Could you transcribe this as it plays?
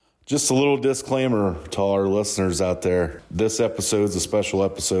Just a little disclaimer to all our listeners out there. This episode's a special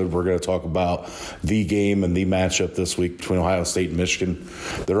episode. We're going to talk about the game and the matchup this week between Ohio State and Michigan.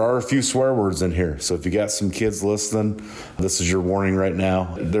 There are a few swear words in here, so if you got some kids listening, this is your warning right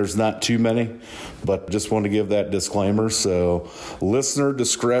now. There's not too many, but just want to give that disclaimer. So listener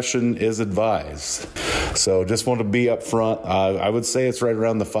discretion is advised. So just want to be up front. I would say it's right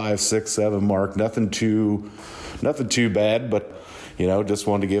around the 5, 6, 7 mark. Nothing too bad, but just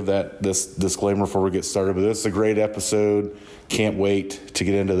wanted to give this disclaimer before we get started. But this is a great episode. Can't wait to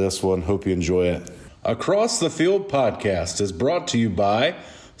get into this one. Hope you enjoy it. Across the Field podcast is brought to you by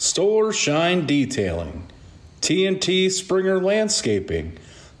Stoller Shine Detailing, TNT Springer Landscaping,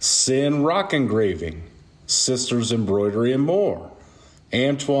 Sin Rock Engraving, Sisters Embroidery and more,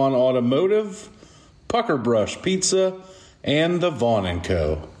 Antoine Automotive, Pucker Brush Pizza, and the Vaughn &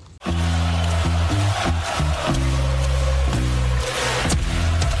 Co.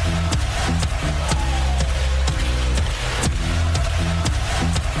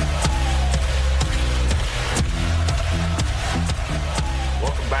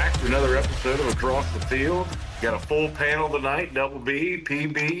 Another episode of Across the Field. Got a full panel tonight. Double B,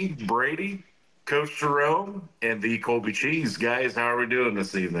 PB, Brady, Coach Jerome, and the Colby Cheese. Guys, how are we doing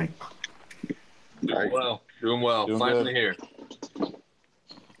this evening? Doing well. Finally here.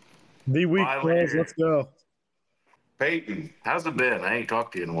 The week, boys. Let's go. Peyton, how's it been? I ain't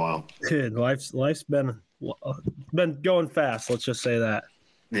talked to you in a while. Good. Life's been going fast. Let's just say that.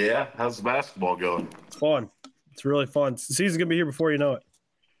 Yeah. How's the basketball going? It's fun. It's really fun. The season's gonna be here before you know it.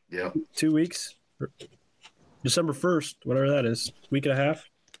 Yeah. 2 weeks. December 1st, whatever that is. Week and a half.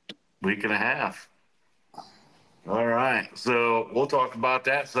 Week and a half. All right. So we'll talk about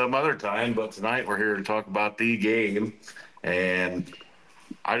that some other time, but tonight we're here to talk about the game. And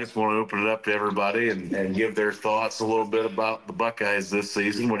I just want to open it up to everybody and give their thoughts a little bit about the Buckeyes this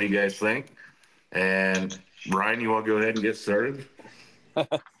season. What do you guys think? And Ryne, you want to go ahead and get started?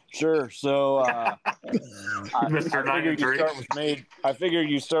 Sure. So Mr. 9-3. I figured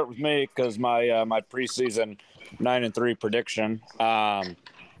you start with me because my preseason 9-3 prediction.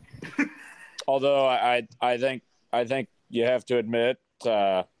 Although I think you have to admit,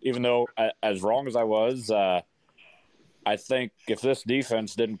 even though as wrong as I was, I think if this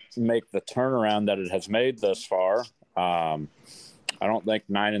defense didn't make the turnaround that it has made thus far, I don't think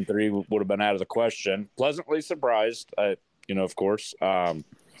 9-3 would have been out of the question. Pleasantly surprised, of course.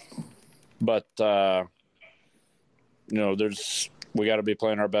 But, we got to be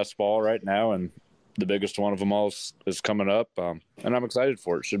playing our best ball right now, and the biggest one of them all is coming up, and I'm excited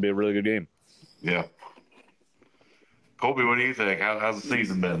for it. Should be a really good game. Yeah. Colby, what do you think? How's the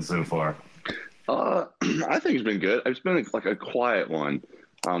season been so far? I think it's been good. It's been like a quiet one.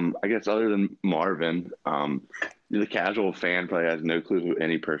 I guess other than Marvin, the casual fan probably has no clue who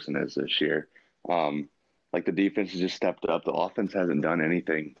any person is this year. The defense has just stepped up. The offense hasn't done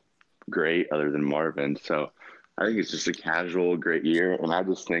anything great other than Marvin. So I think it's just a casual, great year. And I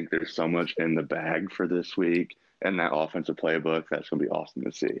just think there's so much in the bag for this week and that offensive playbook. That's going to be awesome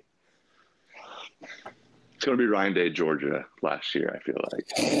to see. It's going to be Ryan Day, Georgia last year, I feel like.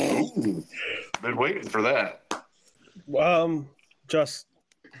 Ooh, been waiting for that. It's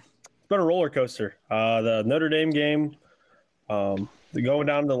been a roller coaster. The Notre Dame game, going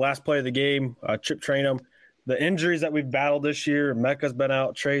down to the last play of the game, Chip Trainum. The injuries that we've battled this year, Mecca's been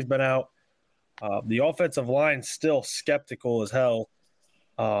out, Trey's been out. The offensive line's still skeptical as hell.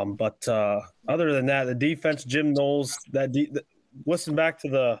 But other than that, the defense, Jim Knowles, listen back to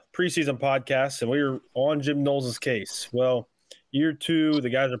the preseason podcast, and we were on Jim Knowles' case. Well, year 2,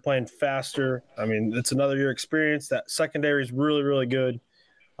 the guys are playing faster. I mean, it's another year experience. That secondary is really, really good.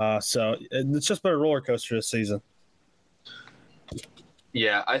 So it's just been a roller coaster this season.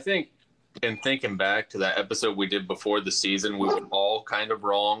 Yeah, I think in thinking back to that episode we did before the season, we were all kind of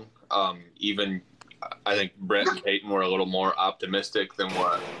wrong. Even I think Brett and Peyton were a little more optimistic than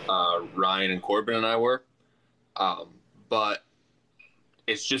what Ryan and Corbin and I were. But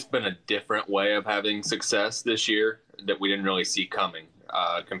it's just been a different way of having success this year that we didn't really see coming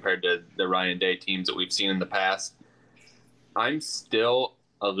compared to the Ryan Day teams that we've seen in the past. I'm still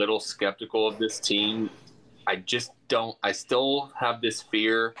a little skeptical of this team. I still have this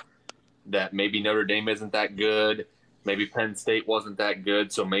fear that maybe Notre Dame isn't that good. Maybe Penn State wasn't that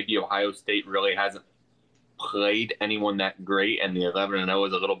good. So maybe Ohio State really hasn't played anyone that great. And the 11-0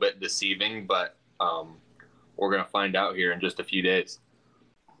 is a little bit deceiving, but we're going to find out here in just a few days.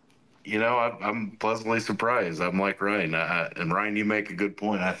 I'm pleasantly surprised. I'm like Ryne. And Ryne, you make a good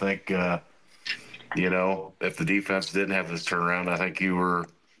point. I think, if the defense didn't have this turnaround, I think you were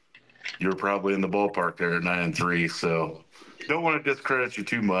probably in the ballpark there at 9-3. So don't want to discredit you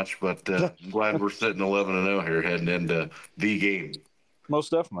too much, but I'm glad we're sitting 11-0 here heading into the game.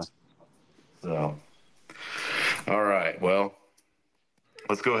 Most definitely. So, all right. Well,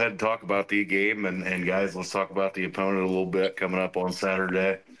 let's go ahead and talk about the game. And guys, let's talk about the opponent a little bit coming up on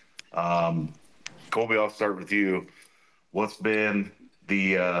Saturday. Colby, I'll start with you. What's been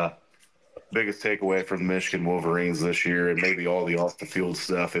the biggest takeaway from the Michigan Wolverines this year, and maybe all the off-the-field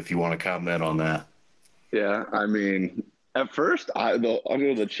stuff, if you want to comment on that? Yeah, I mean, at first, I'll go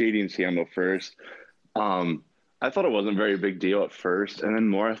to the cheating scandal first. I thought it wasn't a very big deal at first, and then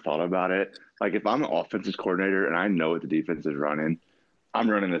more I thought about it. Like, if I'm an offensive coordinator and I know what the defense is running, I'm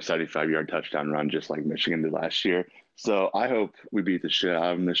running a 75-yard touchdown run just like Michigan did last year. So I hope we beat the shit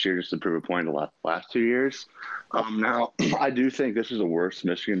out of them this year just to prove a point in the last 2 years. Now, I do think this is a worse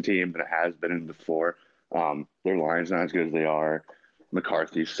Michigan team than it has been in before. Their line's not as good as they are.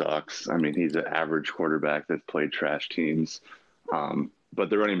 McCarthy sucks. I mean, he's an average quarterback that's played trash teams. But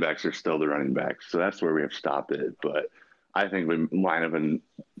the running backs are still the running backs. So that's where we have stopped it. But I think we line up in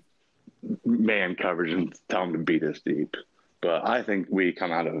man coverage and tell them to beat us deep. But I think we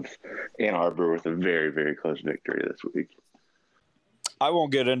come out of Ann Arbor with a very, very close victory this week. I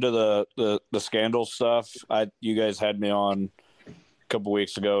won't get into the scandal stuff. You guys had me on a couple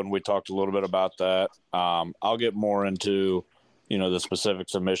weeks ago, and we talked a little bit about that. I'll get more into, the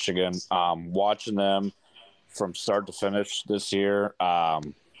specifics of Michigan. Watching them from start to finish this year,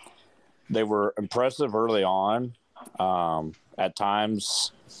 they were impressive early on. At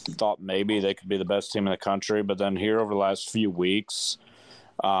times, thought maybe they could be the best team in the country, but then here over the last few weeks,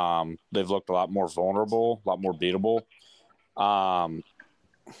 they've looked a lot more vulnerable, a lot more beatable.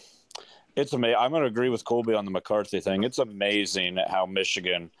 It's amazing. I'm going to agree with Colby on the McCarthy thing. It's amazing how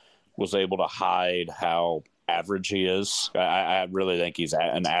Michigan was able to hide how average he is. I really think he's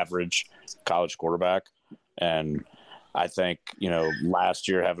an average college quarterback. And I think, last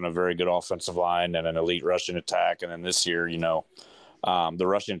year having a very good offensive line and an elite rushing attack. And then this year, the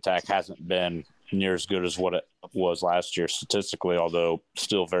rushing attack hasn't been near as good as what it was last year statistically, although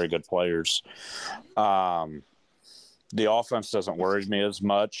still very good players. The offense doesn't worry me as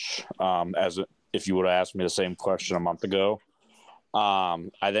much as if you would have asked me the same question a month ago.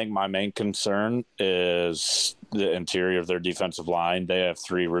 I think my main concern is the interior of their defensive line. They have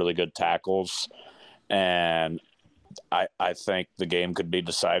 3 really good tackles, and I think the game could be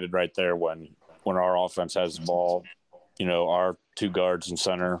decided right there when our offense has the ball. Our 2 guards and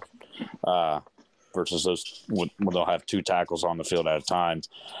center versus those when they'll have 2 tackles on the field at a time.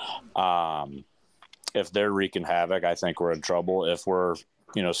 If they're wreaking havoc, I think we're in trouble. If we're,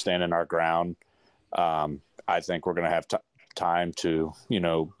 standing our ground, I think we're going to have time to,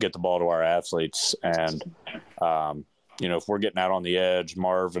 get the ball to our athletes. And, if we're getting out on the edge,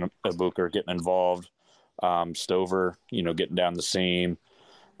 Marv and Ibuka are getting involved, Stover, getting down the seam.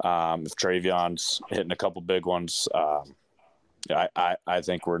 If Travion's hitting a couple big ones, I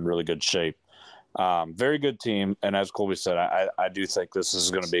think we're in really good shape. Very good team. And as Colby said, I do think this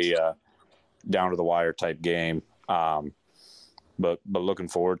is going to be down to the wire type game. But looking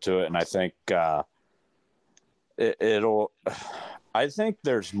forward to it. And I think I think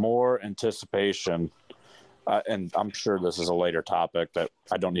there's more anticipation. And I'm sure this is a later topic that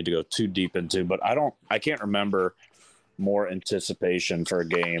I don't need to go too deep into, but I can't remember more anticipation for a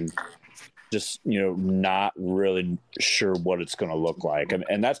game. Just, not really sure what it's going to look like.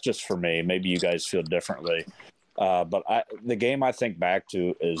 And that's just for me. Maybe you guys feel differently. But the game I think back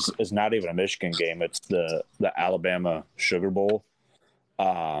to is not even a Michigan game. It's the Alabama Sugar Bowl.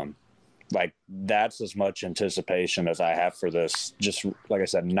 That's as much anticipation as I have for this. Just like I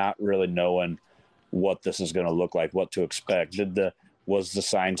said, not really knowing what this is going to look like, what to expect. Was the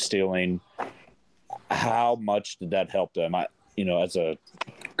sign stealing? How much did that help them? As a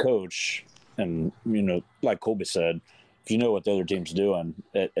coach, and like Colby said, if you know what the other team's doing,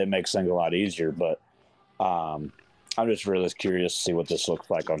 it makes things a lot easier. But I'm just really curious to see what this looks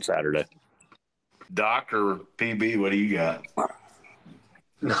like on Saturday. Doc or PB, what do you got?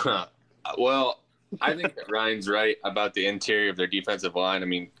 Well, I think that Ryan's right about the interior of their defensive line. I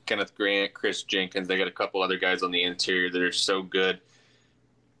mean, Kenneth Grant, Chris Jenkins, they got a couple other guys on the interior that are so good.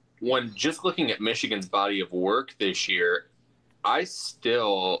 When just looking at Michigan's body of work this year, I've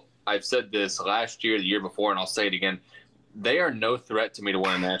said this last year, the year before, and I'll say it again. They are no threat to me to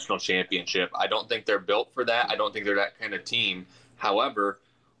win a national championship. I don't think they're built for that. I don't think they're that kind of team. However,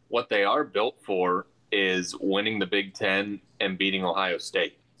 what they are built for is winning the Big Ten and beating Ohio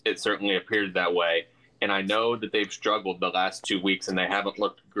State. It certainly appeared that way. And I know that they've struggled the last 2 weeks and they haven't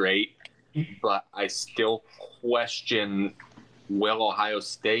looked great, but I still question, will Ohio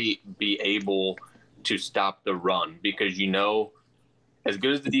State be able to stop the run because, as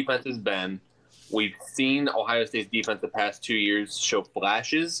good as the defense has been, we've seen Ohio State's defense the past 2 years show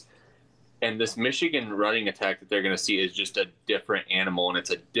flashes, and this Michigan running attack that they're going to see is just a different animal, and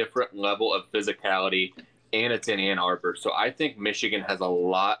it's a different level of physicality, and it's in Ann Arbor. So I think Michigan has a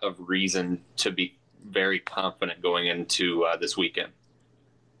lot of reason to be very confident going into this weekend.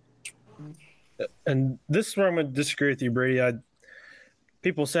 And this is where I'm going to disagree with you, Brady.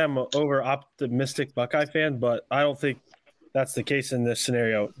 People say I'm an over-optimistic Buckeye fan, but I don't think that's the case in this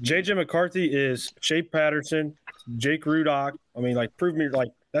scenario. J.J. McCarthy is Shea Patterson, Jake Rudock. Prove me,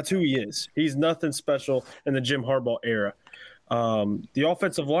 that's who he is. He's nothing special in the Jim Harbaugh era. The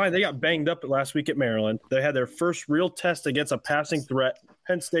offensive line, they got banged up last week at Maryland. They had their first real test against a passing threat.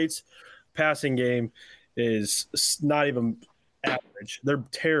 Penn State's passing game is not even average. They're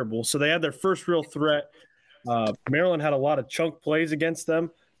terrible. So they had their first real threat. Maryland had a lot of chunk plays against them.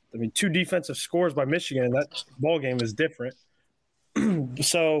 2 defensive scores by Michigan, and that ball game is different.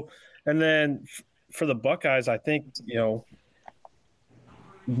 So, and then for the Buckeyes, I think,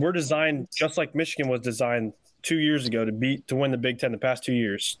 we're designed just like Michigan was designed 2 years ago to win the Big Ten the past 2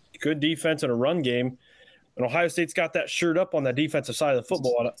 years. Good defense and a run game. And Ohio State's got that shirt up on that defensive side of the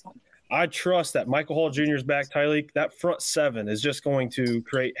football. I trust that Michael Hall Jr. is back, Tyleek. That front 7 is just going to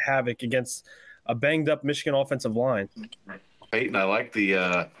create havoc against a banged-up Michigan offensive line. Peyton, I like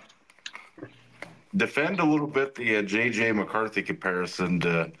the defend a little bit the J.J. McCarthy comparison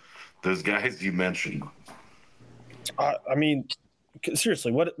to those guys you mentioned.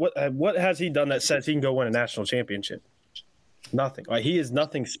 Seriously, what has he done that says he can go win a national championship? Nothing. He is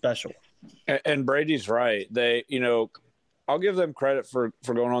nothing special. And Brady's right. They, I'll give them credit for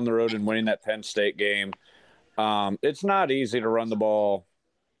going on the road and winning that Penn State game. It's not easy to run the ball.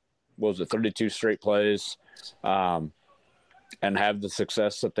 What was it, 32 straight plays, and have the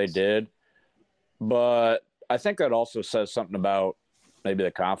success that they did. But I think that also says something about maybe the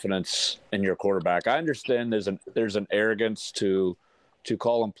confidence in your quarterback. I understand there's an arrogance to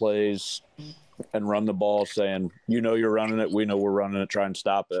calling plays and run the ball, saying you're running it, we know we're running it, try and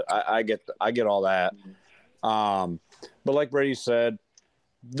stop it. I get all that. But like Brady said,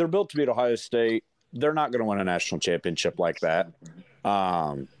 they're built to beat Ohio State. They're not going to win a national championship like that.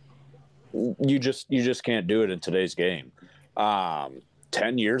 You just can't do it in today's game.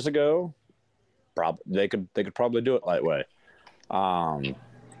 10 years ago, they could probably do it lightweight.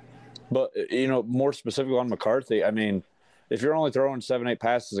 But more specifically on McCarthy, if you're only throwing 7-8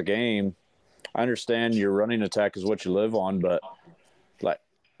 passes a game, I understand your running attack is what you live on, but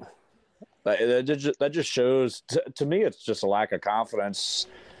that just shows to me it's just a lack of confidence.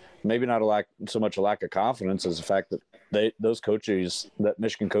 Maybe not so much a lack of confidence as the fact that those coaches, that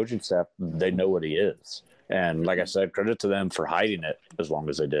Michigan coaching staff, they know what he is. And like I said, credit to them for hiding it as long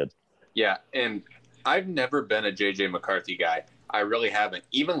as they did. Yeah, and I've never been a J.J. McCarthy guy. I really haven't.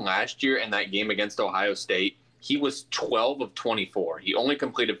 Even last year in that game against Ohio State, he was 12 of 24. He only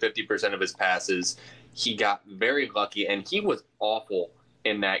completed 50% of his passes. He got very lucky, and he was awful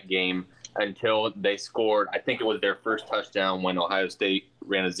in that game until they scored. I think it was their first touchdown when Ohio State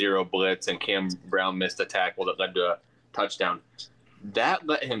ran a zero blitz and Cam Brown missed a tackle that led to a touchdown. That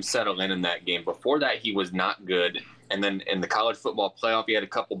let him settle in that game. Before that, he was not good. And then in the college football playoff, he had a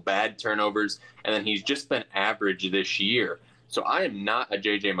couple bad turnovers, and then he's just been average this year. So I am not a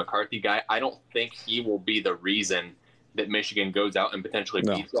J.J. McCarthy guy. I don't think he will be the reason that Michigan goes out and potentially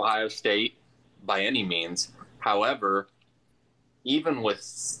beats Ohio State by any means. However, even with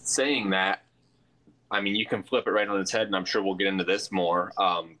saying that, you can flip it right on its head, and I'm sure we'll get into this more.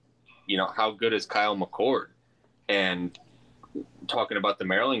 How good is Kyle McCord? And talking about the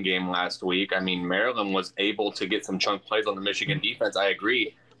Maryland game last week, Maryland was able to get some chunk plays on the Michigan defense. I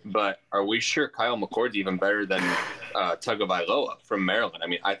agree. But are we sure Kyle McCord's even better than Tagovailoa from Maryland?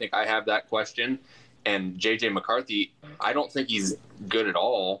 I think I have that question. And J.J. McCarthy, I don't think he's good at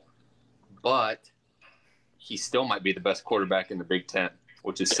all, but he still might be the best quarterback in the Big Ten,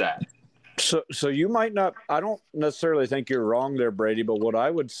 which is sad. So you might not – I don't necessarily think you're wrong there, Brady, but what I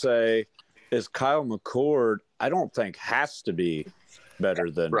would say is Kyle McCord I don't think has to be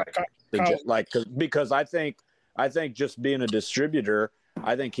better than because I think just being a distributor –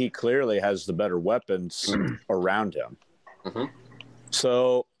 I think he clearly has the better weapons around him. Mm-hmm.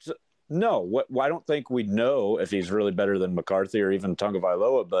 So no, I don't think we know if he's really better than McCarthy or even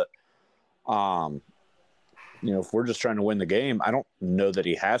Tagovailoa. But if we're just trying to win the game, I don't know that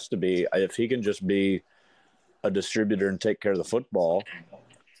he has to be. If he can just be a distributor and take care of the football,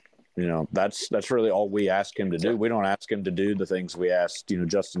 that's really all we ask him to do. We don't ask him to do the things we asked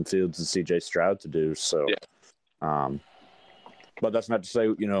Justin Fields and C.J. Stroud to do. So. Yeah. But that's not to say,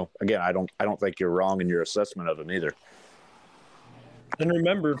 again, I don't think you're wrong in your assessment of him either. And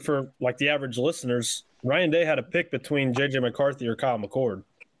remember, for like the average listeners, Ryan Day had a pick between J.J. McCarthy or Kyle McCord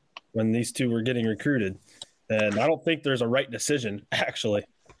when these two were getting recruited. And I don't think there's a right decision, actually,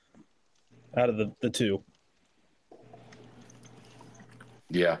 out of the two.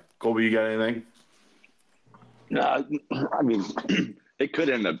 Yeah. Colby, you got anything? No, I mean, it could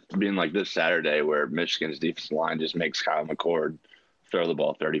end up being like this Saturday where Michigan's defensive line just makes Kyle McCord throw the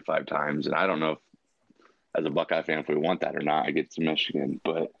ball 35 times. And I don't know if, as a Buckeye fan, if we want that or not against Michigan.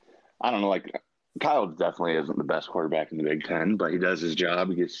 But I don't know, like Kyle definitely isn't the best quarterback in the Big Ten, but he does his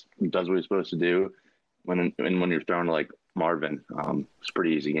job. He does what he's supposed to do. When you're throwing to like Marvin, it's a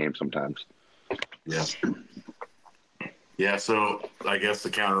pretty easy game sometimes. Yeah. Yeah, so I guess to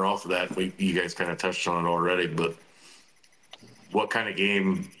counter off of that, you guys kind of touched on it already, but what kind of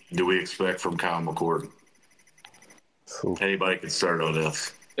game do we expect from Kyle McCord? Anybody can start on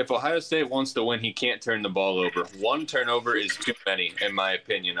this. If Ohio State wants to win, he can't turn the ball over. One turnover is too many, in my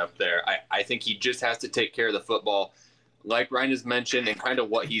opinion, up there. I think he just has to take care of the football. Like Ryne has mentioned and kind of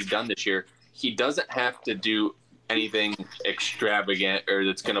what he's done this year, he doesn't have to do anything extravagant or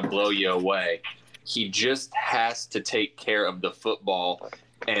that's going to blow you away. He just has to take care of the football.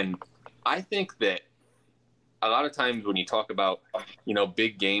 And I think that a lot of times when you talk about,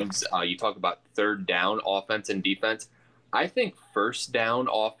 big games, you talk about third down offense and defense. I think first down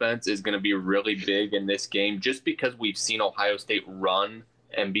offense is going to be really big in this game just because we've seen Ohio State run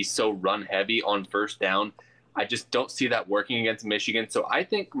and be so run heavy on first down. I just don't see that working against Michigan. So I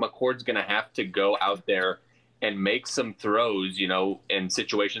think McCord's going to have to go out there and make some throws, in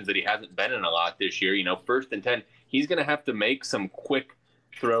situations that he hasn't been in a lot this year. 1st and 10, he's going to have to make some quick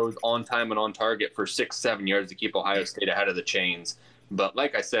throws on time and on target for 6-7 yards to keep Ohio State ahead of the chains. But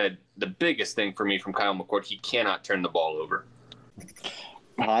like I said, the biggest thing for me from Kyle McCord, he cannot turn the ball over.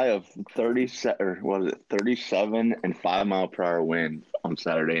 High of 37 and 5 mile per hour wind on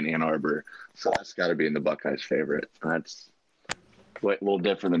Saturday in Ann Arbor. So that's got to be in the Buckeyes' favorite. That's a little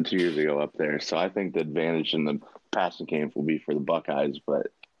different than 2 years ago up there. So I think the advantage in the passing game will be for the Buckeyes. But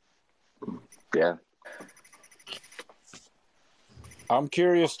yeah. I'm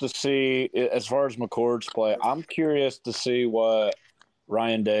curious to see, as far as McCord's play, I'm curious to see what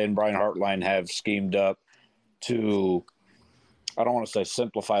Ryan Day and Brian Hartline have schemed up to, I don't want to say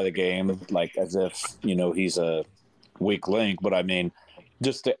simplify the game, like as if, he's a weak link, but I mean,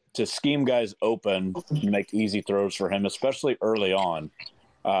 just to scheme guys open, make easy throws for him, especially early on.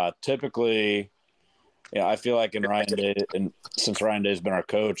 Typically, I feel like in Ryan Day, and since Ryan Day's been our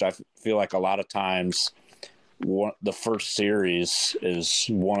coach, I feel like a lot of times the first series is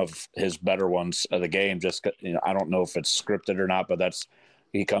one of his better ones of the game. Just I don't know if it's scripted or not, but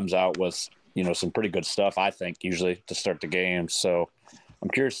he comes out with some pretty good stuff, I think, usually to start the game. So I'm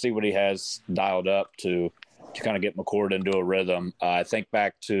curious to see what he has dialed up to kind of get McCord into a rhythm. I think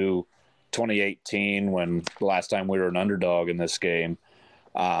back to 2018 when the last time we were an underdog in this game,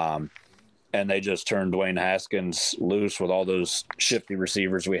 and they just turned Dwayne Haskins loose with all those shifty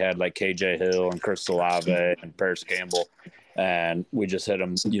receivers we had, like KJ Hill and Chris Olave and Paris Campbell. And we just hit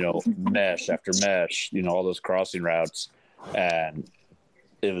them, mesh after mesh, all those crossing routes. And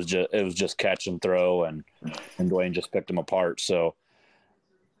it was just catch and throw, and Dwayne just picked them apart. So,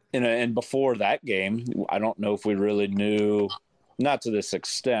 and before that game, I don't know if we really knew, not to this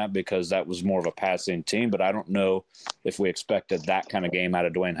extent because that was more of a passing team, but I don't know if we expected that kind of game out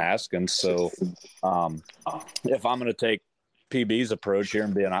of Dwayne Haskins. So if I'm going to take PB's approach here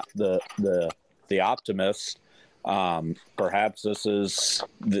and being the optimist, perhaps this is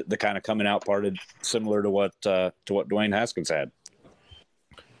the kind of coming out party similar to what Dwayne Haskins had.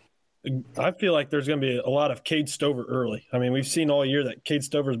 I feel like there's going to be a lot of Cade Stover early. I mean, we've seen all year that Cade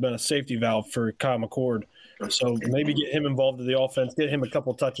Stover's been a safety valve for Kyle McCord. So maybe get him involved in the offense, get him a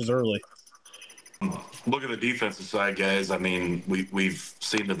couple touches early. Look at the defensive side, guys. I mean, we've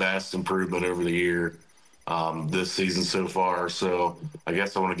seen the vast improvement over the year this season so far. So I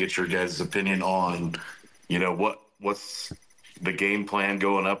guess I want to get your guys' opinion on, what's the game plan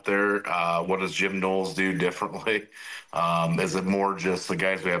going up there? What does Jim Knowles do differently? Is it more just the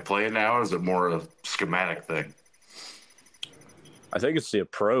guys we have playing now, or is it more a schematic thing? I think it's the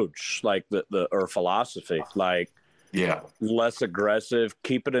approach, like or philosophy, less aggressive,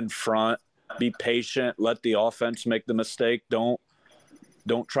 keep it in front, be patient, let the offense make the mistake. Don't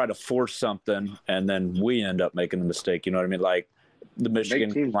try to force something and then we end up making the mistake. You know what I mean? Like the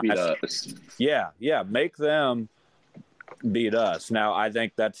Michigan teams beat us. Yeah, make them beat us. Now, I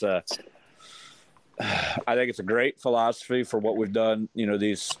think it's a great philosophy for what we've done,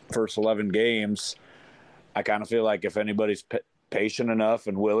 these first 11 games. I kind of feel like if anybody's patient enough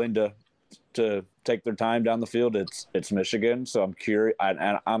and willing to take their time down the field, it's Michigan. So I'm curious,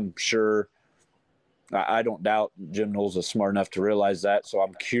 and I'm sure. I don't doubt Jim Knowles is smart enough to realize that. So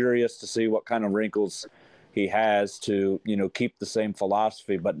I'm curious to see what kind of wrinkles he has to, keep the same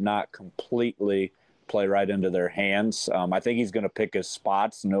philosophy, but not completely play right into their hands. I think he's going to pick his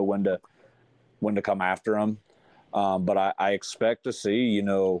spots, know when to come after them. But I expect to see,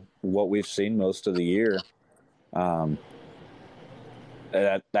 what we've seen most of the year. That's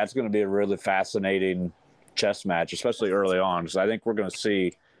going to be a really fascinating chess match, especially early on, because I think we're going to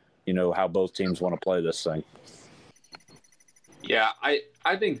see, how both teams want to play this thing. Yeah, I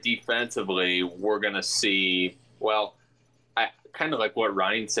think defensively we're going to see, I kind of like what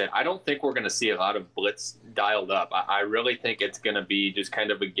Ryne said. I don't think we're going to see a lot of blitz dialed up. I really think it's going to be just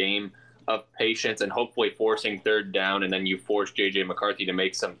kind of a game of patience and hopefully forcing third down, and then you force J.J. McCarthy to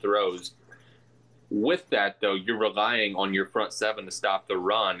make some throws. With that, though, you're relying on your front seven to stop the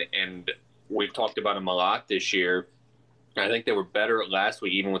run, and we've talked about them a lot this year. I think they were better last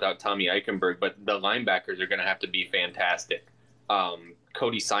week, even without Tommy Eichenberg, but the linebackers are going to have to be fantastic.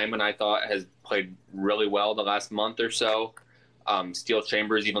 Cody Simon, I thought, has played really well the last month or so. Steel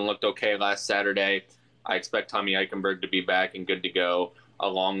Chambers even looked okay last Saturday. I expect Tommy Eichenberg to be back and good to go,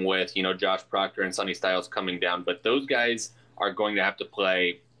 along with, Josh Proctor and Sonny Styles coming down. But those guys are going to have to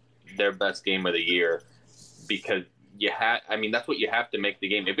play their best game of the year, because that's what you have to make the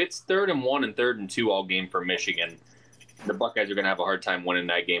game. If it's 3rd and 1 and 3rd and 2 all game for Michigan, the Buckeyes are going to have a hard time winning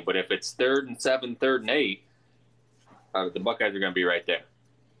that game. But if it's 3rd and 7, 3rd and 8, the Buckeyes are going to be right there.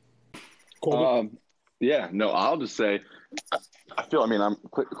 I'll just say, I'm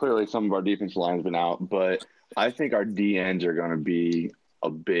clearly some of our defense line's been out, but I think our DNs are going to be a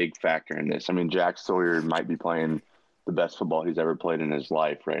big factor in this. Jack Sawyer might be playing the best football he's ever played in his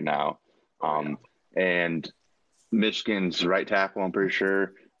life right now. And Michigan's right tackle, I'm pretty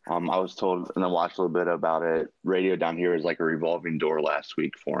sure. I was told, and I watched a little bit about it, radio down here is like a revolving door last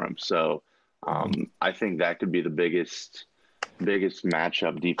week for him. So I think that could be the biggest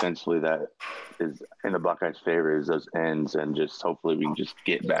matchup defensively that is in the Buckeyes' favor, is those ends, and just hopefully we can just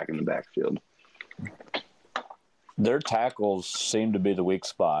get back in the backfield. Their tackles seem to be the weak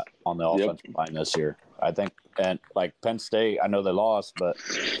spot on the offensive line this year, I think. And like Penn State, I know they lost, but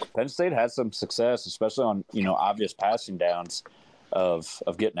Penn State had some success, especially on, obvious passing downs of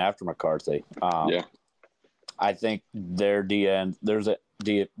getting after McCarthy. I think their defensive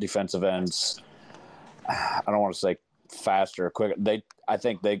ends, I don't want to say faster or quicker. I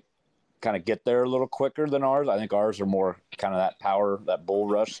think they kind of get there a little quicker than ours. I think ours are more kind of that power, that bull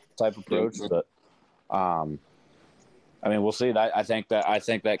rush type approach. But we'll see. I think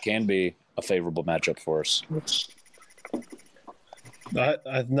that can be a favorable matchup for us.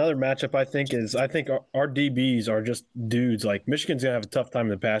 Another matchup I think our DBs are just dudes. Like, Michigan's gonna have a tough time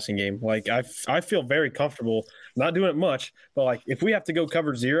in the passing game. Like, I feel very comfortable not doing it much, but like if we have to go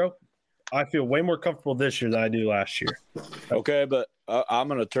cover 0, I feel way more comfortable this year than I do last year. Okay, but I'm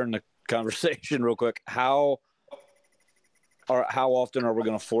gonna turn the conversation real quick. How often are we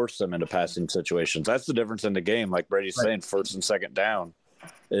going to force them into passing situations? That's the difference in the game. Like Brady's saying, 1st and 2nd down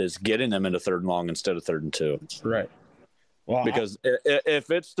is getting them into 3rd and long instead of 3rd and 2. Right. Well, because if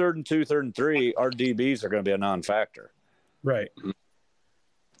it's 3rd and 2, 3rd and 3, our DBs are going to be a non-factor. Right.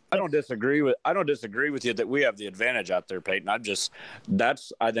 I don't disagree with you that we have the advantage out there, Peyton.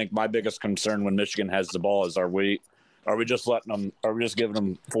 That's I think my biggest concern when Michigan has the ball is are we just giving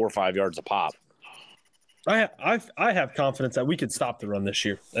them 4 or 5 yards a pop? I have confidence that we could stop the run this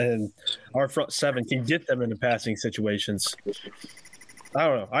year, and our front seven can get them into passing situations. I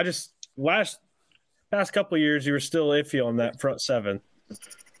don't know. I just past couple of years, you were still iffy on that front seven.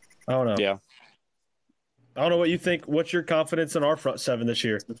 I don't know. Yeah. I don't know what you think. What's your confidence in our front seven this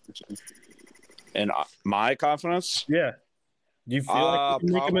year? And my confidence? Yeah. Do you feel like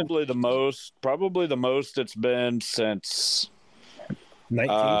probably the most it's been since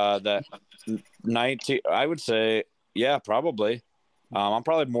 19? 19, I would say, yeah, probably. I'm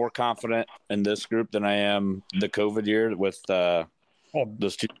probably more confident in this group than I am the COVID year with those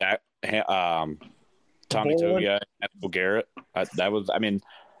two, Tommy Togia and Garrett.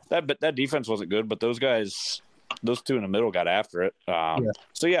 That defense wasn't good, but those guys, those two in the middle got after it.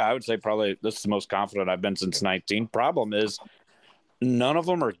 So, yeah, I would say probably this is the most confident I've been since 19. Problem is none of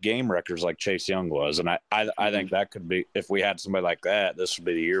them are game wreckers like Chase Young was, and I think that could be, if we had somebody like that, this would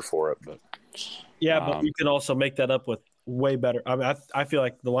be the year for it. But but you can also make that up with way better. I feel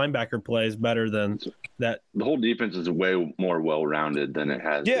like the linebacker play is better than that. The whole defense is way more well-rounded than it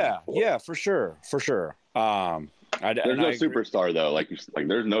has. Yeah, for sure. There's no superstar though. Like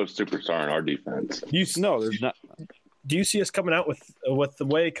there's no superstar in our defense. No, there's not. do you see us coming out with the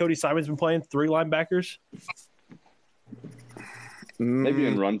way Cody Simon's been playing, 3 linebackers? Maybe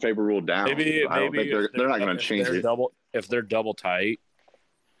in run favor rule down. Maybe I don't think they're not going to change it. If they're double tight,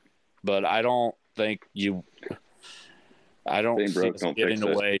 but I don't think you. I don't see us getting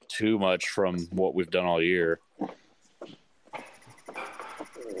away too much from what we've done all year.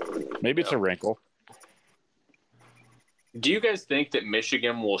 Maybe it's a wrinkle. Do you guys think that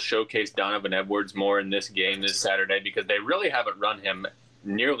Michigan will showcase Donovan Edwards more in this game this Saturday? Because they really haven't run him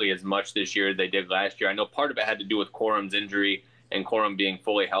nearly as much this year as they did last year. I know part of it had to do with Corum's injury and Corum being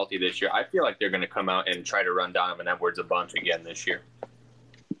fully healthy this year. I feel like they're going to come out and try to run Donovan Edwards a bunch again this year.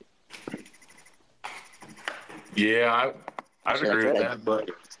 Yeah, I'd agree with that,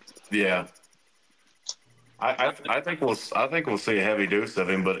 but yeah. I think we'll see a heavy dose of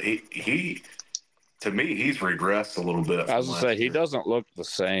him, but he to me he's regressed a little bit. I was gonna say he doesn't look the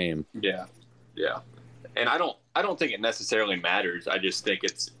same. Yeah, and I don't think it necessarily matters. I just think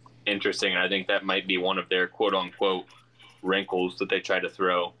it's interesting, and I think that might be one of their quote unquote wrinkles that they try to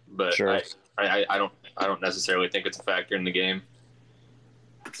throw. But sure. I don't necessarily think it's a factor in the game.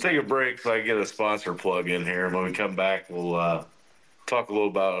 Let's take a break so I can get a sponsor plug in here, and when we come back, we'll talk a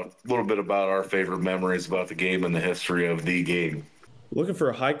little bit about our favorite memories about the game and the history of the game. Looking for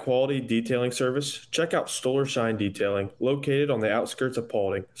a high-quality detailing service? Check out Stoller Shine Detailing, located on the outskirts of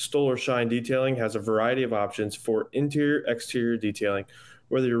Paulding. Stoller Shine Detailing has a variety of options for interior-exterior detailing.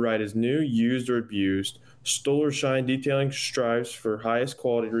 Whether your ride is new, used, or abused, Stoller Shine Detailing strives for highest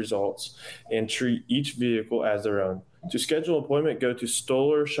quality results and treat each vehicle as their own. To schedule an appointment, go to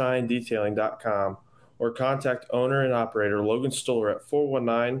StollerShineDetailing.com or contact owner and operator Logan Stoller at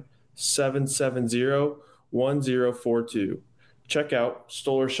 419-770-1042. Check out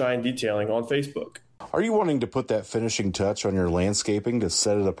Stoller Shine Detailing on Facebook. Are you wanting to put that finishing touch on your landscaping to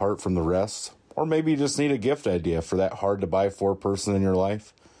set it apart from the rest? Or maybe you just need a gift idea for that hard-to-buy 4-person in your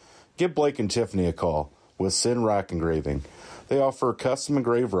life? Give Blake and Tiffany a call with Sin Rock Engraving. They offer custom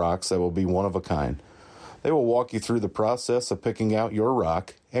engraved rocks that will be one of a kind. They will walk you through the process of picking out your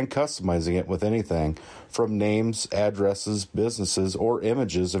rock and customizing it with anything from names, addresses, businesses, or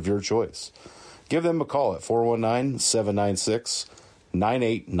images of your choice. Give them a call at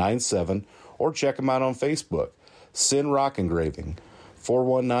 419-796-9897 or check them out on Facebook. Sin Rock Engraving,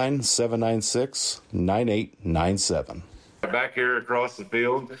 419-796-9897. Back here across the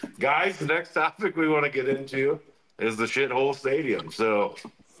field. Guys, the next topic we want to get into is the shithole stadium. So,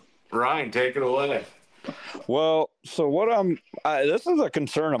 Ryne, take it away. Well, so this is a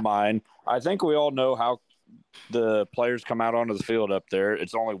concern of mine. I think we all know how the players come out onto the field up there.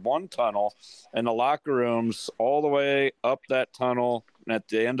 It's only one tunnel, and the locker rooms all the way up that tunnel and at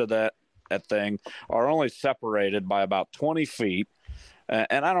the end of that thing are only separated by about 20 feet.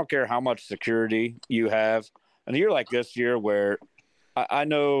 And I don't care how much security you have. And a year like this year where I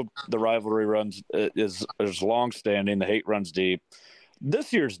know the rivalry is long-standing, the hate runs deep.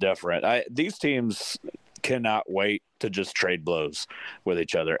 This year's different. These teams cannot wait to just trade blows with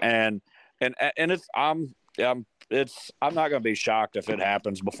each other, and I'm not going to be shocked if it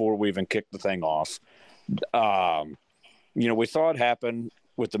happens before we even kick the thing off. We saw it happen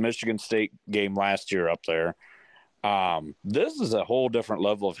with the Michigan State game last year up there. This is a whole different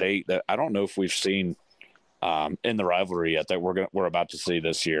level of hate that I don't know if we've seen in the rivalry yet that we're about to see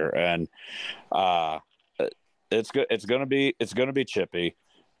this year, and it's going to be chippy,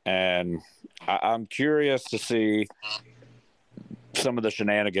 and I'm curious to see some of the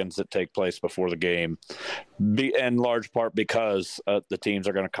shenanigans that take place before the game, in large part because the teams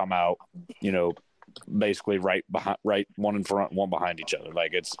are going to come out, basically right one in front, one behind each other.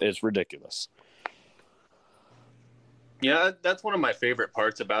 Like it's ridiculous. Yeah, that's one of my favorite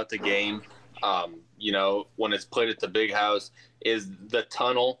parts about the game. When it's played at the Big House, is the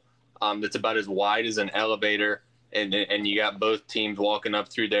tunnel. That's about as wide as an elevator, and you got both teams walking up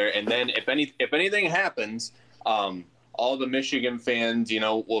through there. And then if anything happens, all the Michigan fans,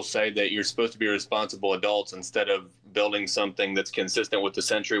 will say that you're supposed to be responsible adults instead of building something that's consistent with the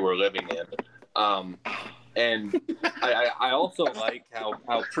century we're living in. And I also like how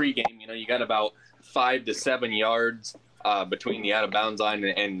pregame, you got about 5 to 7 yards between the out of bounds line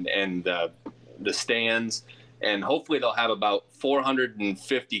and the stands. And hopefully they'll have about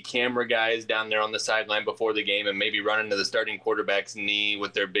 450 camera guys down there on the sideline before the game and maybe run into the starting quarterback's knee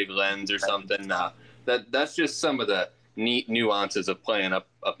with their big lens or something. That's just some of the neat nuances of playing up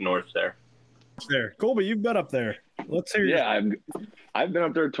north there. Colby, you've been up there. Let's hear. Yeah, I've been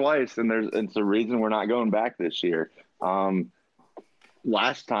up there twice, and it's the reason we're not going back this year.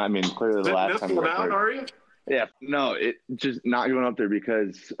 Last time, and clearly the last time. Are you? Yeah, no, it just not going up there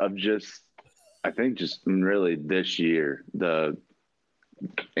because of just I think just really this year, the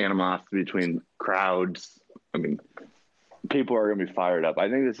animosity between crowds. I mean, people are going to be fired up. I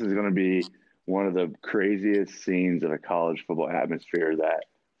think this is going to be one of the craziest scenes of a college football atmosphere that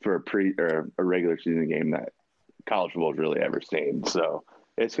for a regular season game that college football has really ever seen. So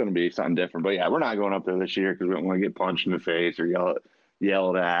it's going to be something different. But yeah, we're not going up there this year because we don't want to get punched in the face or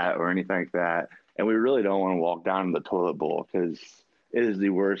yelled at or anything like that. And we really don't want to walk down to the toilet bowl because it is the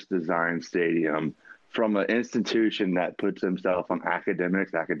worst designed stadium from an institution that puts themselves on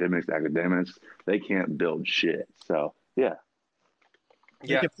academics. They can't build shit. So yeah.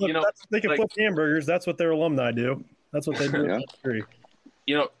 Yeah, they can flip hamburgers. That's what their alumni do. That's what they do.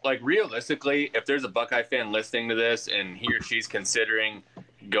 Yeah. Like realistically, if there's a Buckeye fan listening to this and he or she's considering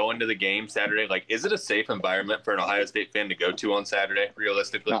going to the game Saturday, like, is it a safe environment for an Ohio State fan to go to on Saturday?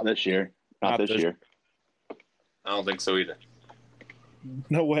 Realistically, not this year. Not this year. I don't think so either.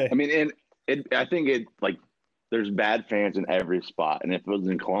 No way. I mean, I think there's bad fans in every spot, and if it was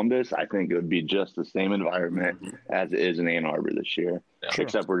in Columbus, I think it would be just the same environment as it is in Ann Arbor this year. Yeah.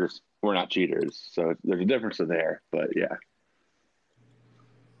 Except we're not cheaters, so there's a difference there. But yeah.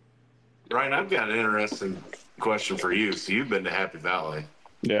 Ryne, I've got an interesting question for you. So you've been to Happy Valley.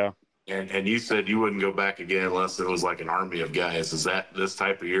 Yeah. And you said you wouldn't go back again unless it was like an army of guys. Is that this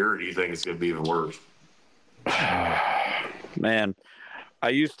type of year, or do you think it's going to be even worse? Man, I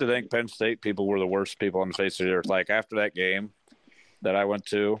used to think Penn State people were the worst people on the face of the earth. Like, after that game that I went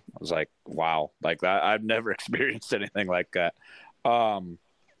to, I was like, wow. Like, I've never experienced anything like that. I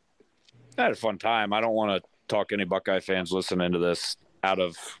had a fun time. I don't want to talk any Buckeye fans listening to this out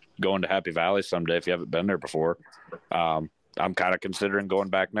of going to Happy Valley someday if you haven't been there before. I'm kind of considering going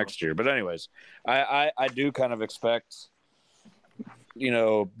back next year. But anyways, I do kind of expect,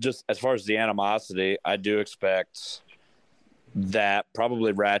 just as far as the animosity, I do expect that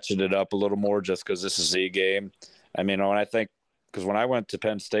probably ratcheted up a little more just because this is the game. I mean, because when I went to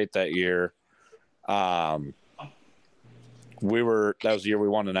Penn State that year, that was the year we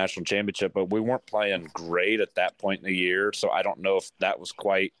won the national championship, but we weren't playing great at that point in the year. So I don't know if that was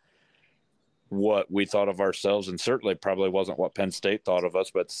quite what we thought of ourselves, and certainly probably wasn't what Penn State thought of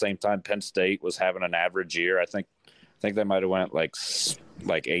us. But at the same time, Penn State was having an average year. I think they might have went like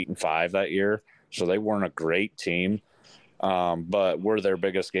 8-5 that year. So they weren't a great team. But we're their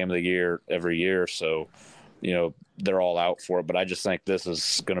biggest game of the year every year. So, they're all out for it. But I just think this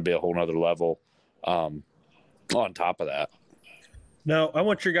is going to be a whole nother level on top of that. Now, I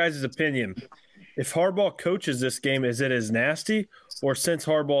want your guys' opinion. If Harbaugh coaches this game, is it as nasty? Or since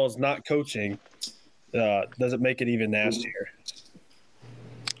Harbaugh is not coaching, does it make it even nastier?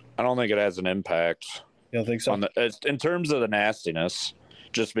 I don't think it has an impact. You don't think so? In terms of the nastiness,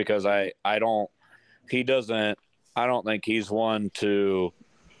 just because I don't think he's one to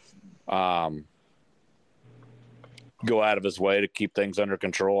go out of his way to keep things under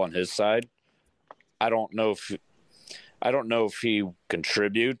control on his side. I don't know if he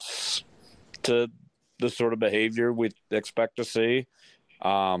contributes to the sort of behavior we expect to see,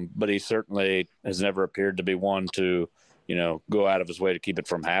 but he certainly has never appeared to be one to, go out of his way to keep it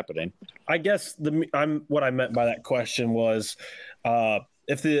from happening. I guess what I meant by that question was,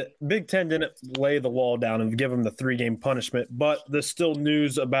 if the Big Ten didn't lay the wall down and give them the 3-game punishment, but there's still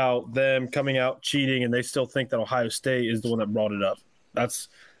news about them coming out cheating, and they still think that Ohio State is the one that brought it up. That's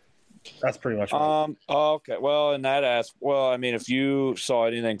pretty much right. Okay. Well, in that I mean, if you saw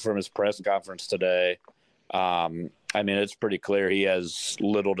anything from his press conference today, I mean, it's pretty clear he has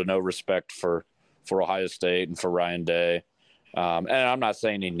little to no respect for Ohio State and for Ryan Day. And I'm not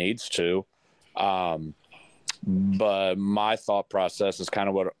saying he needs to. But my thought process is kind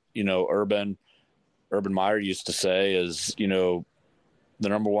of what, Urban Meyer used to say is, the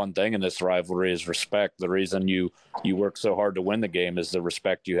number one thing in this rivalry is respect. The reason you work so hard to win the game is the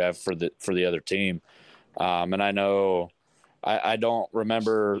respect you have for the other team. And I know I don't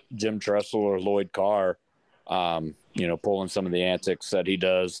remember Jim Tressel or Lloyd Carr, pulling some of the antics that he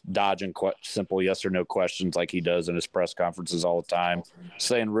does, dodging simple yes or no questions like he does in his press conferences all the time,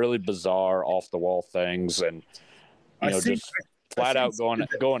 saying really bizarre off the wall things, and just flat out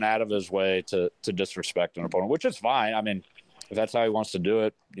going out of his way to disrespect an opponent, which is fine. I mean, if that's how he wants to do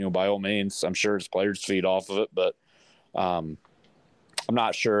it, by all means, I'm sure his players feed off of it, but I'm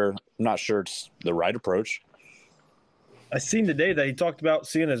not sure it's the right approach. I seen today that he talked about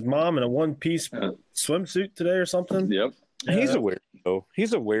seeing his mom in a one-piece swimsuit today or something. Yep. Yeah. He's a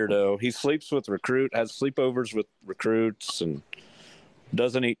weirdo. He sleeps with has sleepovers with recruits, and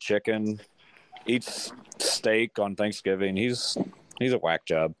doesn't eat chicken, eats steak on Thanksgiving. He's a whack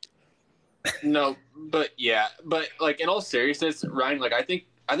job. No, but like, in all seriousness, Ryne, like, I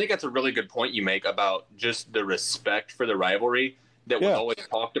think that's a really good point you make about just the respect for the rivalry that was always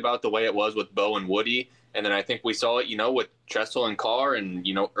talked about the way it was with Bo and Woody. And then I think we saw it, with Tressel and Carr and,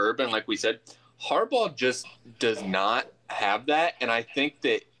 Urban, like we said. Harbaugh just does not have that. And I think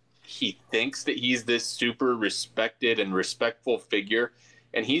that he thinks that he's this super respected and respectful figure.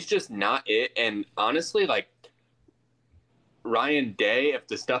 And he's just not it. And honestly, like, Ryan Day, if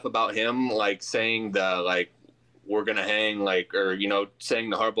the stuff about him, like saying we're going to hang, or, saying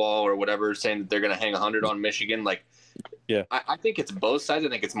the Harbaugh or whatever, saying that they're going to hang 100 on Michigan, I think it's both sides. I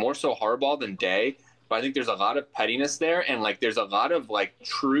think it's more so Harbaugh than Day. But I think there's a lot of pettiness there, and there's a lot of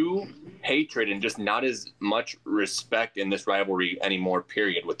true hatred and just not as much respect in this rivalry anymore.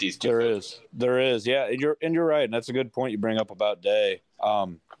 Period. With these two, there is, yeah. You're right, and that's a good point you bring up about Day. I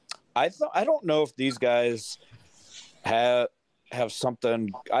don't know if these guys have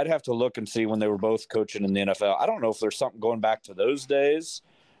something. I'd have to look and see when they were both coaching in the NFL. I don't know if there's something going back to those days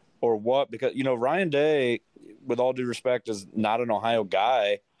or what, because Ryan Day, with all due respect, is not an Ohio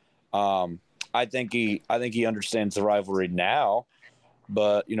guy. I think he understands the rivalry now,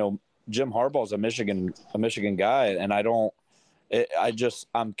 but Jim Harbaugh's a Michigan guy, and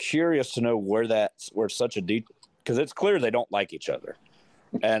I'm curious to know where such a deep, because it's clear they don't like each other.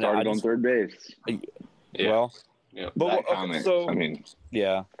 And started on third base. Well, yeah. But comment,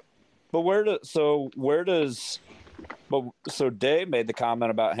 yeah. But so Dave made the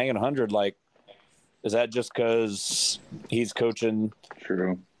comment about hanging 100. Like, is that just because he's coaching?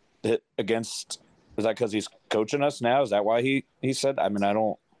 True. Is that because he's coaching us now? Is that why he said? I mean, I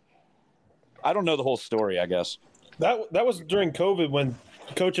don't know the whole story, I guess. That was during COVID when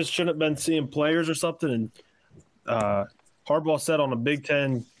coaches shouldn't have been seeing players or something, and Harbaugh said on a Big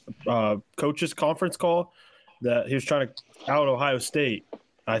Ten coaches conference call that he was trying to out Ohio State.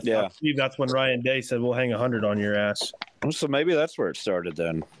 I believe that's when Ryan Day said, "We'll hang 100 on your ass." So maybe that's where it started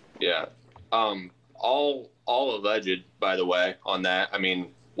then. Yeah. All alleged, by the way, on that. I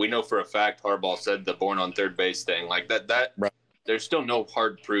mean, we know for a fact Harbaugh said the born on third base thing. Like that right. There's still no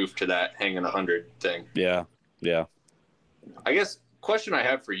hard proof to that hanging 100 thing. Yeah. Yeah. I guess question I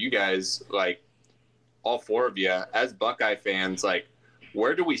have for you guys, all four of you, as Buckeye fans,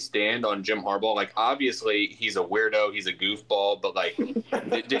 where do we stand on Jim Harbaugh? Obviously he's a weirdo, he's a goofball, but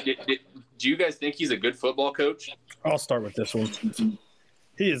do you guys think he's a good football coach? I'll start with this one.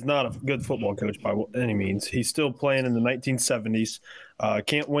 He is not a good football coach by any means. He's still playing in the 1970s.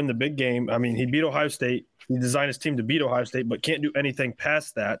 Can't win the big game. I mean, he beat Ohio State. He designed his team to beat Ohio State, but can't do anything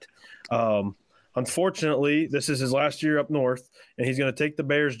past that. Unfortunately, this is his last year up north, and he's going to take the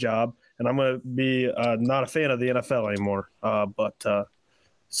Bears job, and I'm going to be not a fan of the NFL anymore. But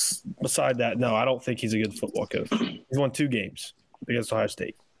beside that, no, I don't think he's a good football coach. He's won 2 games against Ohio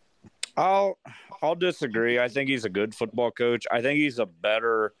State. I'll disagree. I think he's a good football coach. I think he's a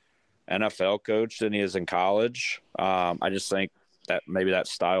better NFL coach than he is in college. I just think that maybe that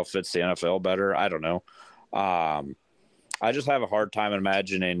style fits the NFL better. I don't know. I just have a hard time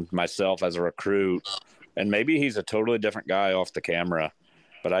imagining myself as a recruit, and maybe he's a totally different guy off the camera,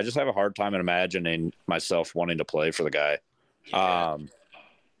 but I just have a hard time imagining myself wanting to play for the guy.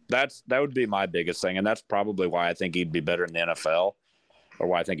 That would be my biggest thing, and that's probably why I think he'd be better in the NFL. Or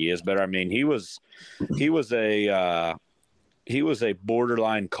why I think he is better. I mean, he was a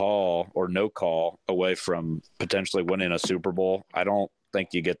borderline call or no call away from potentially winning a Super Bowl. I don't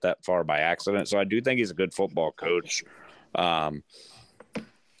think you get that far by accident. So I do think he's a good football coach. And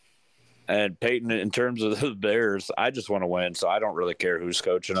Peyton, in terms of the Bears, I just want to win, so I don't really care who's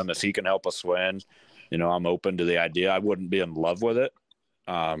coaching them. If he can help us win, I'm open to the idea. I wouldn't be in love with it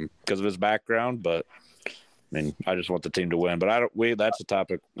because of his background, but. I mean, I just want the team to win, but that's a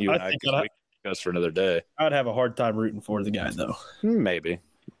topic you and I can discuss for another day. I'd have a hard time rooting for the guy, though. Maybe.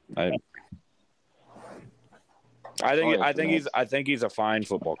 I think he's a fine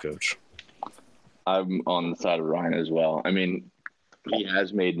football coach. I'm on the side of Ryne as well. I mean, he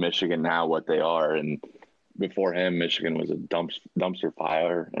has made Michigan now what they are, and before him, Michigan was a dumpster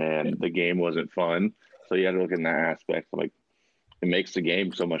fire, and the game wasn't fun. So you had to look in that aspect, it makes the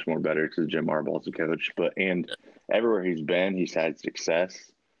game so much more better because Jim Harbaugh's a coach. And everywhere he's been, he's had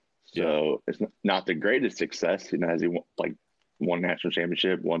success. So it's not the greatest success. Has he won national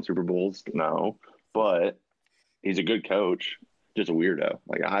championship, won Super Bowls? No. But he's a good coach, just a weirdo.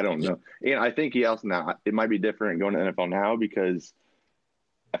 I don't know. And I think he also now, it might be different going to the NFL now because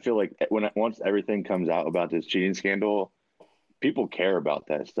I feel like once everything comes out about this cheating scandal, people care about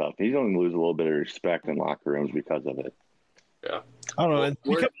that stuff. He's going to lose a little bit of respect in locker rooms because of it. Yeah. I don't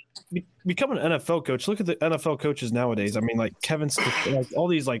know. Become an NFL coach. Look at the NFL coaches nowadays. I mean, Kevin, all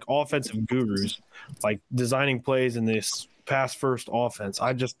these offensive gurus, designing plays in this pass first offense.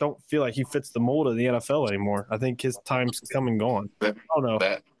 I just don't feel like he fits the mold of the NFL anymore. I think his time's come and gone. I don't know.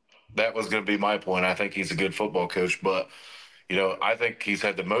 That was going to be my point. I think he's a good football coach, but I think he's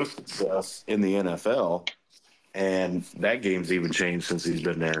had the most success in the NFL, and that game's even changed since he's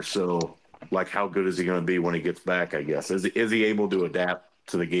been there. So, like, how good is he going to be when he gets back? I guess is he able to adapt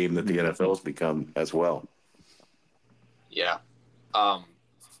to the game that the NFL's become as well? Yeah.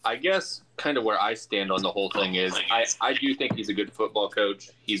 I guess kind of where I stand on the whole thing is I do think he's a good football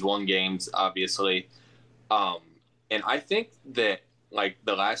coach. He's won games, obviously. And I think that, like,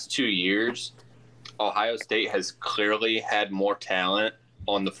 the last 2 years, Ohio State has clearly had more talent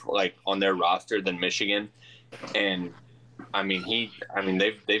on their roster than Michigan. And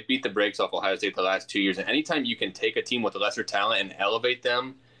they've beat the brakes off Ohio State the last 2 years. And anytime you can take a team with lesser talent and elevate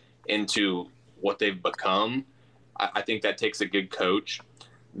them into what they've become, I think that takes a good coach.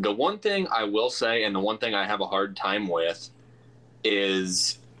 The one thing I will say, and the one thing I have a hard time with,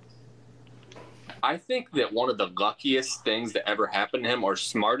 is I think that one of the luckiest things that ever happened to him, or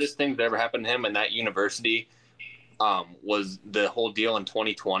smartest things that ever happened to him in that university, was the whole deal in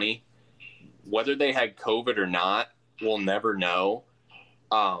 2020. Whether they had COVID or not, we'll never know.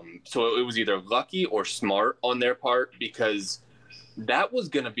 So it was either lucky or smart on their part, because that was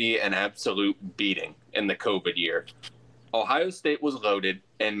going to be an absolute beating in the COVID year. Ohio State was loaded,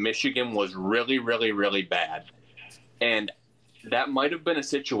 and Michigan was really, really, really bad. And that might have been a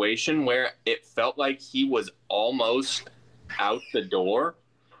situation where it felt like he was almost out the door.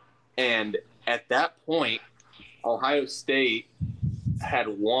 And at that point, Ohio State had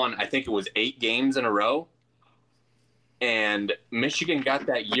won, I think it was 8 games in a row. And Michigan got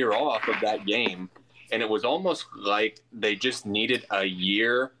that year off of that game. And it was almost like they just needed a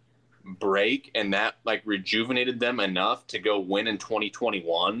year break, and that like rejuvenated them enough to go win in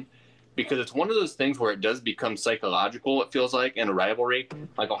 2021, because it's one of those things where it does become psychological, it feels like, in a rivalry.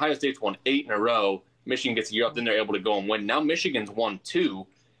 Like, Ohio State's won 8 in a row, Michigan gets a year up, then they're able to go and win. Now Michigan's won 2,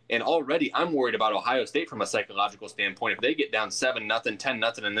 and already I'm worried about Ohio State from a psychological standpoint. If they get down 7-0,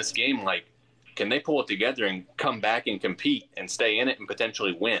 10-0 in this game, like, can they pull it together and come back and compete and stay in it and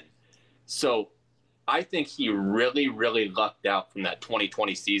potentially win? So I think he really, really lucked out from that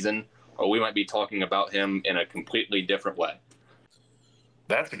 2020 season, or we might be talking about him in a completely different way.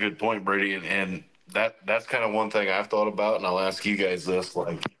 That's a good point, Brady, and that's kind of one thing I've thought about, and I'll ask you guys this: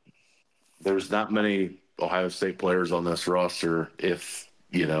 like, there's not many Ohio State players on this roster. If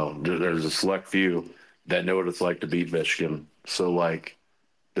there's a select few that know what it's like to beat Michigan. So, like,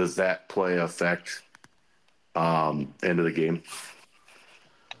 does that play effect into the game?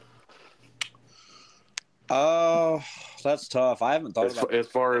 That's tough. I haven't thought about as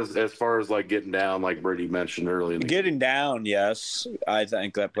far as like getting down, like Brady mentioned earlier. Getting down, yes, I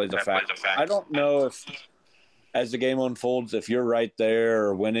think that plays a factor. I don't know if, as the game unfolds, if you're right there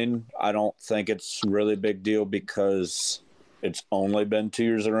or winning, I don't think it's really a big deal because it's only been 2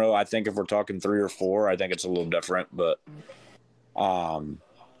 years in a row. I think if we're talking 3 or 4, I think it's a little different. But I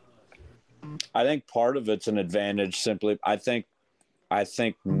think part of it's an advantage. Simply, I think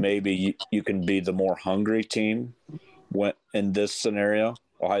maybe you can be the more hungry team when in this scenario,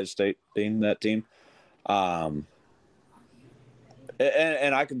 Ohio State being that team. And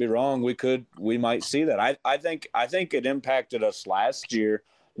I could be wrong. We might see that. I think it impacted us last year,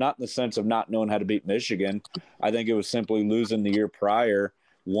 not in the sense of not knowing how to beat Michigan. I think it was simply losing the year prior.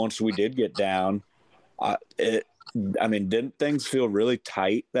 Once we did get down, didn't things feel really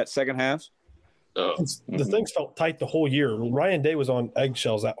tight that second half? The things felt tight the whole year. Ryan Day was on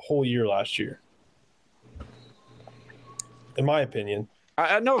eggshells that whole year last year, in my opinion.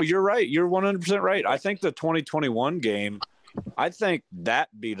 I know you're right. You're 100% right. I think the 2021 game, I think that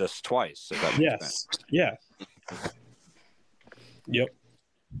beat us twice. If that makes sense. Yeah. Yep.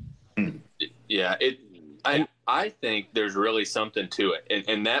 Yeah. I think there's really something to it,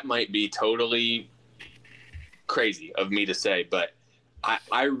 and that might be totally crazy of me to say, but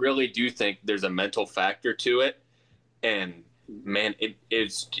I really do think there's a mental factor to it. And, man,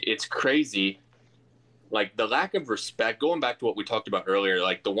 it's crazy. Like, the lack of respect, going back to what we talked about earlier,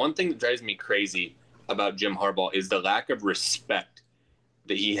 like, the one thing that drives me crazy about Jim Harbaugh is the lack of respect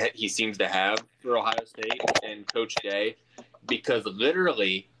that he seems to have for Ohio State and Coach Day, because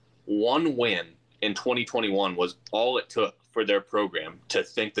literally one win in 2021 was all it took for their program to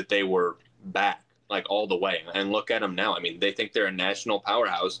think that they were back, like, all the way. And look at them now. I mean, they think they're a national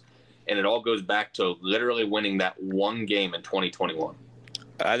powerhouse, and it all goes back to literally winning that one game in 2021.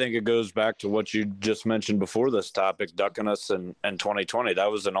 I think it goes back to what you just mentioned before this topic, ducking us in 2020.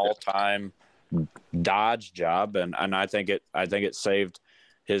 That was an all-time dodge job, and I think it saved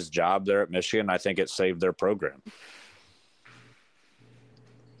his job there at Michigan. I think it saved their program.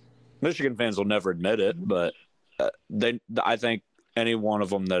 Michigan fans will never admit it, but I think any one of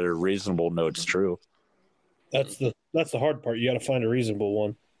them that are reasonable know it's true. That's the hard part. You got to find a reasonable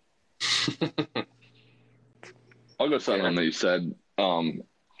one. I'll go something on that you said.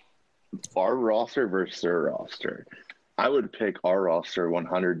 Our roster versus their roster. I would pick our roster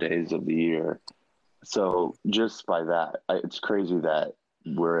 100 days of the year. So just by that, it's crazy that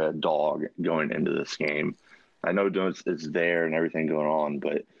we're a dog going into this game. I know it's there and everything going on,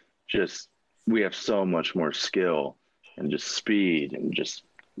 but just we have so much more skill and just speed and just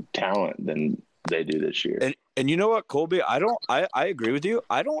talent than they do this year. And you know what, Colby? I agree with you.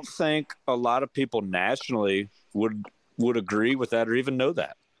 I don't think a lot of people nationally would agree with that or even know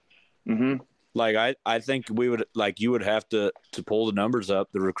that. Mm-hmm. Like I think you would have to pull the numbers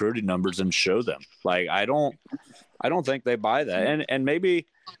up, the recruiting numbers, and show them. Like I don't think they buy that. And maybe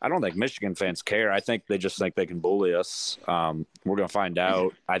I don't think Michigan fans care. I think they just think they can bully us. We're gonna find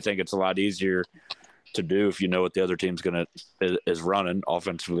out. I think it's a lot easier to do if you know what the other team's is running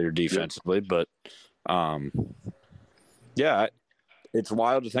offensively or defensively. But yeah, it's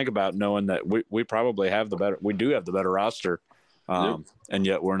wild to think about knowing that we probably have we do have the better roster. And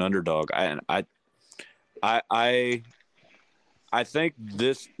yet we're an underdog. I think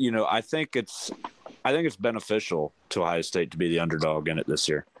this, I think it's beneficial to Ohio State to be the underdog in it this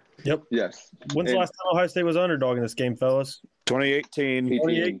year. Yep. Yes. When's the last time Ohio State was underdog in this game, fellas? 2018.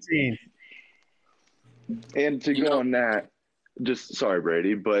 2018. And to go on that, just sorry,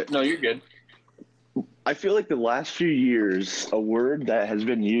 Brady, but No, you're good. I feel like the last few years, a word that has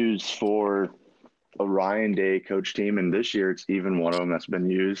been used for a Ryan Day coach team, and this year it's even one of them that's been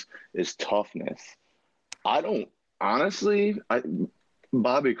used, is toughness. Bobby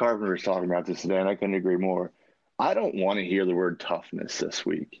Carpenter was talking about this today, and I couldn't agree more. I don't want to hear the word toughness this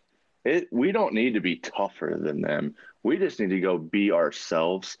week. We don't need to be tougher than them. We just need to go be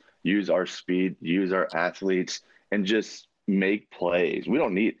ourselves, use our speed, use our athletes, and just make plays. We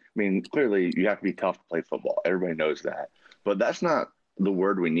don't need – clearly you have to be tough to play football. Everybody knows that. But that's not the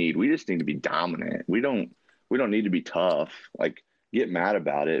word we need. We just need to be dominant. We don't need to be tough. Like, get mad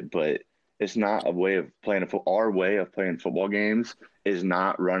about it, but it's not a way of playing our way of playing football games is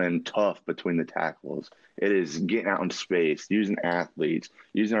not running tough between the tackles. It is getting out in space, using athletes,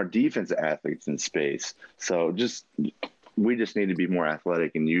 using our defensive athletes in space. So we just need to be more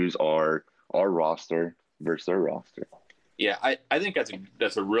athletic and use our roster versus their roster. Yeah, I think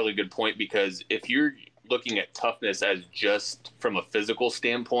that's a really good point, because if you're looking at toughness as just from a physical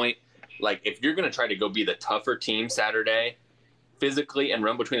standpoint, like if you're going to try to go be the tougher team Saturday physically and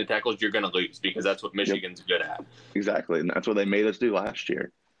run between the tackles, you're going to lose, because that's what Michigan's good at. Exactly, and that's what they made us do last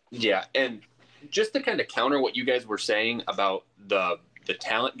year. Yeah, and just to kind of counter what you guys were saying about the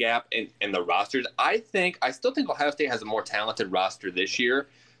talent gap and the rosters, I still think Ohio State has a more talented roster this year,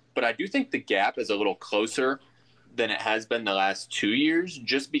 but I do think the gap is a little closer than it has been the last 2 years,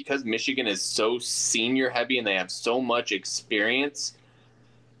 just because Michigan is so senior heavy and they have so much experience.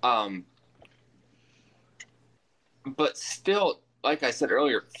 But still, like I said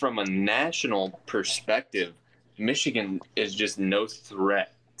earlier, from a national perspective, Michigan is just no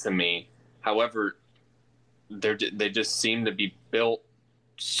threat to me. However, they just seem to be built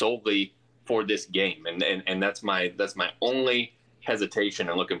solely for this game, and that's my only hesitation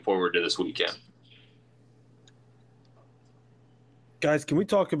and looking forward to this weekend. Guys, can we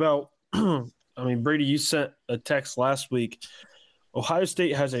talk about Brady, you sent a text last week. Ohio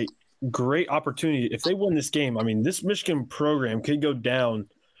State has a great opportunity. If they win this game, this Michigan program could go down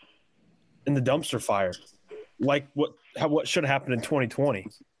in the dumpster fire, like what should have happened in 2020.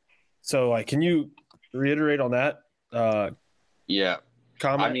 So, can you reiterate on that? Yeah.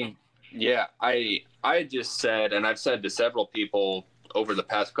 Comment? I just said, and I've said to several people over the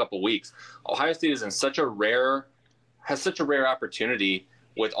past couple weeks, Ohio State is in such a rare opportunity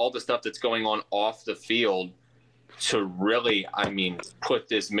with all the stuff that's going on off the field to really, put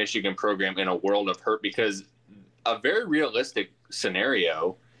this Michigan program in a world of hurt, because a very realistic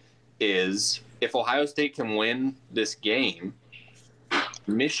scenario is if Ohio State can win this game,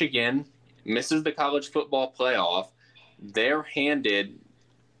 Michigan misses the college football playoff. They're handed,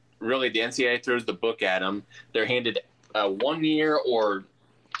 really, the NCAA throws the book at them. They're handed a 1 year or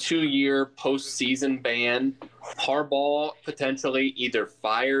 2 year postseason ban. Harbaugh potentially either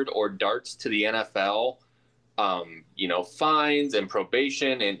fired or darts to the NFL. Fines and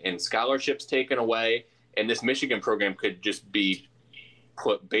probation and scholarships taken away. And this Michigan program could just be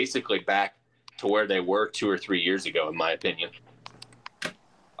put basically back to where they were 2 or 3 years ago, in my opinion.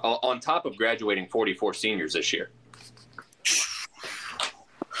 On top of graduating 44 seniors this year.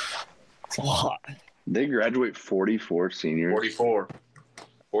 It's a lot. They graduate 44 seniors. 44.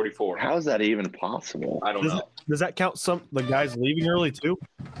 44. How is that even possible? I don't know. Does that count the guys leaving early too?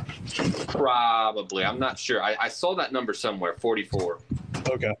 Probably. I'm not sure. I saw that number somewhere, 44.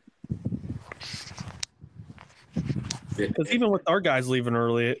 Okay. Because even with our guys leaving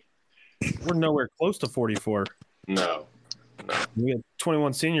early, we're nowhere close to 44. No. We had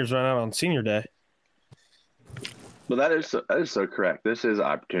 21 seniors run out on senior day. But that is so correct. This is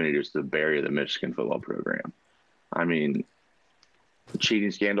opportunities to bury the Michigan football program. I mean,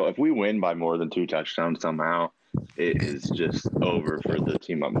 cheating scandal. If we win by more than 2 touchdowns somehow, it is just over for the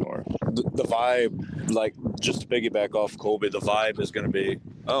team up north. The vibe, like, just to piggyback off Colby, the vibe is going to be,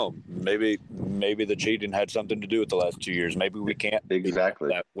 maybe the cheating had something to do with the last 2 years. Maybe we can't Exactly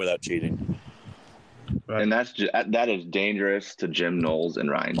that without cheating. Right. And that is dangerous to Jim Knowles and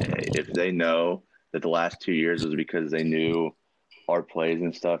Ryne Day. If they know that the last 2 years was because they knew our plays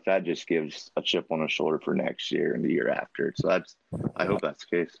and stuff, that just gives a chip on the shoulder for next year and the year after. So I hope that's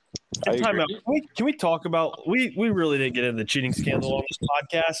the case. Time out. Can we talk about we really didn't get into the cheating scandal on this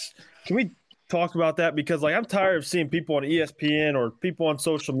podcast? Can we talk about that? Because I'm tired of seeing people on ESPN or people on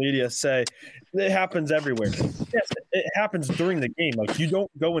social media say it happens everywhere. Yes, it happens during the game. You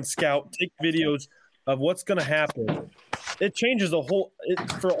don't go and scout, take videos of what's going to happen. It changes the whole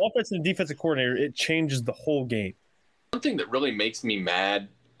for offensive and defensive coordinator. It changes the whole game. One thing that really makes me mad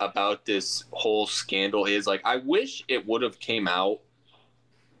about this whole scandal is I wish it would have came out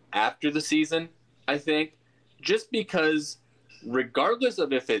after the season. I think just because regardless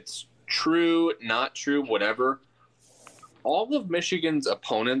of if it's true, not true, whatever, all of Michigan's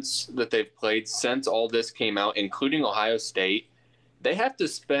opponents that they've played since all this came out, including Ohio State, they have to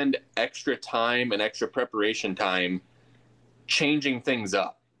spend extra time and extra preparation time changing things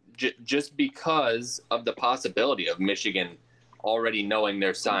up just because of the possibility of Michigan already knowing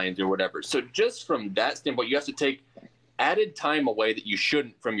their signs or whatever. So just from that standpoint, you have to take added time away that you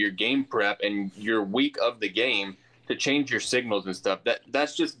shouldn't from your game prep and your week of the game to change your signals and stuff.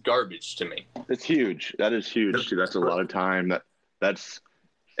 That's just garbage to me. It's huge. That is huge. That's a lot of time.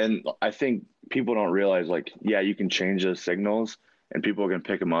 And I think people don't realize you can change those signals and people can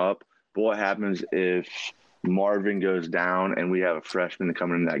pick them up. But what happens if Marvin goes down and we have a freshman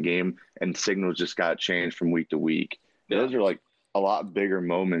coming in that game and signals just got changed from week to week? Yeah. Those are a lot bigger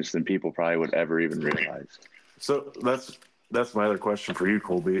moments than people probably would ever even realize. So that's my other question for you,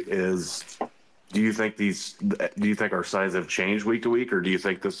 Colby, is do you think our signs have changed week to week, or do you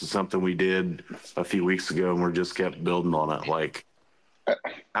think this is something we did a few weeks ago and we're just kept building on it?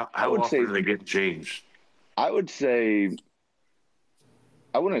 How often do they get changed? I wouldn't say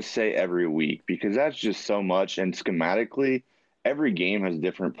every week because that's just so much. And schematically, every game has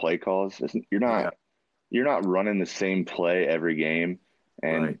different play calls. You're not running the same play every game,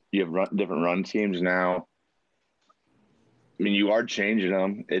 and right. You have different run teams now. I mean, you are changing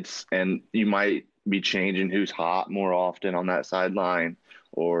them. And you might be changing who's hot more often on that sideline,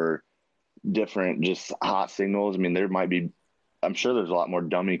 or different just hot signals. I mean, I'm sure there's a lot more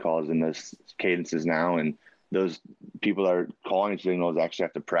dummy calls in those cadences now, and those people that are calling signals actually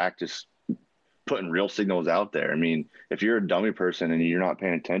have to practice putting real signals out there. I mean, if you're a dummy person and you're not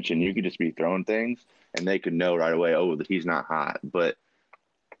paying attention, you could just be throwing things and they could know right away, he's not hot. But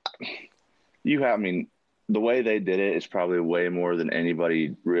the way they did it is probably way more than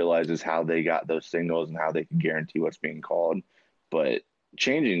anybody realizes how they got those signals and how they can guarantee what's being called. But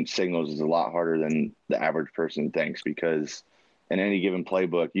changing signals is a lot harder than the average person thinks, because in any given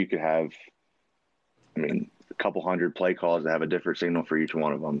playbook, you could have, a couple hundred play calls that have a different signal for each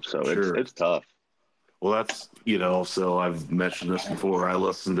one of them. So sure. It's tough. Well, that's, so I've mentioned this before. I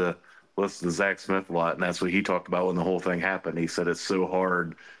listened to Zach Smith a lot, and that's what he talked about when the whole thing happened. He said it's so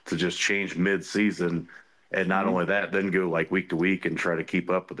hard to just change mid-season, and not only that, then go week to week and try to keep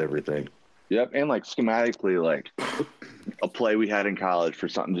up with everything. Yep, and schematically, a play we had in college for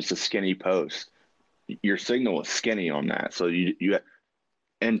something, just a skinny post, your signal was skinny on that. So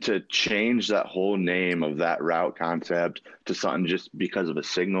and to change that whole name of that route concept to something just because of a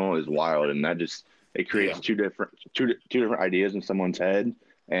signal is wild, and that it creates two different ideas in someone's head,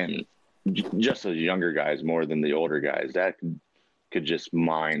 and just as younger guys more than the older guys, that could just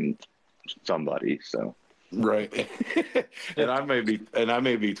mind somebody. So right, and I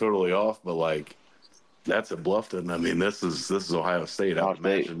may be totally off, but that's at Bluffton. This is Ohio State. I would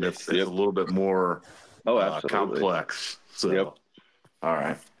imagine it's a little bit more complex. So. Yep. All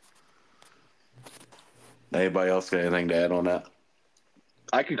right. Anybody else got anything to add on that?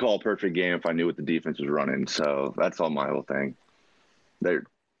 I could call a perfect game if I knew what the defense was running. So that's all my whole thing. They're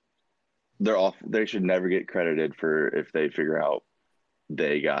off. They should never get credited for if they figure out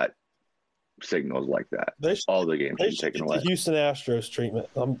they got signals like that. All the games they are taken away. The Houston Astros treatment.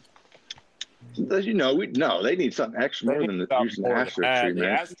 They need something extra more than the Houston Astros treatment. The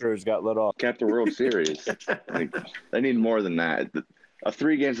Astros got let off. Kept the World Series. They need more than that. A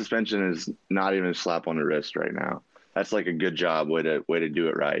 3-game suspension is not even a slap on the wrist right now. That's like a good job way to do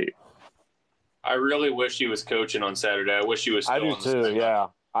it right. I really wish he was coaching on Saturday. I wish he was. Still I do too. Yeah,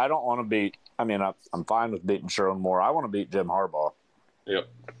 I don't want to beat. I mean, I'm fine with beating Sherman Moore. I want to beat Jim Harbaugh. Yep.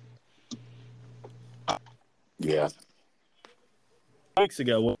 Yeah. Weeks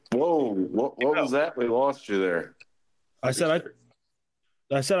ago. Whoa! What was that? We lost you there. I said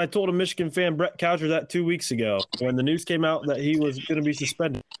I told a Michigan fan, Brett Coucher, that 2 weeks ago when the news came out that he was going to be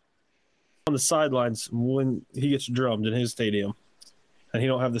suspended on the sidelines when he gets drummed in his stadium, and he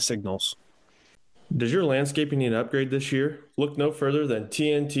don't have the signals. Does your landscaping need an upgrade this year? Look no further than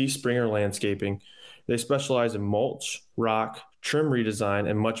TNT Springer Landscaping. They specialize in mulch, rock, trim redesign,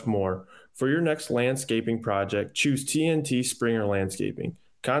 and much more. For your next landscaping project, choose TNT Springer Landscaping.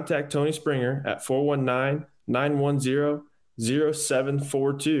 Contact Tony Springer at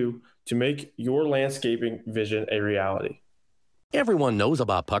 419-910-0742 to make your landscaping vision a reality. Everyone knows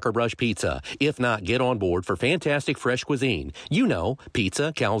about Pucker Brush Pizza. If not, get on board for fantastic fresh cuisine. You know,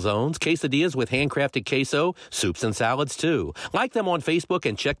 pizza, calzones, quesadillas with handcrafted queso, soups and salads too. Like them on Facebook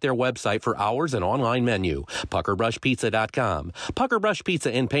and check their website for hours and online menu. PuckerBrushPizza.com. Pucker Brush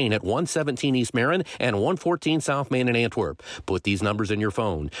Pizza in Payne at 117 East Marin and 114 South Main in Antwerp. Put these numbers in your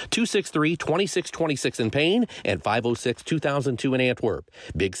phone. 263-2626 in Payne and 506-2002 in Antwerp.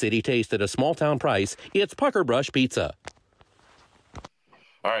 Big city taste at a small town price. It's Pucker Brush Pizza.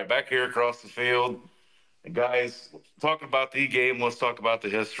 All right, back here across the field. And guys, talking about the game, let's talk about the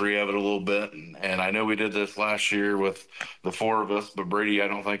history of it a little bit. And I know we did this last year with the 4 of us, but Brady, I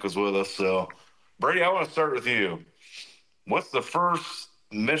don't think, was with us. So, Brady, I want to start with you. What's the first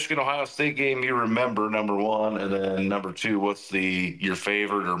Michigan-Ohio State game you remember, number 1? And then number 2, what's your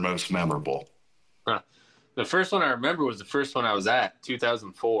favorite or most memorable? The first one I remember was the first one I was at,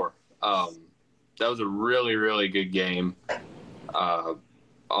 2004. That was a really, really good game.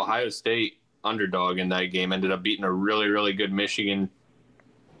 Ohio State underdog in that game ended up beating a really, really good Michigan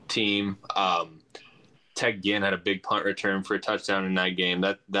team. Ted Ginn had a big punt return for a touchdown in that game.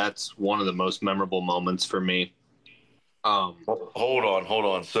 That's one of the most memorable moments for me. Hold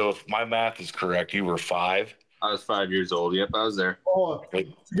on. So if my math is correct, you were 5? I was 5 years old. Yep, I was there. Oh,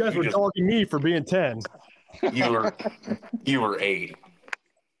 you guys were dogging me for being 10. You were 8.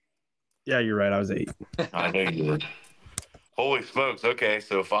 Yeah, you're right. I was 8. I know you were. Holy smokes. Okay,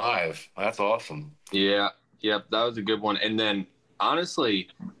 so 5. That's awesome. Yeah, yep, that was a good one. And then, honestly,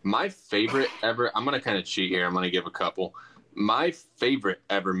 my favorite ever – I'm going to kind of cheat here. I'm going to give a couple. My favorite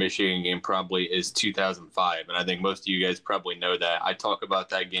ever Michigan game probably is 2005, and I think most of you guys probably know that. I talk about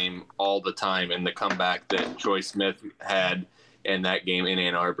that game all the time and the comeback that Troy Smith had in that game in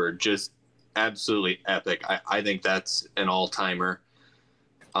Ann Arbor. Just absolutely epic. I think that's an all-timer.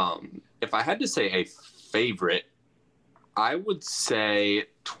 If I had to say a favorite, I would say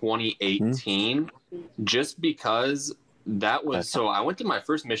 2018, just because that was – so I went to my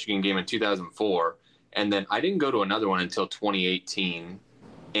first Michigan game in 2004, and then I didn't go to another one until 2018.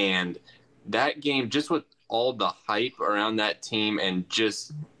 And that game, just with all the hype around that team and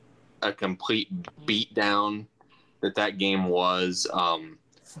just a complete beatdown that game was,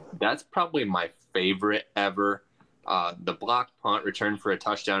 that's probably my favorite ever. The block punt return for a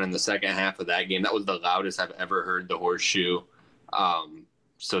touchdown in the second half of that game, that was the loudest I've ever heard the horseshoe.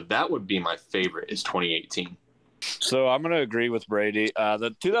 So that would be my favorite, is 2018. So I'm going to agree with Brady.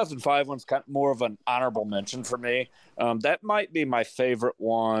 The 2005 one's kind of more of an honorable mention for me. That might be my favorite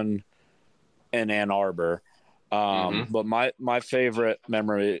one in Ann Arbor. But my favorite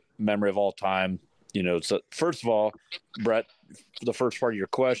memory of all time, so first of all, Brett, the first part of your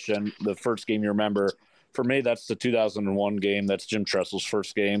question, the first game you remember, for me, that's the 2001 game. That's Jim Tressel's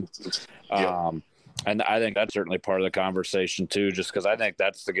first game. And I think that's certainly part of the conversation too, just because I think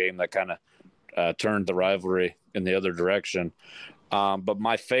that's the game that kind of turned the rivalry in the other direction. But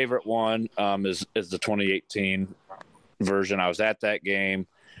my favorite one is the 2018 version. I was at that game.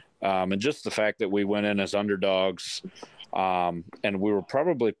 And just the fact that we went in as underdogs, and we were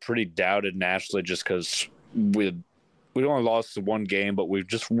probably pretty doubted nationally just because we only lost one game, but we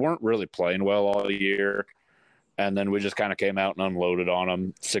just weren't really playing well all year. And then we just kind of came out and unloaded on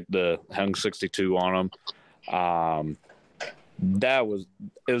them, hung 62 on them. That was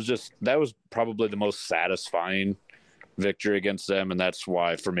probably the most satisfying victory against them, and that's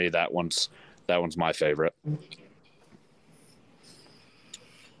why for me that one's my favorite.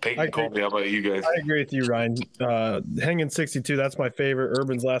 Peyton, Colby, how about you guys? I agree with you, Ryne. Hanging 62, that's my favorite.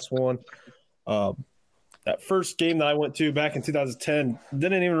 Urban's last one. That first game that I went to back in 2010,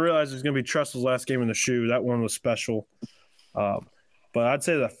 didn't even realize it was going to be Tressel's last game in the shoe. That one was special. But I'd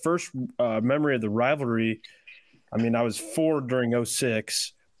say the first memory of the rivalry, I mean, I was 4 during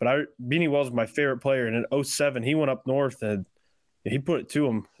 06, but Beanie Wells was my favorite player. And in 07, he went up north and he put it to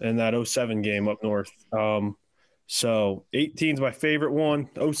him in that 07 game up north. So 18 is my favorite one.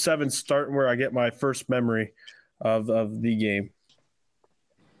 07 starting where I get my first memory of the game.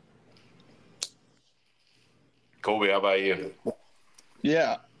 Colby, how about you?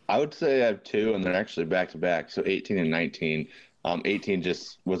 Yeah, I would say I have 2, and they're actually back to back. So 18 and 19. 18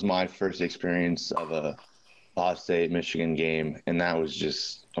 just was my first experience of a Ohio State Michigan game, and that was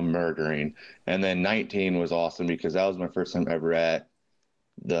just a murdering. And then 19 was awesome because that was my first time ever at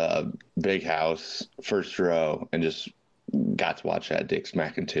the big house, first row, and just got to watch that Dick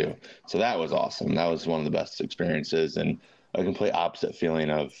smacking too. So that was awesome. That was one of the best experiences, and a complete opposite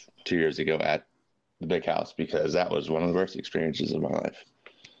feeling of 2 years ago at the big house because that was one of the worst experiences of my life.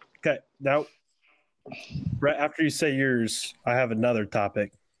 Okay, now, Brett, after you say yours, I have another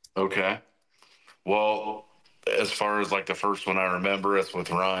topic. Okay. Well, as far as like the first one I remember, it's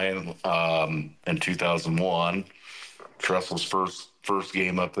with Ryne in 2001. Tressel's first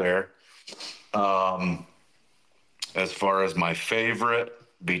game up there. As far as my favorite,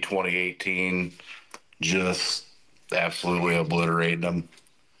 be 2018, just absolutely obliterating them.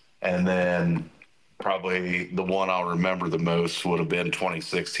 And then probably the one I'll remember the most would have been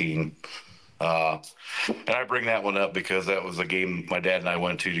 2016. And I bring that one up because that was a game my dad and I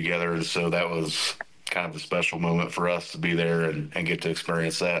went to together. And so that was kind of a special moment for us to be there and get to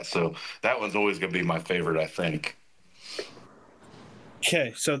experience that. So that one's always going to be my favorite, I think.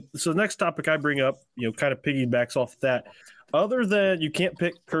 Okay, so the next topic I bring up, kind of piggybacks off that. Other than you can't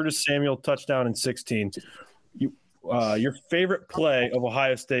pick Curtis Samuel touchdown in 16, your favorite play of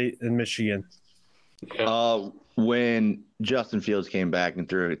Ohio State and Michigan? When Justin Fields came back and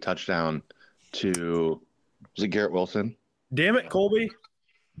threw a touchdown to, was it Garrett Wilson? Damn it, Colby.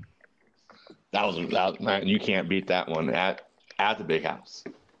 That was man, you can't beat that one at the big house.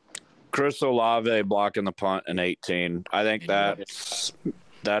 Chris Olave blocking the punt in 18. I think that's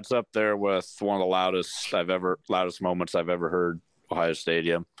up there with one of the loudest moments I've ever heard Ohio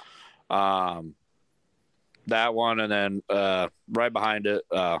Stadium. That one, and then right behind it,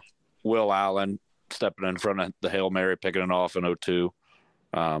 Will Allen stepping in front of the Hail Mary, picking it off in 02.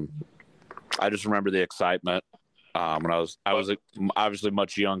 I just remember the excitement when I was obviously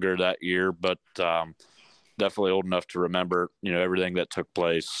much younger that year, but definitely old enough to remember everything that took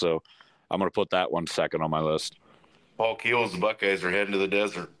place. So I'm going to put that one second on my list. Paul Keel's the Buckeyes are heading to the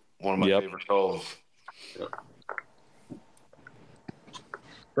desert. One of my favorite calls.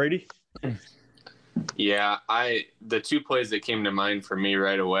 Brady? Yeah, the 2 plays that came to mind for me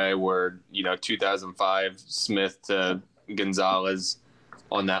right away were 2005 Smith to Gonzalez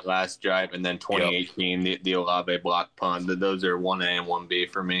on that last drive, and then 2018 the Olave block punt. Those are 1A and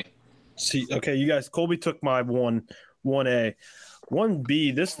 1B for me. See, okay, you guys, Colby took my 1A.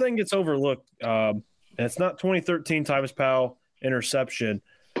 1B, this thing gets overlooked. And it's not 2013 Tyvis Powell interception.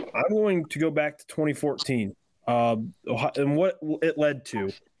 I'm going to go back to 2014 and what it led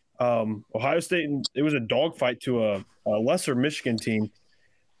to. Ohio State, it was a dogfight to a lesser Michigan team,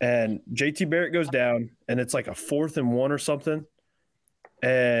 and JT Barrett goes down, and it's like a 4th and 1 or something,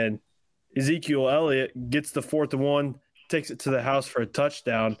 and Ezekiel Elliott gets the 4th and 1, takes it to the house for a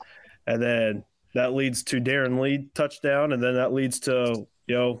touchdown, and then that leads to Darren Lee touchdown, and then that leads to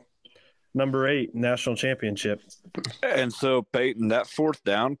number 8 national championship. And so Peyton, that 4th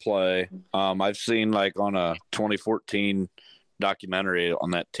down play, I've seen like on a 2014 documentary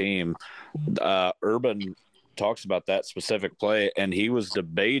on that team. Urban talks about that specific play, and he was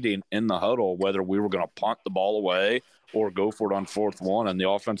debating in the huddle whether we were going to punt the ball away or go for it on 4th 1, and the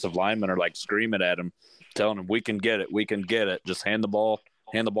offensive linemen are like screaming at him, telling him, we can get it, just hand the ball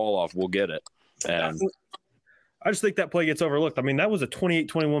off, we'll get it. And I just think that play gets overlooked. I mean, that was a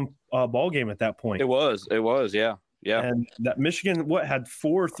 28-21 ball game at that point. It was, yeah. And that Michigan had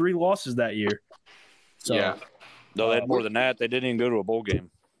 3 losses that year. So, yeah. No, they had more than that. They didn't even go to a bowl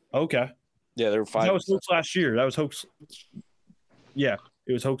game. Okay. Yeah, they were 5. That was Hoke's last year. Yeah,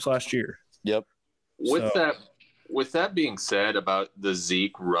 it was Hoke's last year. Yep. With that being said about the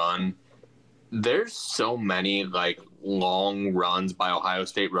Zeke run, there's so many like long runs by Ohio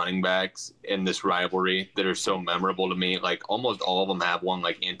State running backs in this rivalry that are so memorable to me. Like almost all of them have one.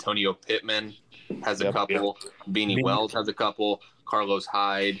 Like Antonio Pittman has a couple. Beanie Wells has a couple. Carlos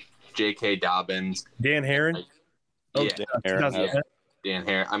Hyde, J.K. Dobbins. Dan Herron. Dan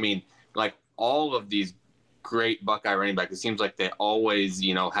Herron. I mean, like all of these great Buckeye running backs, it seems like they always,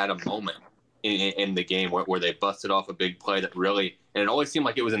 had a moment. in the game where they busted off a big play that really, and it always seemed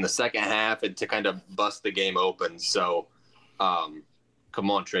like it was in the second half to kind of bust the game open. So,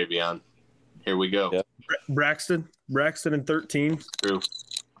 come on, Travion. Here we go. Yep. Braxton in 13. True.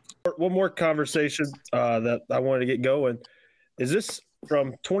 One more conversation that I wanted to get going. Is this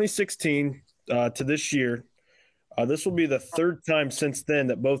from 2016 to this year? This will be the third time since then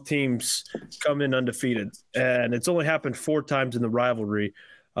that both teams come in undefeated, and it's only happened 4 times in the rivalry.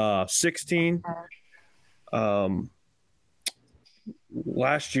 16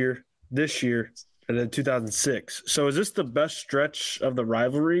 last year, this year, and then 2006. So is this the best stretch of the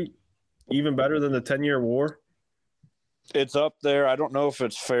rivalry, even better than the 10-year war? It's up there. I don't know if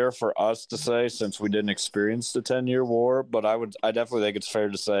it's fair for us to say since we didn't experience the 10-year war, but I definitely think it's fair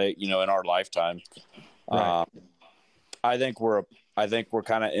to say, in our lifetime. Right. I think we're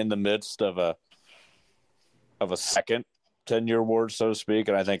kind of in the midst of a second 10-year war, so to speak.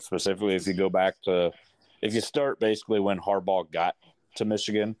 And I think specifically if you start basically when Harbaugh got to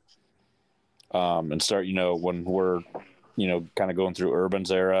Michigan, and start, when we're, kind of going through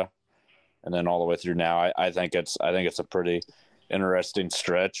Urban's era and then all the way through now, I think it's a pretty interesting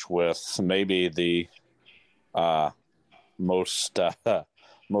stretch with maybe the most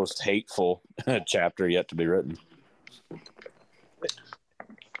hateful chapter yet to be written.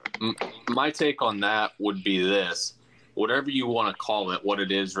 My take on that would be this. Whatever you want to call it, what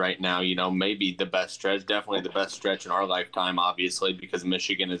it is right now, maybe the best stretch, definitely the best stretch in our lifetime, obviously, because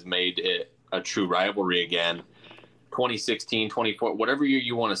Michigan has made it a true rivalry again. 2016, 24, whatever year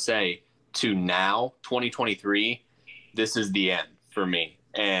you want to say, to now, 2023, this is the end for me.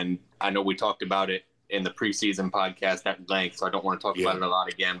 And I know we talked about it in the preseason podcast at length, so I don't want to talk about it a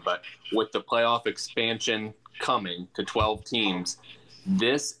lot again. But with the playoff expansion coming to 12 teams,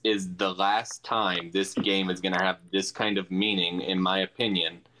 this is the last time this game is going to have this kind of meaning, in my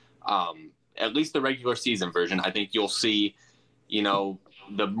opinion. At least the regular season version. I think you'll see,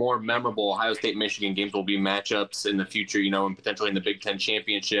 the more memorable Ohio State-Michigan games will be matchups in the future, and potentially in the Big Ten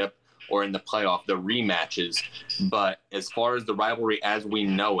championship or in the playoff, the rematches. But as far as the rivalry as we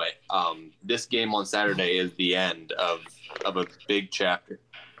know it, this game on Saturday is the end of a big chapter.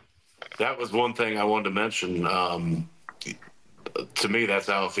 That was one thing I wanted to mention. To me, that's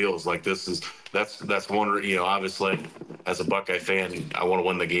how it feels. Like that's one. Obviously, as a Buckeye fan, I want to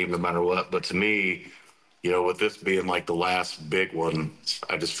win the game no matter what. But to me, with this being like the last big one,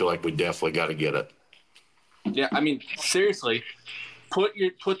 I just feel like we definitely got to get it. Yeah, I mean, seriously, put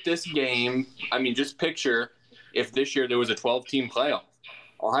this game. I mean, just picture if this year there was a 12-team playoff.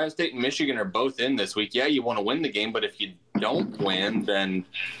 Ohio State and Michigan are both in this week. Yeah, you want to win the game, but if you don't win, then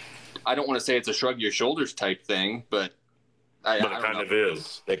I don't want to say it's a shrug your shoulders type thing, but it kind of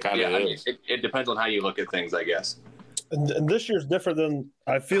is. It kind of is. It depends on how you look at things, I guess. And this year's different than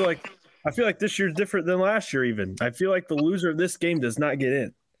I feel like this year's different than last year. Even I feel like the loser of this game does not get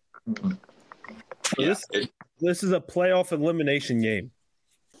in. So this is a playoff elimination game.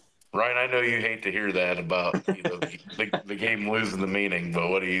 Ryan, I know you hate to hear that about the game losing the meaning, but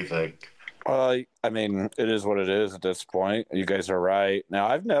what do you think? I mean, it is what it is at this point. You guys are right. Now,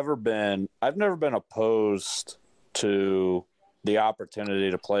 I've never been opposed to the opportunity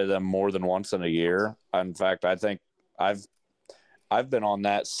to play them more than once in a year. In fact, I think I've been on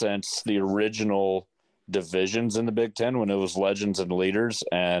that since the original divisions in the Big Ten when it was legends and leaders,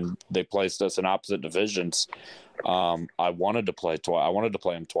 and they placed us in opposite divisions. I wanted to play twice. I wanted to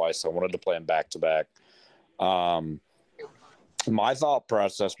play them twice. I wanted to play them back to back. My thought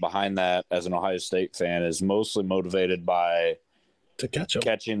process behind that as an Ohio State fan is mostly motivated by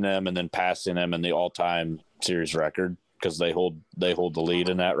catching them and then passing them in the all-time series record, because they hold the lead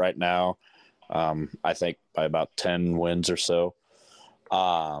in that right now. I think by about 10 wins or so.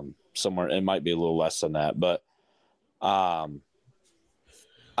 Somewhere it might be a little less than that, but I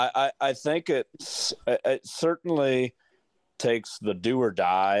think it certainly takes the do or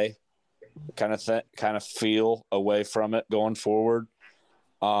die kind of feel away from it going forward.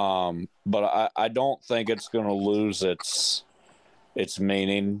 But I don't think it's going to lose its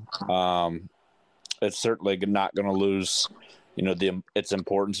meaning. It's certainly not going to lose, its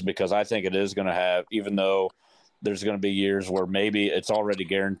importance, because I think it is going to have, even though there's going to be years where maybe it's already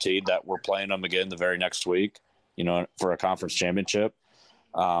guaranteed that we're playing them again the very next week, for a conference championship.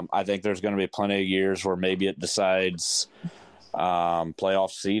 I think there's going to be plenty of years where maybe it decides playoff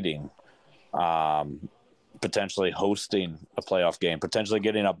seeding, potentially hosting a playoff game, potentially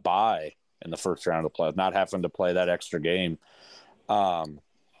getting a bye in the first round of the playoff, not having to play that extra game.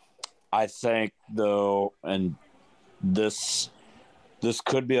 I think, though, and this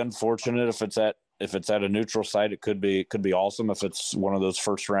could be unfortunate if it's at a neutral site. It could be awesome if it's one of those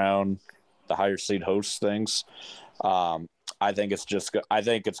first round the higher seed hosts things. I think it's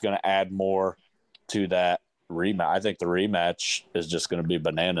going to add more to that rematch. I think the rematch is just going to be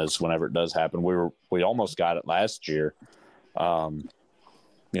bananas whenever it does happen. We almost got it last year, in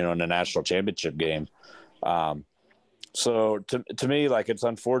the national championship game. So to me, like, it's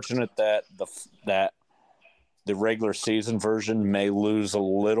unfortunate that the regular season version may lose a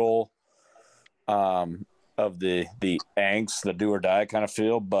little of the angst, the do or die kind of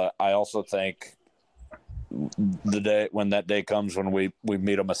feel, but I also think the day when that day comes when we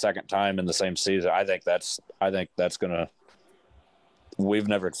meet them a second time in the same season, I think that's gonna. We've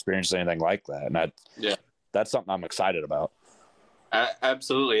never experienced anything like that, and that's something I'm excited about.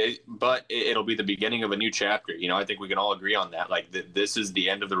 Absolutely, but it'll be the beginning of a new chapter. I think we can all agree on that. Like, this is the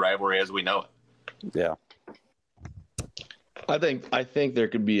end of the rivalry as we know it. Yeah, I think there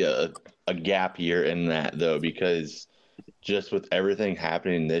could be a gap year in that, though, because just with everything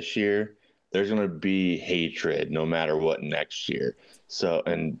happening this year, there's going to be hatred no matter what next year. So,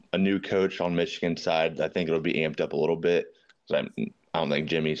 and a new coach on Michigan's side, I think it'll be amped up a little bit. I don't think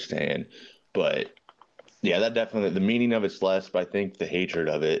Jimmy's staying, but yeah, that definitely, the meaning of it's less, but I think the hatred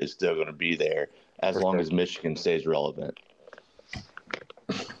of it is still going to be there as long as Michigan stays relevant.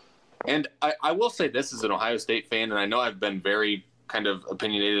 And I will say this as an Ohio State fan, and I know I've been very kind of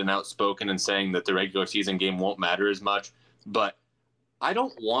opinionated and outspoken in saying that the regular season game won't matter as much, but I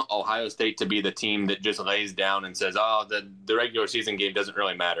don't want Ohio State to be the team that just lays down and says, oh, the regular season game doesn't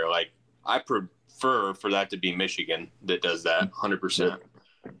really matter. Like, I prefer for that to be Michigan that does that 100%.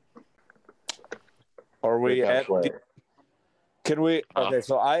 Are we at – can we – okay,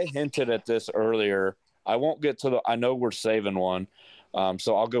 so I hinted at this earlier. I won't get to the – I know we're saving one,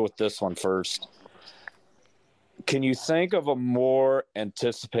 so I'll go with this one first. Can you think of a more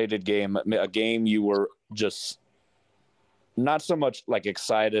anticipated game, a game you were just not so much like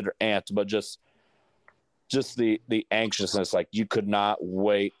excited or amped, but just the anxiousness, like you could not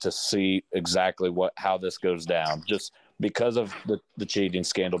wait to see exactly how this goes down, just because of the cheating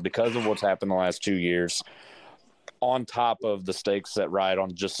scandal, because of what's happened the last 2 years, on top of the stakes that ride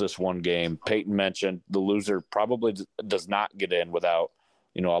on just this one game. Peyton mentioned the loser probably does not get in without,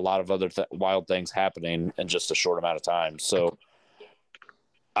 a lot of other wild things happening in just a short amount of time. So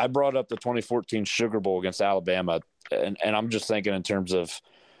I brought up the 2014 Sugar Bowl against Alabama, and I'm just thinking in terms of,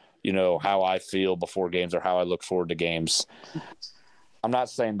 how I feel before games or how I look forward to games. I'm not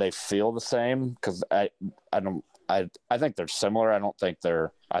saying they feel the same, because I think they're similar. I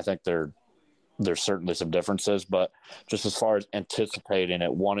think there's certainly some differences, but just as far as anticipating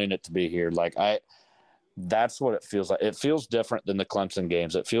it, wanting it to be here, that's what it feels like. It feels different than the Clemson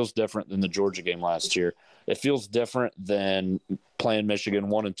games. It feels different than the Georgia game last year. It feels different than playing Michigan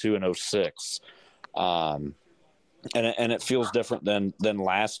 1 and 2 in 2006. And it feels different than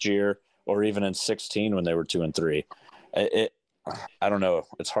last year, or even in 2016 when they were 2 and 3. I don't know.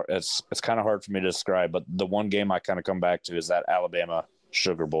 It's hard. It's kind of hard for me to describe, but the one game I kind of come back to is that Alabama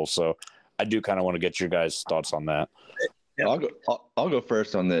Sugar Bowl. So I do kind of want to get your guys' thoughts on that. I'll go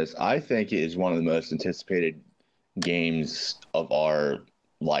first on this. I think it is one of the most anticipated games of our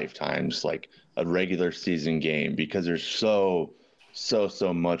lifetimes, like a regular season game, because there's so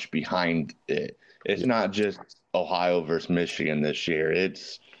much behind it. It's not just Ohio versus Michigan this year.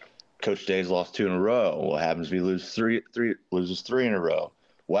 It's Coach Day's lost 2 in a row. What happens if he loses three in a row?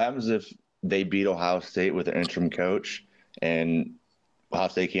 What happens if they beat Ohio State with an interim coach and Ohio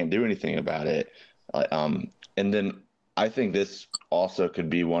State can't do anything about it? And then I think this also could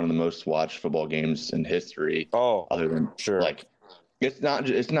be one of the most watched football games in history. Oh, other than sure. It's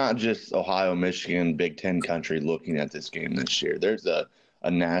not just Ohio, Michigan, Big Ten country looking at this game this year. There's a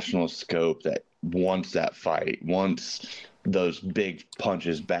national scope that wants that fight, wants those big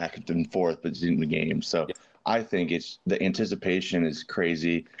punches back and forth between the games. So I think the anticipation is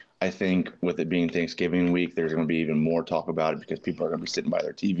crazy. I think with it being Thanksgiving week, there's going to be even more talk about it because people are going to be sitting by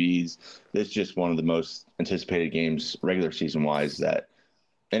their TVs. This is just one of the most anticipated games, regular season wise, that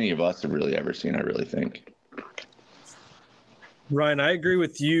any of us have really ever seen, I really think. Ryan, I agree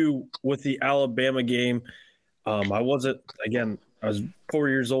with you with the Alabama game. I was 4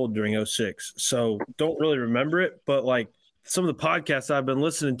 years old during 2006, so don't really remember it. But some of the podcasts I've been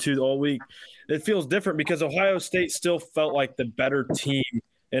listening to all week, it feels different because Ohio State still felt like the better team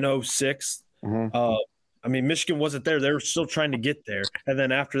in 2006. Mm-hmm. Michigan wasn't there. They were still trying to get there. And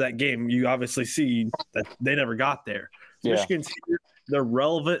then after that game, you obviously see that they never got there. Yeah. Michigan's here. They're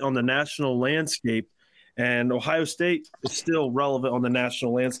relevant on the national landscape, and Ohio State is still relevant on the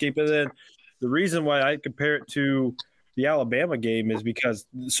national landscape. And then the reason why I compare it to the Alabama game is because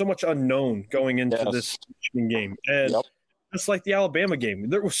so much unknown going into this Michigan game. And Just like the Alabama game.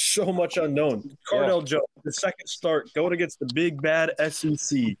 There was so much unknown. Cardell Jones, the second start, going against the big, bad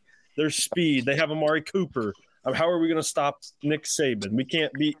SEC. Their speed. They have Amari Cooper. How are we going to stop Nick Saban? We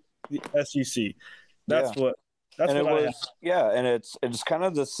can't beat the SEC. That's what and it's kind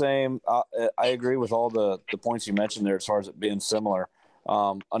of the same. I agree with all the points you mentioned there as far as it being similar.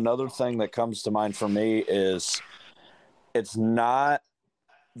 Another thing that comes to mind for me is it's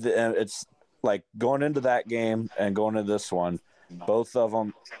like going into that game and going into this one, both of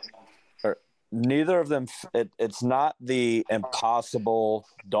them, or neither of them, it's not the impossible,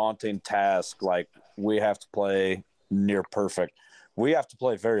 daunting task like we have to play near perfect. We have to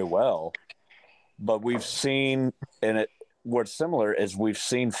play very well, but we've seen, and what's similar is we've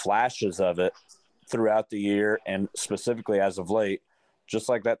seen flashes of it throughout the year and specifically as of late, just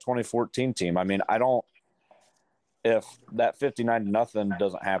like that 2014 team. I mean, if that 59-0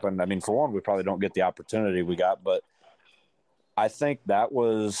 doesn't happen, I mean, for one, we probably don't get the opportunity we got, but I think that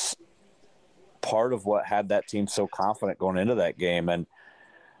was part of what had that team so confident going into that game. And,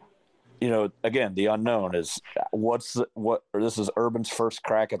 you know, again, the unknown is this is Urban's first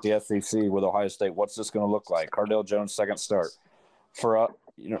crack at the SEC with Ohio State. What's this going to look like? Cardell Jones' second start.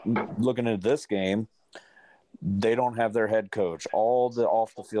 Looking into this game, they don't have their head coach, all the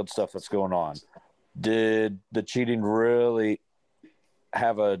off-the-field stuff that's going on. Did the cheating really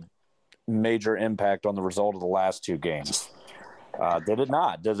have a major impact on the result of the last two games? Did it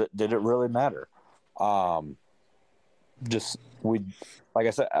not? Did it really matter? Like I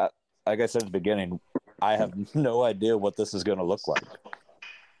said at the beginning, I have no idea what this is going to look like.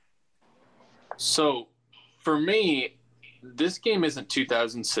 So, for me, this game isn't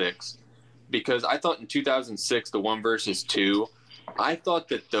 2006 because I thought in 2006 the 1-2. I thought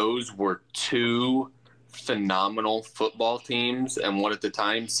that those were two phenomenal football teams and what at the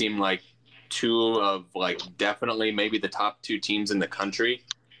time seemed like two of definitely maybe the top two teams in the country.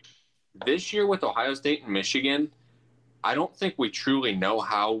 This year with Ohio State and Michigan, I don't think we truly know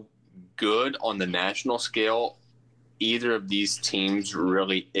how good on the national scale either of these teams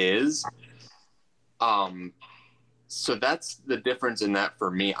really is. So that's the difference in that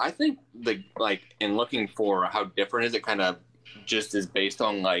for me. I think in looking for how different is it kind of just is based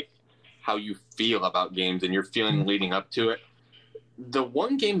on how you feel about games and your feeling leading up to it. The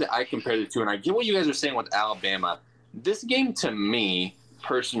one game that I compared it to, and I get what you guys are saying with Alabama, this game to me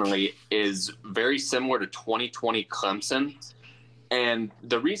personally is very similar to 2020 Clemson. And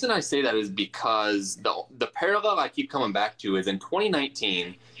the reason I say that is because the parallel I keep coming back to is in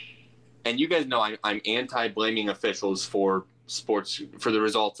 2019, and you guys know I'm anti-blaming officials for the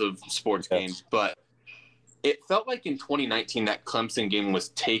results of sports games, but it felt like in 2019 that Clemson game was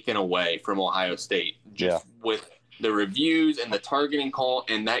taken away from Ohio State with the reviews and the targeting call,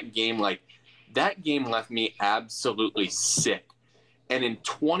 and that game left me absolutely sick. And in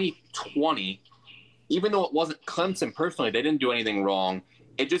 2020, even though it wasn't Clemson personally, they didn't do anything wrong.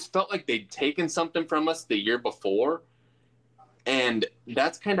 It just felt like they'd taken something from us the year before. And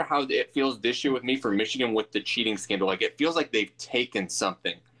that's kind of how it feels this year with me for Michigan with the cheating scandal. It feels like they've taken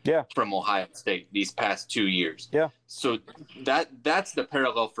something from Ohio State these past 2 years. Yeah. So that's the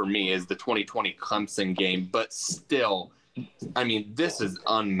parallel for me is the 2020 Clemson game. But still, I mean, this is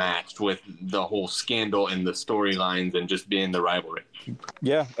unmatched with the whole scandal and the storylines and just being the rivalry.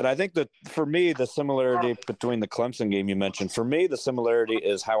 Yeah, and I think that for me, the similarity between the Clemson game you mentioned, for me, the similarity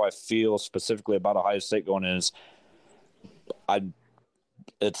is how I feel specifically about Ohio State going in is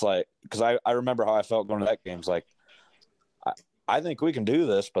because I remember how I felt going to that game. It's I think we can do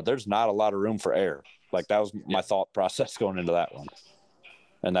this, but there's not a lot of room for error. That was my thought process going into that one.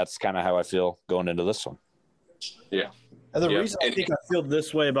 And that's kind of how I feel going into this one. Yeah. And the reason I think I feel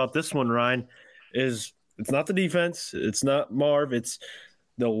this way about this one, Ryne, is it's not the defense, it's not Marv, it's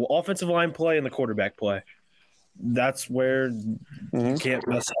the offensive line play and the quarterback play. That's where you can't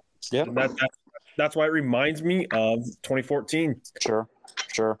mess up. Yeah. That's why it reminds me of 2014. Sure.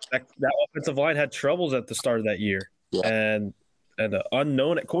 That offensive line had troubles at the start of that year. Yeah. And the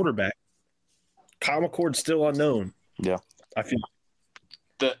unknown at quarterback. Kyle McCord's still unknown. Yeah. I feel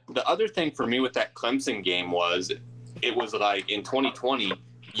the other thing for me with that Clemson game was it was in 2020,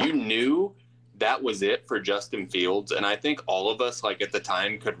 you knew that was it for Justin Fields. And I think all of us at the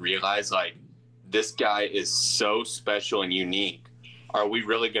time could realize this guy is so special and unique. Are we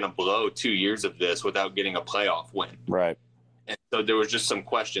really going to blow 2 years of this without getting a playoff win? Right. And so there was just some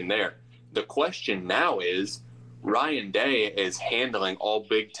question there. The question now is Ryan Day is handling all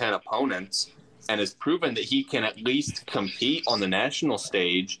Big Ten opponents and has proven that he can at least compete on the national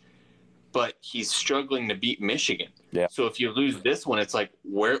stage, but he's struggling to beat Michigan. Yeah. So if you lose this one, it's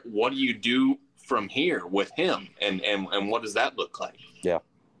what do you do from here with him, and what does that look like? Yeah.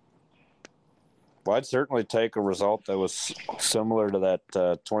 Well, I'd certainly take a result that was similar to that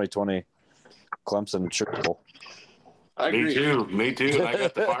 2020 Clemson Sugar Bowl. I agree. Me too. I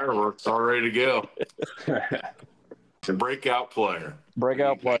got the fireworks all ready to go. The breakout player.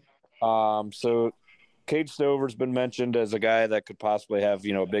 So Cade Stover's been mentioned as a guy that could possibly have,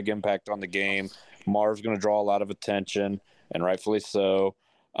 a big impact on the game. Marv's going to draw a lot of attention, and rightfully so.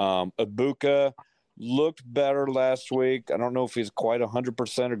 Ibuka looked better last week. I don't know if he's quite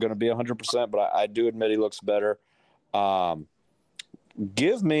 100% or going to be 100%, but I do admit he looks better.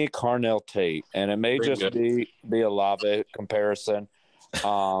 Give me Carnell Tate, and it may just be a Lave comparison.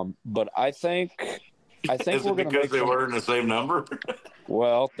 But I think we're going to because they were in the same number.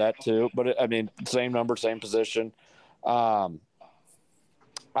 Well, that too, but same number, same position. I'm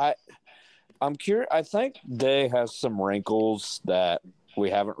curious. I think Day has some wrinkles that we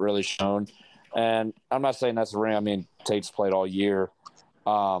haven't really shown, and I'm not saying that's the ring. Tate's played all year.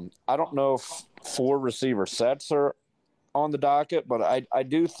 I don't know if 4 receiver sets are on the docket, but I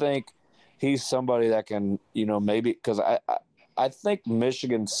do think he's somebody that can, maybe, because I think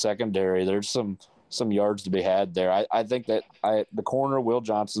Michigan's secondary, there's some yards to be had there. I think that the corner, Will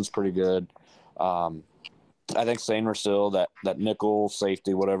Johnson's pretty good. I think Sainer still, that nickel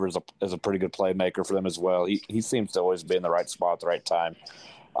safety, whatever, is a pretty good playmaker for them as well. He seems to always be in the right spot at the right time.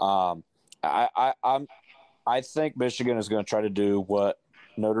 I think Michigan is going to try to do what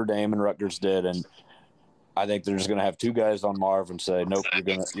Notre Dame and Rutgers did, and I think they're just going to have 2 guys on Marv and say, nope,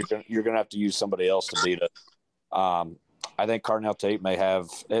 you're going to have to use somebody else to beat it. I think Carnell Tate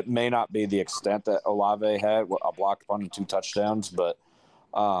may not be the extent that Olave had, a blocked punt and 2 touchdowns, but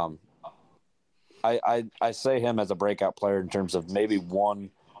I say him as a breakout player in terms of maybe 1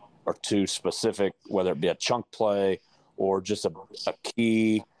 or 2 specific, whether it be a chunk play or just a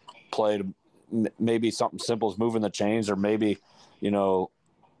key play to maybe something simple as moving the chains, or maybe,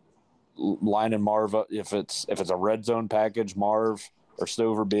 line and Marv, if it's a red zone package, Marv or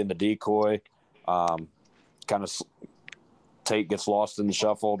Stover being the decoy, kind of Tate gets lost in the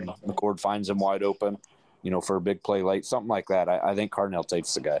shuffle and McCord finds him wide open, for a big play late, something like that. I think Carnell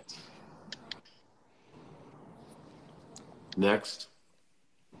Tate's the guy. Next.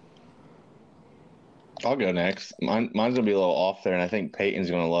 I'll go next. Mine's going to be a little off there, and I think Peyton's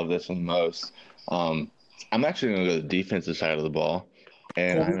going to love this one the most. I'm actually going to go to the defensive side of the ball.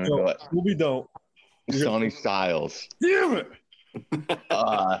 And I'm going to go at Sonny Styles. Damn it!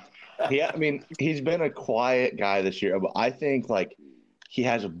 He's been a quiet guy this year, but I think he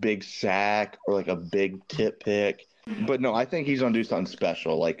has a big sack or a big tip pick. But no, I think he's going to do something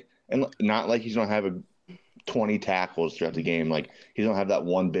special. And not like he's going to have 20 tackles throughout the game. He's going to have that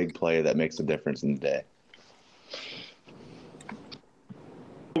one big play that makes a difference in the day.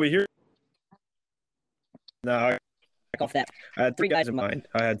 We hear now. Off that. I had 3 guys in mind.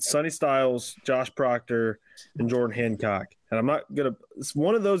 I had Sonny Styles, Josh Proctor, and Jordan Hancock. And I'm not going to – it's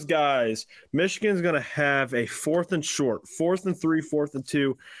one of those guys. Michigan's going to have a 4th and short, 4th and 3, 4th and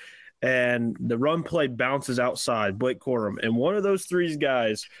 2, and the run play bounces outside, Blake Corum. And one of those 3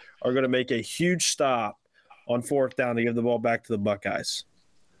 guys are going to make a huge stop on 4th down to give the ball back to the Buckeyes.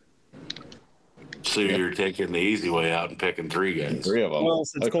 So you're taking the easy way out and picking 3 guys. 3 of them. Well,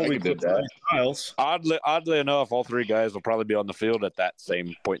 since Colby took Styles. Oddly enough, all 3 guys will probably be on the field at that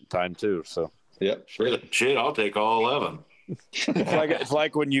same point in time too. So, yep. Shit, I'll take all 11. It's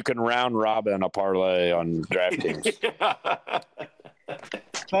like when you can round robin a parlay on DraftKings.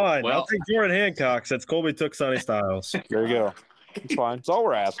 Fine. I'll take Jordan Hancock since Colby took Sonny Styles. There you go. It's fine. It's all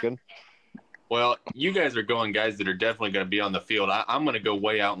we're asking. Well, you guys are going guys that are definitely going to be on the field. I'm going to go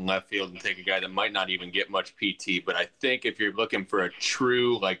way out in left field and take a guy that might not even get much PT. But I think if you're looking for a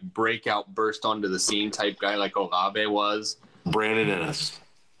true breakout burst onto the scene type guy like Olave was, Brandon Ennis.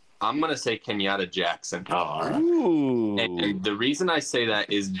 I'm going to say Kenyatta Jackson. Oh, all right. And the reason I say that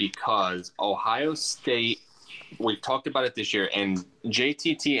is because Ohio State, we've talked about it this year, and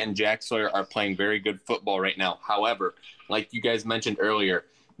JTT and Jack Sawyer are playing very good football right now. However, like you guys mentioned earlier,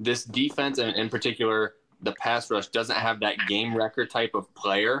 this defense, and in particular the pass rush, doesn't have that game record type of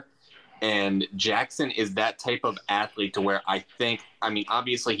player. And Jackson is that type of athlete to where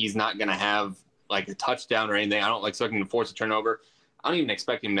obviously he's not going to have a touchdown or anything. I don't expect him to force a turnover. I don't even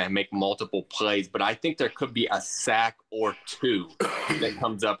expect him to make multiple plays, but I think there could be a sack or 2 that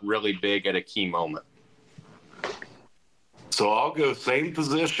comes up really big at a key moment. So I'll go same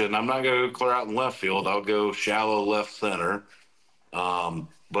position. I'm not going to clear out in left field. I'll go shallow left center.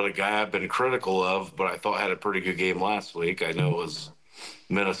 But a guy I've been critical of, but I thought had a pretty good game last week. I know it was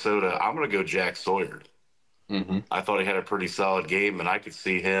Minnesota. I'm going to go Jack Sawyer. Mm-hmm. I thought he had a pretty solid game, and I could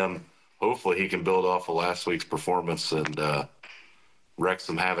see him hopefully he can build off of last week's performance and wreak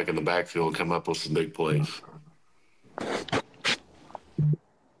some havoc in the backfield and come up with some big plays.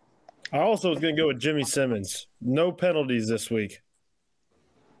 I also was going to go with Jimmy Simmons. No penalties this week.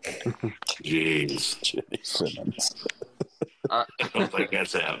 Jeez. Jimmy Simmons. I don't think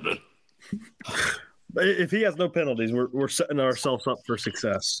that's happening. But if he has no penalties, we're setting ourselves up for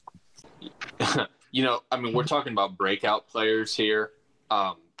success. We're talking about breakout players here.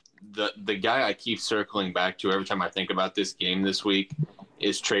 The guy I keep circling back to every time I think about this game this week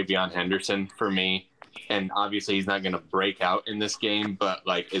is Travion Henderson for me. And obviously he's not going to break out in this game, but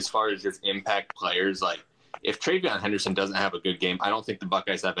like as far as just impact players, like if Travion Henderson doesn't have a good game, I don't think the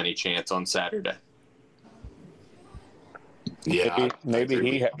Buckeyes have any chance on Saturday. Yeah,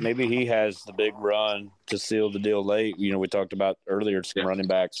 maybe he has the big run to seal the deal late. We talked about earlier some running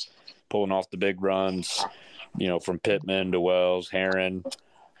backs pulling off the big runs, from Pittman to Wells, Herron,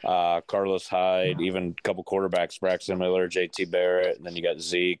 Carlos Hyde, even a couple quarterbacks, Braxton Miller, JT Barrett, and then you got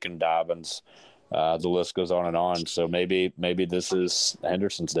Zeke and Dobbins. The list goes on and on. So maybe this is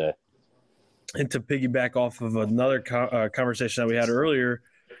Henderson's day. And to piggyback off of another conversation that we had earlier,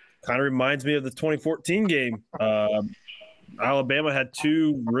 kind of reminds me of the 2014 game. Alabama had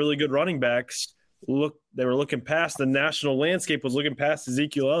two really good running backs. They were looking past the national landscape, was looking past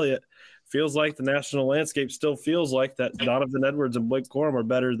Ezekiel Elliott. Feels like the national landscape still feels like that Donovan Edwards and Blake Corum are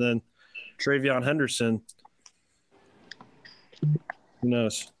better than Travion Henderson. Who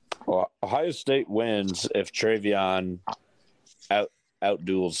knows? Well, Ohio State wins if Travion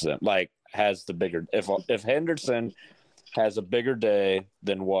outduels them, like has the bigger. If Henderson has a bigger day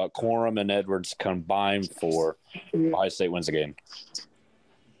than what Corum and Edwards combined for, Ohio State wins the game.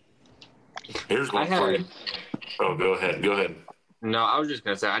 Here's one for you. Oh, go ahead. No, I was just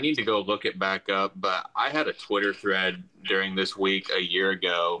going to say, I need to go look it back up, but I had a Twitter thread during this week a year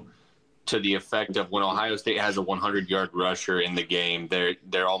ago to the effect of when Ohio State has a 100-yard rusher in the game,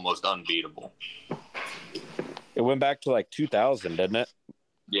 they're almost unbeatable. It went back to like 2000, didn't it?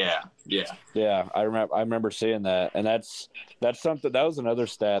 Yeah. Yeah, I remember seeing that, and that's something. That was another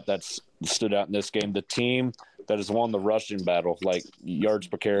stat that stood out in this game. The team that has won the rushing battle, like yards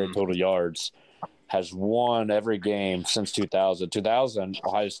per carry, total yards, has won every game since 2000. 2000,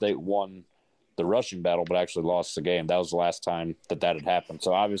 Ohio State won the rushing battle, but actually lost the game. That was the last time that had happened.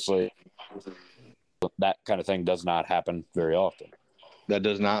 So obviously, that kind of thing does not happen very often. That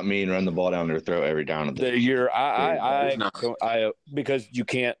does not mean run the ball down their throat every down of the year. Because you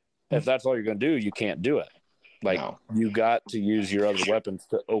can't. If that's all you're going to do, you can't do it. You got to use your other weapons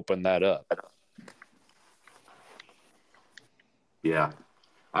to open that up. Yeah,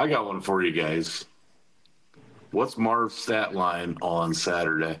 I got one for you guys. What's Marv's stat line on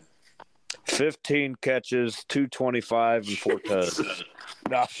Saturday? 15 catches, 225, and 4 touchdowns.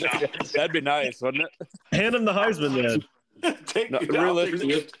 No, that'd be nice, wouldn't it? Hand him the Heisman, man. I'll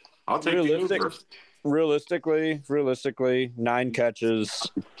take the over. Realistically, 9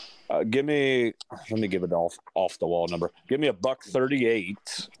 catches. Let me give it off the wall number. Give me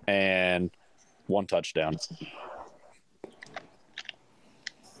 $138 and 1 touchdown.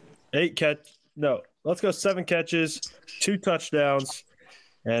 Let's go 7 catches, 2 touchdowns,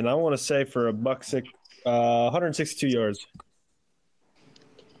 and I want to say for $162 yards.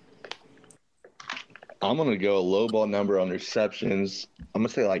 I'm going to go a low ball number on receptions. I'm going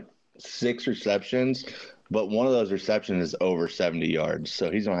to say like 6 receptions, but one of those receptions is over 70 yards. So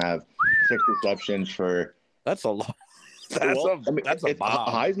he's going to have 6 receptions for – That's a lot. That's a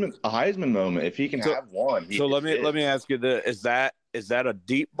Heisman moment. If he can have one. So let me ask you this: is that a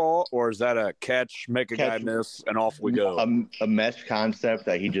deep ball or is that a catch, make a guy miss, and off we go? A mesh concept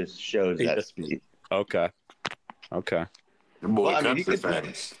that he just shows speed. Okay. Boy,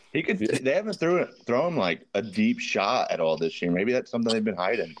 he could. They haven't thrown like a deep shot at all this year. Maybe that's something they've been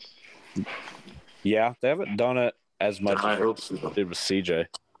hiding. Yeah, they haven't done it as much as they did with CJ.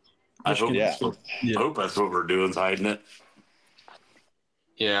 I hope that's what we're doing, is hiding it.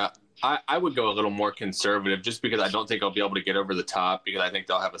 Yeah, I would go a little more conservative just because I don't think I'll be able to get over the top because I think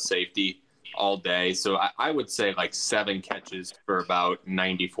they'll have a safety all day. So I would say like 7 catches for about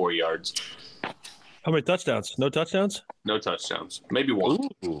 94 yards. How many touchdowns? No touchdowns? No touchdowns. Maybe 1.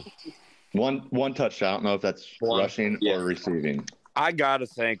 Ooh. One touchdown. I don't know if that's rushing or receiving. I gotta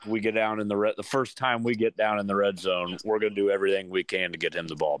think we get down in the first time we get down in the red zone, we're gonna do everything we can to get him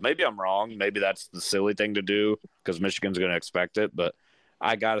the ball. Maybe I'm wrong. Maybe that's the silly thing to do because Michigan's gonna expect it. But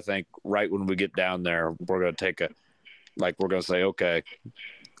I gotta think right when we get down there, we're gonna say, okay,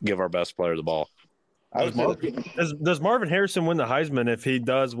 give our best player the ball. Does Marvin Harrison win the Heisman if he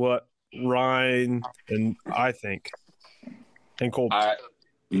does what Ryne and I think and Colby?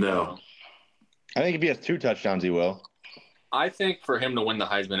 No. I think if he has 2 touchdowns, he will. I think for him to win the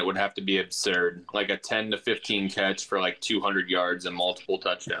Heisman, it would have to be absurd, like a 10 to 15 catch for like 200 yards and multiple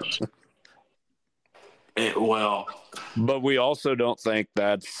touchdowns. But we also don't think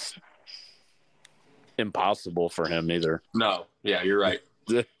that's impossible for him either. No, yeah, you're right.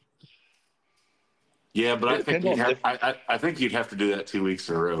 Yeah, but I think you'd have to do that 2 weeks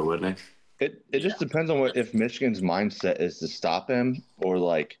in a row, wouldn't it? It just depends on if Michigan's mindset is to stop him or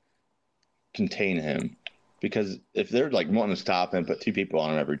like contain him. Because if they're like wanting to stop him, put 2 people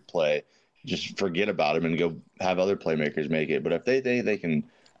on him every play, just forget about him and go have other playmakers make it. But if they can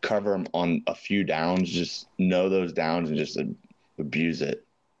cover him on a few downs, just know those downs and just abuse it.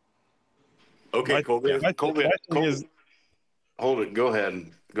 Okay, Colby. Colby, hold it. Go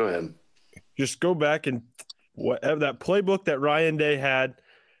ahead. Just go back and whatever that playbook that Ryan Day had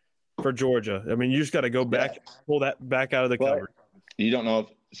for Georgia. I mean, you just got to go back and pull that back out of the cover. You don't know if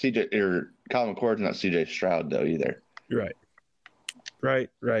CJ or Colin McCord's not CJ Stroud though either. You're right.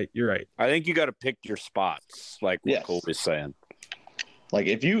 Right. You're right. I think you got to pick your spots, like what Colby's saying. Like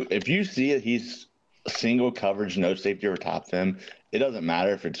if you see it, he's single coverage, no safety over top of him. It doesn't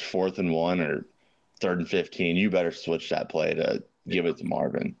matter if it's 4th and 1 or 3rd and 15. You better switch that play to give it to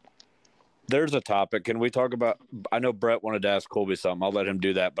Marvin. There's a topic. Can we talk about? I know Brett wanted to ask Colby something. I'll let him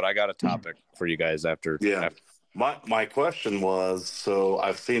do that, but I got a topic for you guys after. Yeah. My question was, so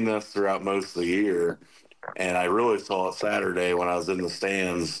I've seen this throughout most of the year, and I really saw it Saturday when I was in the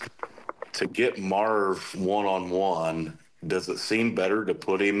stands. To get Marv one-on-one, does it seem better to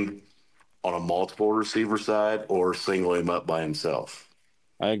put him on a multiple receiver side or single him up by himself?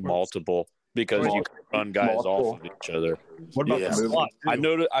 I think multiple, because you can run guys off of each other. What about the slot?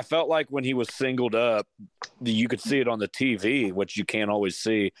 I felt like when he was singled up, you could see it on the TV, which you can't always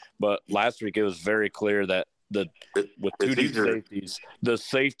see. But last week it was very clear that with 2 deep safeties, the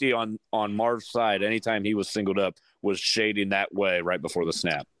safety on Marv's side, anytime he was singled up, was shading that way right before the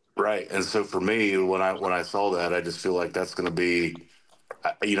snap. Right, and so for me, when I saw that, I just feel like that's going to be,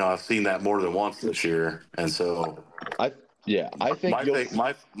 I've seen that more than once this year, and so I think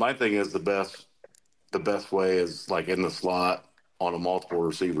my thing is the best way is like in the slot on a multiple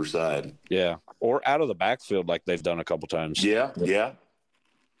receiver side. Yeah, or out of the backfield like they've done a couple times. Yeah.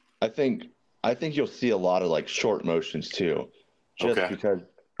 I think you'll see a lot of like short motions too, because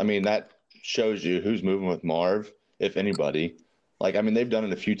I mean that shows you who's moving with Marv, if anybody. Like I mean they've done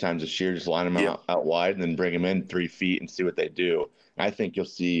it a few times this year, just line them out wide and then bring them in 3 feet and see what they do. And I think you'll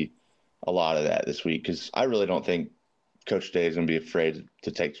see a lot of that this week because I really don't think Coach Day is going to be afraid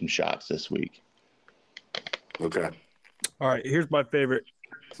to take some shots this week. Okay. All right. Here's my favorite.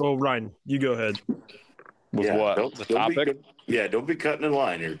 Oh, Ryne, you go ahead. With what? The topic? Don't be cutting in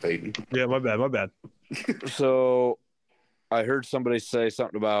line here, Peyton. Yeah, my bad. So I heard somebody say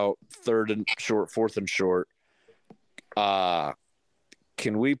something about 3rd and short, 4th and short.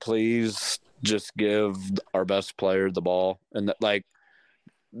 Can we please just give our best player the ball? And I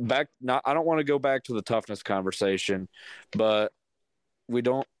don't want to go back to the toughness conversation, but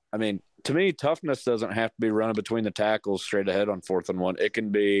to me, toughness doesn't have to be running between the tackles straight ahead on 4th and 1. It can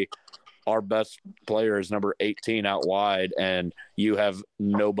be our best player is number 18 out wide, and you have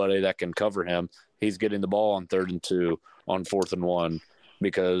nobody that can cover him. He's getting the ball on 3rd and 2 on 4th and 1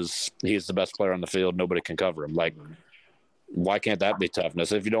 because he's the best player on the field. Nobody can cover him. Like, why can't that be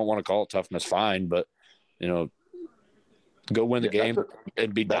toughness? If you don't want to call it toughness, fine, but go win the game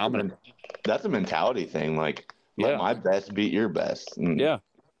and be dominant. That's a mentality thing. Like, let my best beat your best.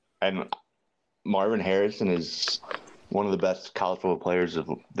 And Marvin Harrison is one of the best college football players of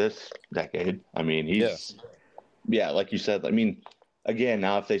this decade. I mean, he's like you said. I mean, again,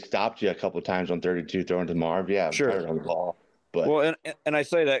 now if they stopped you a couple of times on 32 throwing to Marv, sure, on the ball. But and I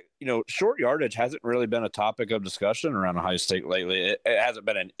say that short yardage hasn't really been a topic of discussion around Ohio State lately. It hasn't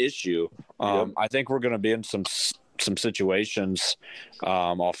been an issue. I think we're going to be in some situations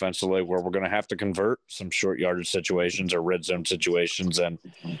offensively where we're going to have to convert some short yardage situations or red zone situations, and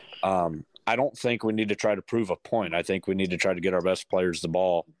I don't think we need to try to prove a point. I think we need to try to get our best players the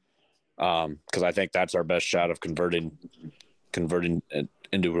ball because I think that's our best shot of converting it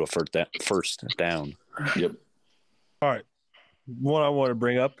into a first down. Yep. All right. One I want to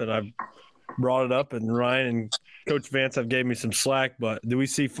bring up, and I've brought it up, and Ryan and Coach Vance have gave me some slack, but do we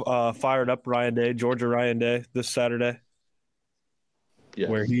see fired up Georgia Ryan Day this Saturday? Yes.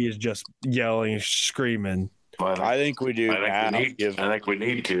 Where he is just yelling and screaming. I think we do. I think we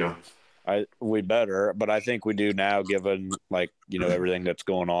need to. We better, but I think we do now, given everything that's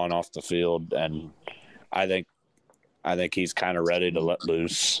going on off the field, and I think he's kind of ready to let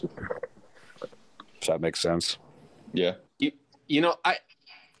loose. If that makes sense. Yeah.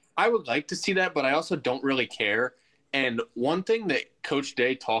 I I would like to see that, but I also don't really care. And one thing that Coach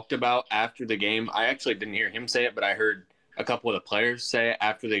Day talked about after the game, I actually didn't hear him say it, but I heard a couple of the players say it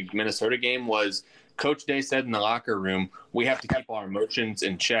after the Minnesota game, was Coach Day said in the locker room, we have to keep our emotions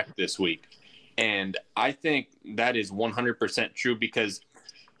in check this week. And I think that is 100% true because,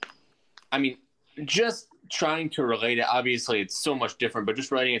 I mean, just trying to relate it, obviously it's so much different, but just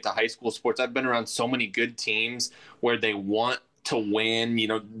relating it to high school sports, I've been around so many good teams where they want to win,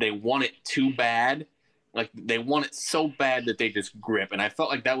 they want it too bad. Like, they want it so bad that they just grip. And I felt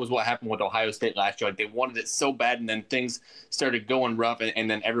like that was what happened with Ohio State last year. Like, they wanted it so bad, and then things started going rough, and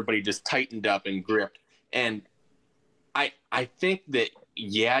then everybody just tightened up and gripped. And I think that,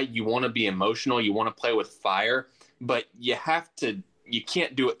 yeah, you want to be emotional, you want to play with fire, but you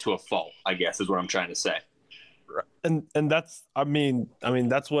can't do it to a fault, I guess, is what I'm trying to say. And that's, I mean,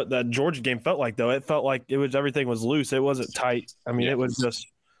 that's what that Georgia game felt like, though. It felt like everything was loose. It wasn't tight. I mean, It was just,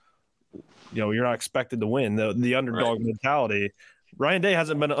 you're not expected to win. The underdog mentality. Ryan Day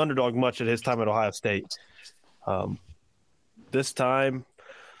hasn't been an underdog much at his time at Ohio State. This time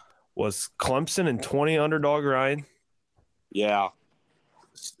was Clemson and 20 underdog, Ryan. Yeah.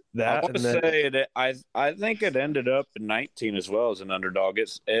 That, I want to say that I think it ended up in 19 as well as an underdog.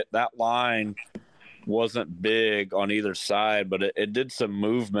 That line wasn't big on either side, but it did some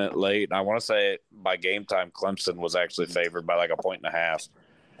movement late. And I want to say by game time, Clemson was actually favored by like 1.5.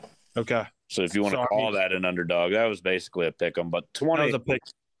 Okay. So if you want to call that an underdog, that was basically a pick 'em. But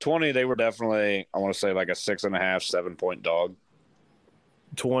 20, they were definitely, I want to say like a 6.5, 7-point dog.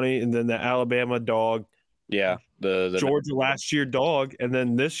 20, and then the Alabama dog. Yeah. The Georgia last year dog, and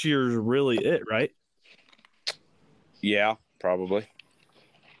then this year's really it, right? Yeah, probably.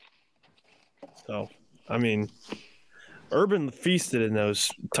 So, I mean, Urban feasted in those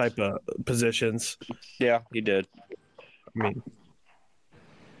type of positions. Yeah, he did. I mean,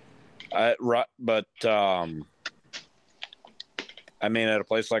 at a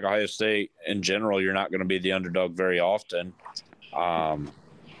place like Ohio State, in general, you're not going to be the underdog very often.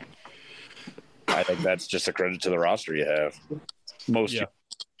 I think that's just a credit to the roster you have.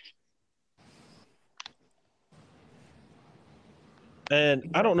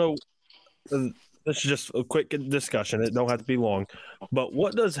 And I don't know. This is just a quick discussion. It don't have to be long. But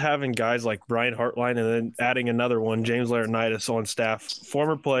what does having guys like Brian Hartline and then adding another one, James Laurinaitis, on staff,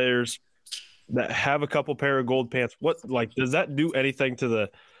 former players that have a couple pair of gold pants, does that do anything to the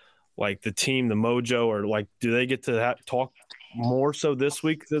team, the mojo, or do they get to talk more so this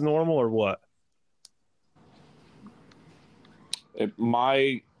week than normal, or what? It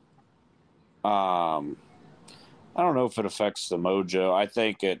might. I don't know if it affects the mojo. I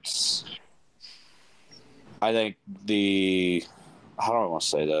think how do I want to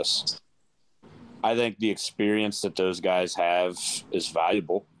say this? I think the experience that those guys have is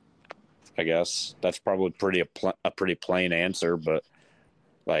valuable. I guess that's probably a pretty plain answer, but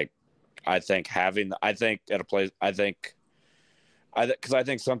I think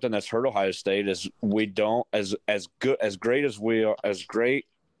something that's hurt Ohio State is we don't as great as we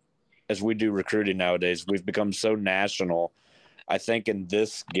do recruiting nowadays. We've become so national. I think in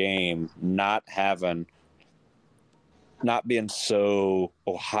this game, not being so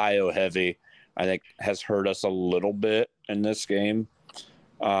Ohio heavy, I think has hurt us a little bit in this game.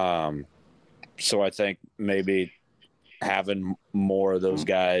 So I think maybe having more of those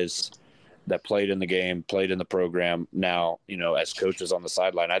guys that played in the game, played in the program now, as coaches on the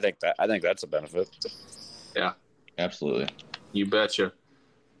sideline, I think that's a benefit. Yeah, absolutely. You betcha.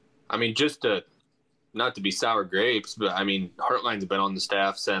 I mean, not to be sour grapes, but I mean, Hartline's been on the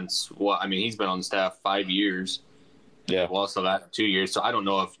staff since he's been on the staff 5 years. Yeah. Well, also that 2 years. So I don't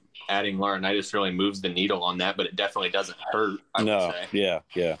know if adding Laurinaitis really moves the needle on that, but it definitely doesn't hurt. I would say.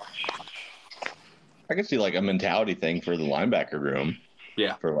 Yeah. I can see a mentality thing for the linebacker room.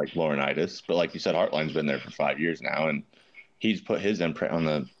 Yeah. For Laurinaitis, but like you said, Hartline's been there for 5 years now, and he's put his imprint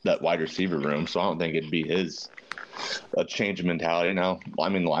on that wide receiver room. So I don't think it'd be a change of mentality now. I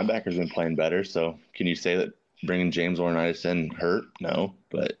mean, the linebackers been playing better. So can you say that bringing James Laurinaitis in hurt? No,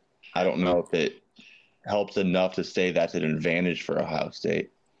 but I don't know if it helps enough to say that's an advantage for Ohio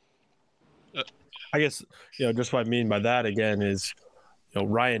State. I guess, just what I mean by that again is,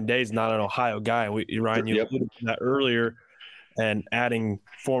 Ryan Day's not an Ohio guy. Ryan, you alluded to that earlier, and adding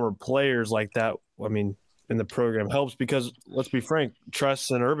former players like that, I mean, in the program helps because, let's be frank,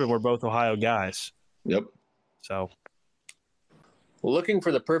 Tress and Urban were both Ohio guys. Yep. So. Looking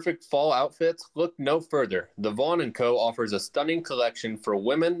for the perfect fall outfits? Look no further. The Vaughn & Co. offers a stunning collection for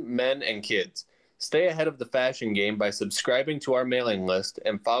women, men, and kids. Stay ahead of the fashion game by subscribing to our mailing list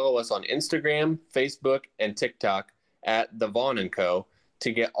and follow us on Instagram, Facebook, and TikTok at The Vaughn & Co.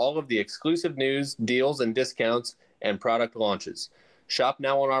 to get all of the exclusive news, deals, and discounts and product launches. Shop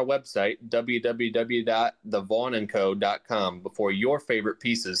now on our website, www.thevaughnandco.com, before your favorite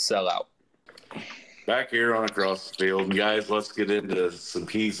pieces sell out. Back here on Across the Field. And guys, let's get into some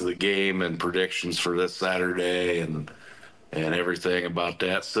keys of the game and predictions for this Saturday and everything about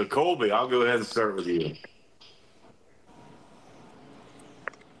that. So, Colby, I'll go ahead and start with you.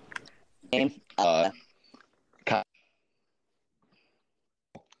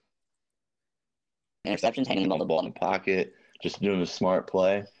 Interceptions, hanging the ball in the pocket, just doing a smart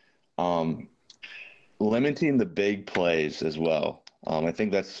play. Limiting the big plays as well. I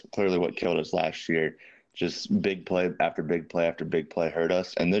think that's clearly what killed us last year. Just big play after big play after big play hurt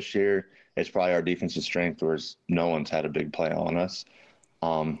us. And this year, it's probably our defensive strength, whereas no one's had a big play on us.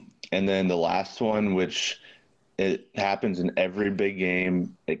 And then the last one, which it happens in every big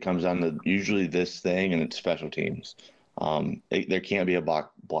game, it comes down to usually this thing, and it's special teams. There can't be a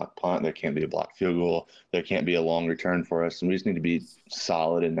block punt. There can't be a block field goal. There can't be a long return for us. And we just need to be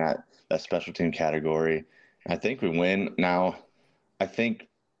solid in that special team category. I think we win. Now,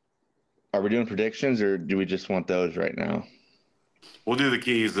 are we doing predictions, or do we just want those right now? We'll do the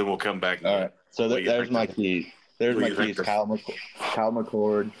keys, then we'll come back. All right. So there's my key. There's my keys. Kyle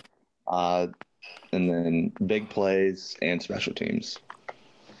McCord, and then big plays and special teams.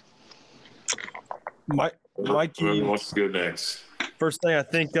 My key. Wants to go next? First thing I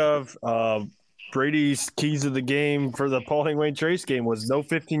think of, Brady's keys of the game for the Paulding Wayne Trace game was no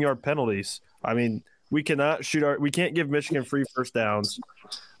 15-yard penalties. I mean, we can't give Michigan free first downs.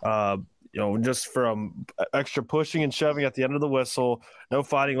 Just from extra pushing and shoving at the end of the whistle, no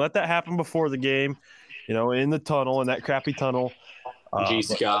fighting. Let that happen before the game, in the tunnel, in that crappy tunnel.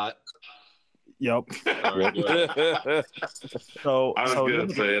 Scott. Yep. So I was going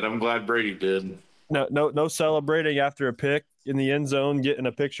to say it. I'm glad Brady did. No celebrating after a pick in the end zone, getting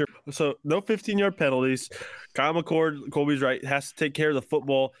a picture. So no 15-yard penalties. Kyle McCord, Colby's right, has to take care of the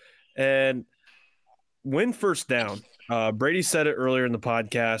football and win first down. Brady said it earlier in the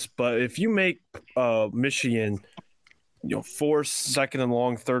podcast, but if you make Michigan, force second and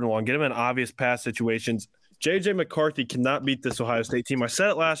long, third and long, get them in obvious pass situations, J.J. McCarthy cannot beat this Ohio State team. I said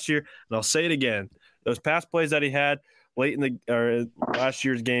it last year, and I'll say it again. Those pass plays that he had late in last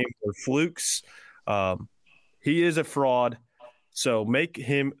year's game were flukes. He is a fraud, so make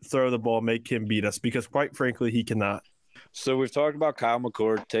him throw the ball, make him beat us, because quite frankly, he cannot. So we've talked about Kyle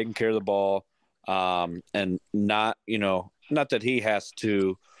McCord taking care of the ball. And not that he has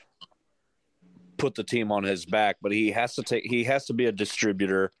to put the team on his back, but he has to be a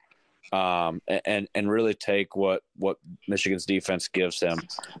distributor, and really take what Michigan's defense gives him.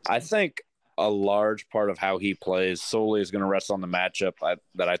 I think a large part of how he plays solely is going to rest on the matchup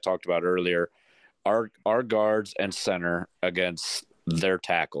that I talked about earlier. Our guards and center against their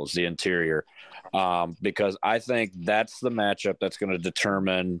tackles, the interior, because I think that's the matchup that's going to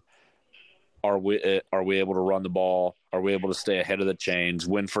determine, are we able to run the ball? Are we able to stay ahead of the chains,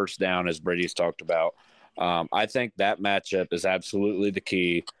 win first down, as Brady's talked about? I think that matchup is absolutely the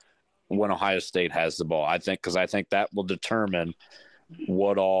key when Ohio State has the ball. I think that will determine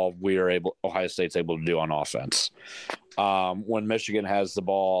what all Ohio State's able to do on offense. When Michigan has the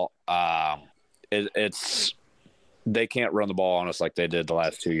ball, they can't run the ball on us like they did the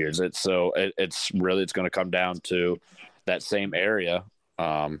last 2 years. It's going to come down to that same area.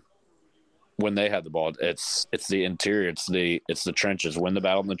 When they have the ball, it's the interior, it's the trenches. Win the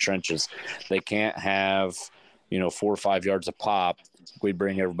battle in the trenches. They can't have 4 or 5 yards of pop. We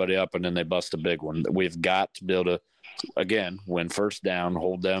bring everybody up and then they bust a big one. We've got to be able to, again, win first down,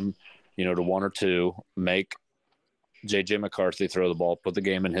 hold them, to 1 or 2, make J.J. McCarthy throw the ball, put the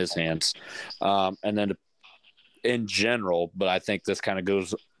game in his hands, and then in general. But I think this kind of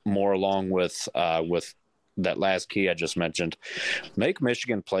goes more along with that last key I just mentioned. Make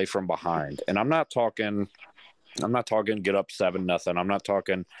Michigan play from behind, and I'm not talking get up 7-0. I'm not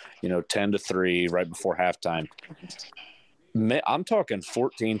talking 10-3 right before halftime. I'm talking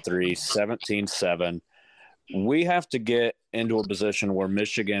 14-3, 17-7. We have to get into a position where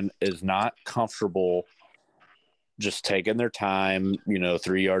Michigan is not comfortable just taking their time,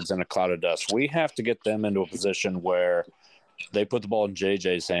 3 yards in a cloud of dust. We have to get them into a position where they put the ball in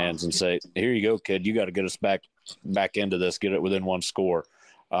JJ's hands and say, here you go, kid. You got to get us back into this, get it within one score.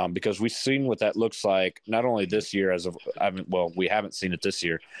 Because we've seen what that looks like, not only this year we haven't seen it this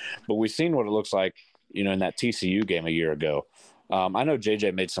year, but we've seen what it looks like, in that TCU game a year ago. I know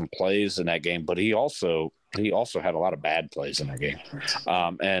JJ made some plays in that game, but he also had a lot of bad plays in that game.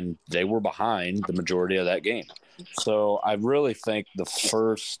 And they were behind the majority of that game. So I really think the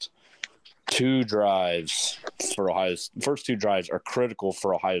first two drives first two drives are critical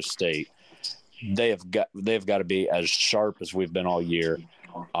for Ohio State. They've got to be as sharp as we've been all year.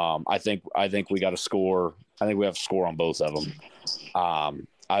 I think we got to score. I think we have to score on both of them.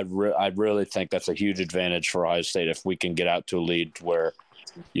 I really think that's a huge advantage for Ohio State if we can get out to a lead where,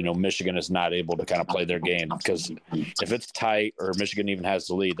 Michigan is not able to kind of play their game, because if it's tight or Michigan even has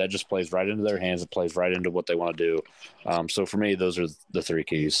the lead, that just plays right into their hands. It plays right into what they want to do. So for me, those are the three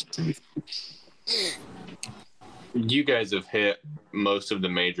keys. You guys have hit most of the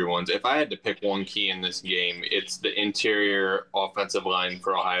major ones. If I had to pick one key in this game, it's the interior offensive line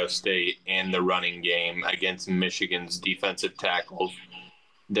for Ohio State and the running game against Michigan's defensive tackles.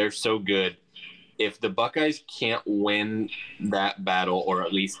 They're so good. If the Buckeyes can't win that battle, or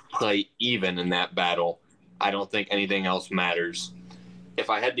at least play even in that battle, I don't think anything else matters.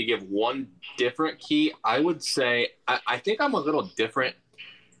 If I had to give one different key, I would say I think I'm a little different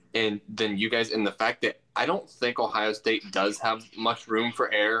than you guys in the fact that I don't think Ohio State does have much room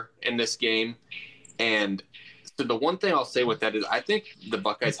for error in this game. And so the one thing I'll say with that is I think the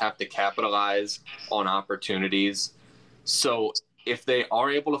Buckeyes have to capitalize on opportunities. So if they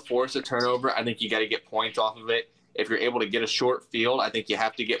are able to force a turnover, I think you got to get points off of it. If you're able to get a short field, I think you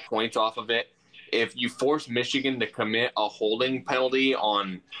have to get points off of it. If you force Michigan to commit a holding penalty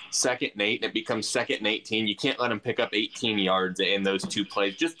on 2nd and 8 and it becomes 2nd and 18, you can't let them pick up 18 yards in those two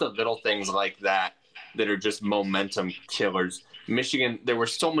plays. Just the little things like that are just momentum killers. Michigan, there were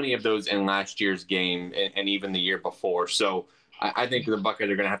so many of those in last year's game and even the year before. So I think the Buckeyes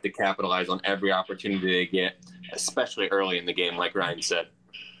are going to have to capitalize on every opportunity they get, especially early in the game, like Ryne said.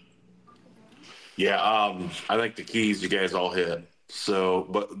 Yeah, I think the keys you guys all hit. So,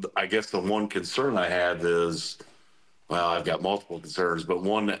 but I guess the one concern I had is, well, I've got multiple concerns, but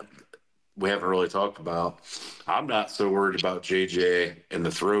one that we haven't really talked about, I'm not so worried about JJ in the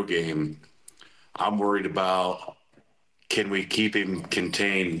throw game. I'm worried about, can we keep him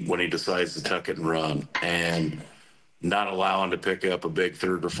contained when he decides to tuck it and run, and not allow him to pick up a big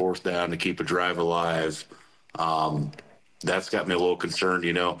 3rd or 4th down to keep a drive alive. That's got me a little concerned.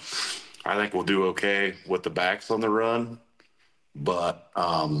 I think we'll do okay with the backs on the run, but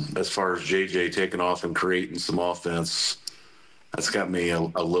as far as JJ taking off and creating some offense, that's got me a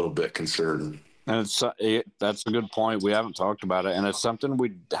little bit concerned. And that's a good point. We haven't talked about it, and it's something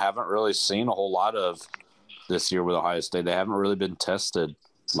we haven't really seen a whole lot of this year with Ohio State. They haven't really been tested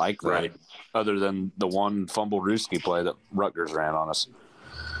like that, right, other than the one fumble Ruski play that Rutgers ran on us.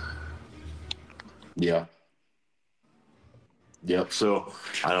 Yeah. Yep. So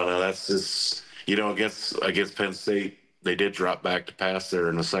I don't know. That's just, against Penn State, they did drop back to pass there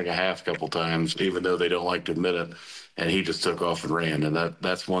in the second half a couple times, even though they don't like to admit it. And he just took off and ran. And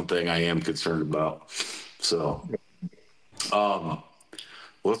that's one thing I am concerned about. So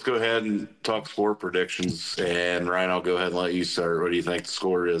let's go ahead and talk score predictions. And Ryne, I'll go ahead and let you start. What do you think the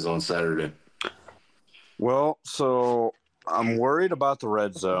score is on Saturday? Well, so I'm worried about the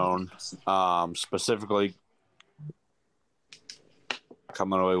red zone, specifically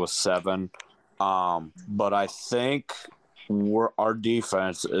coming away with 7. But I think our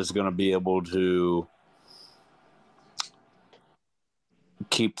defense is going to be able to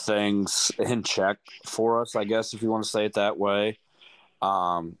keep things in check for us, I guess, if you want to say it that way.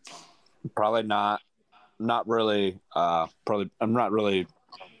 Probably not really. Probably, I'm not really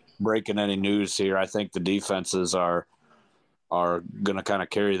breaking any news here. I think the defenses are going to kind of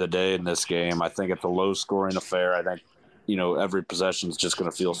carry the day in this game. I think it's a low-scoring affair. I think, every possession is just going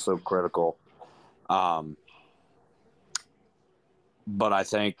to feel so critical. But I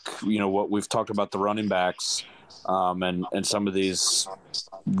think, what we've talked about the running backs and some of these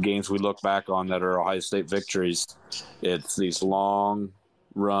games we look back on that are Ohio State victories, it's these long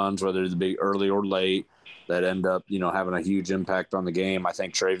runs, whether it be early or late, that end up, having a huge impact on the game. I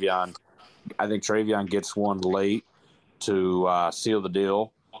think Travion gets one late to seal the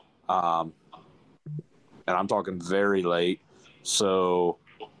deal. And I'm talking very late. So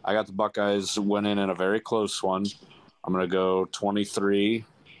I got the Buckeyes winning in a very close one. I'm going to go 23,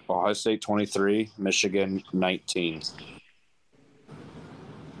 Ohio State 23, Michigan 19.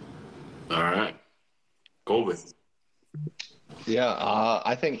 All right. Colby. Yeah,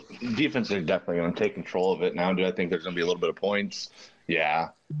 I think defense are definitely going to take control of it now. Do I think there's going to be a little bit of points? Yeah,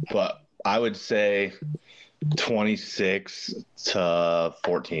 but I would say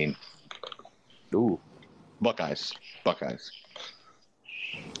 26-14. Ooh. Buckeyes.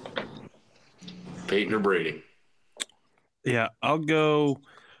 Peyton or Brady? Yeah, I'll go.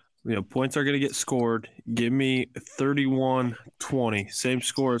 Points are going to get scored. Give me 31-20. Same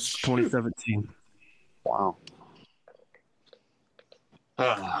score as 2017. Wow.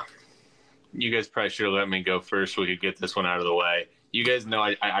 You guys probably should have let me go first. We could get this one out of the way. You guys know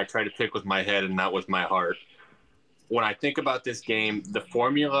I try to pick with my head and not with my heart. When I think about this game, the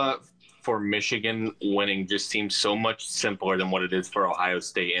formula for Michigan winning just seems so much simpler than what it is for Ohio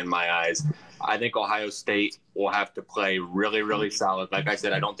State in my eyes. I think Ohio State will have to play really, really solid. Like I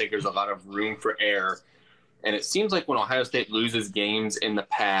said, I don't think there's a lot of room for error. And it seems like when Ohio State loses games in the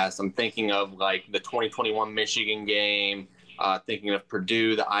past, I'm thinking of like the 2021 Michigan game, thinking of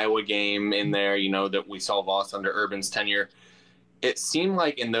Purdue, the Iowa game in there, that we saw lost under Urban's tenure. It seemed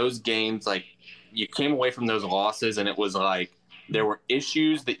like in those games, like you came away from those losses and it was like there were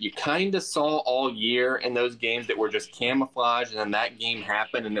issues that you kind of saw all year in those games that were just camouflaged. And then that game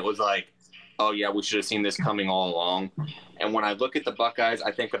happened and it was like, oh, yeah, we should have seen this coming all along. And when I look at the Buckeyes,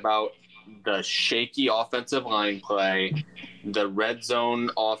 I think about the shaky offensive line play, the red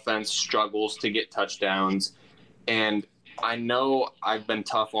zone offense struggles to get touchdowns. And I know I've been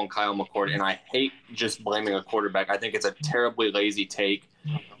tough on Kyle McCord, and I hate just blaming a quarterback. I think it's a terribly lazy take.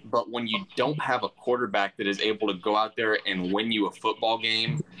 But when you don't have a quarterback that is able to go out there and win you a football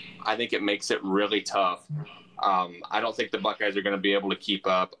game, I think it makes it really tough. I don't think the Buckeyes are going to be able to keep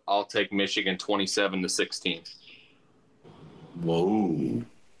up. I'll take Michigan 27-16. Whoa.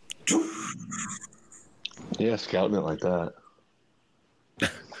 Yeah, scouting it like that.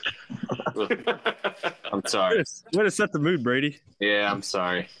 I'm sorry. Way to set the mood, Brady. Yeah, I'm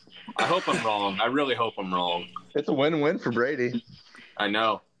sorry. I hope I'm wrong. I really hope I'm wrong. It's a win-win for Brady. I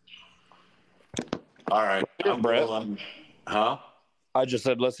know. All right. I'm Brett. going, huh? I just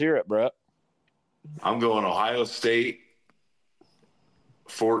said, let's hear it, Brett. I'm going Ohio State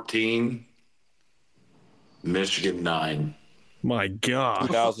 14, Michigan 9. My God.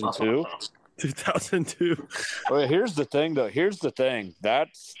 2002. 2002. Well, here's the thing, though.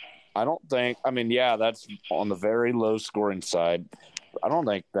 That's on the very low scoring side. I don't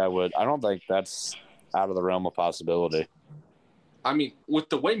think that's out of the realm of possibility. I mean, with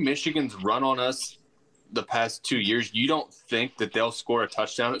the way Michigan's run on us the past 2 years, you don't think that they'll score a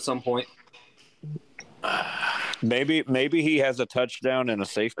touchdown at some point? Maybe he has a touchdown and a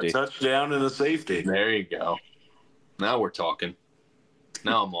safety. There you go. Now we're talking.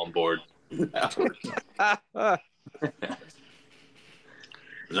 Now I'm on board. No,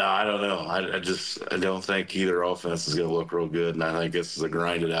 I don't know. I don't think either offense is going to look real good, and I think this is a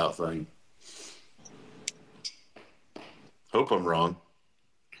grinded out thing. Hope I'm wrong.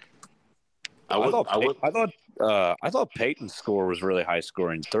 I thought Peyton's score was really high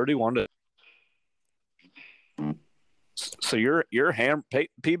scoring, 31 to. So you're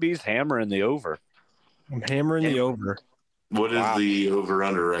PB's hammering the over. I'm hammering the over. What is the over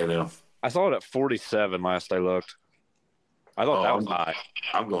under right now? I saw it at 47 last I looked. I thought that was high.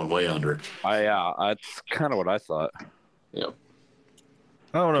 I'm going way under. That's kind of what I thought. Yep.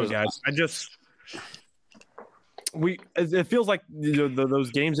 I don't know, guys. It feels like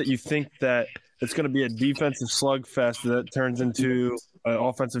those games that you think that it's going to be a defensive slugfest that turns into an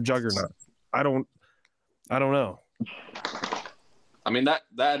offensive juggernaut. I don't know. I mean, that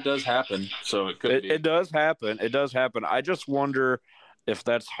does happen, so it could be. It does happen. I just wonder if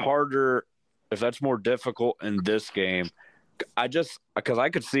that's harder, if that's more difficult in this game. Because I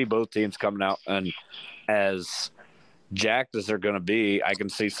could see both teams coming out, and as jacked as they're going to be, I can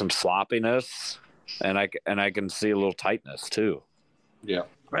see some sloppiness, and I can see a little tightness too. Yeah.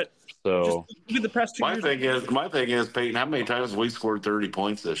 Right. So look at the past 2 years. My thing is, Peyton, how many times have we scored 30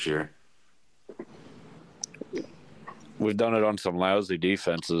 points this year? we've done it on some lousy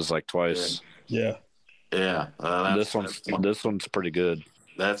defenses like twice. Yeah. Yeah. This one's pretty good.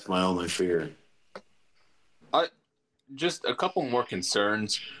 That's my only fear. Just a couple more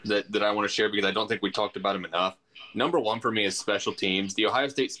concerns that I want to share because I don't think we talked about them enough. Number one for me is special teams. The Ohio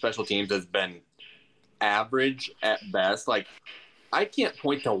State special teams has been average at best. Like, I can't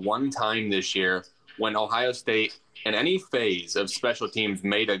point to one time this year when Ohio State in any phase of special teams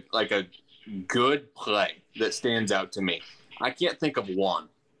made a good play that stands out to me. I can't think of one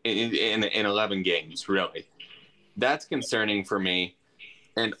in 11 games, really. That's concerning for me.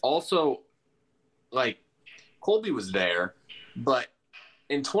 And also, like, Colby was there, but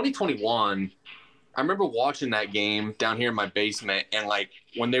in 2021, I remember watching that game down here in my basement, and like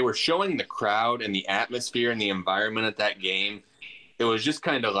when they were showing the crowd and the atmosphere and the environment at that game, it was just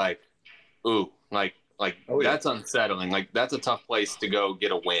kind of like, ooh, like that's unsettling. Like, that's a tough place to go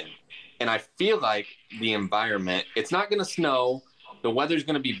get a win. And I feel like the environment, it's not going to snow, the weather's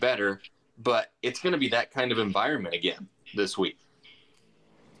going to be better, but it's going to be that kind of environment again this week.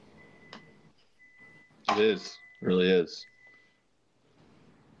 It is. It really is.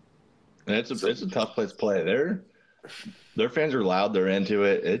 And it's a tough place to play. Their fans are loud. They're into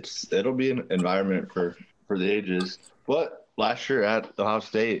it. It'll be an environment for the ages. But last year at Ohio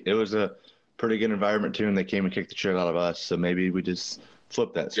State, it was a pretty good environment too, and they came and kicked the shit out of us. So maybe we just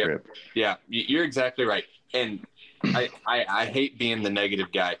flip that script. Yeah, you're exactly right. And I hate being the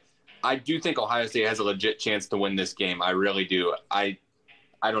negative guy. I do think Ohio State has a legit chance to win this game. I really do. I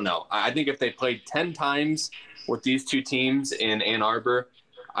don't know. I think if they played 10 times with these two teams in Ann Arbor,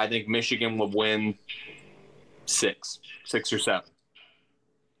 I think Michigan would win 6 or 7.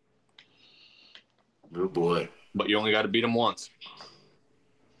 Oh boy! But you only got to beat them once.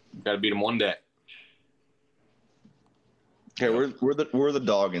 You got to beat them one day. Okay, we're the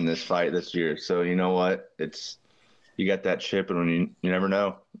dog in this fight this year. So you know what? You got that chip, and when you never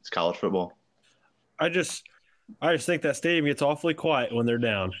know. It's college football. I just think that stadium gets awfully quiet when they're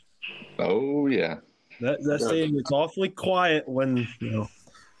down. Oh yeah. That stadium gets awfully quiet when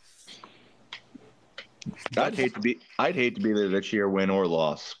I'd hate to be there this year, win or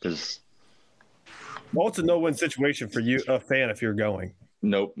loss, because well, it's a no-win situation for you, a fan, if you're going.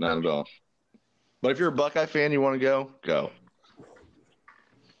 Nope, not at all. But if you're a Buckeye fan, you want to go.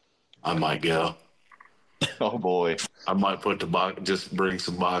 I might go. Oh boy, I might put just bring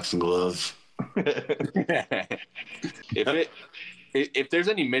some boxing gloves. If there's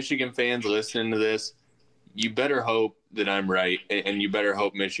any Michigan fans listening to this, you better hope that I'm right, and you better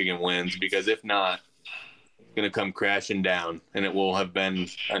hope Michigan wins, because if not, it's going to come crashing down, and it will have been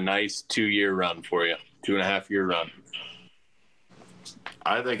a nice 2-year run for you, 2.5-year run.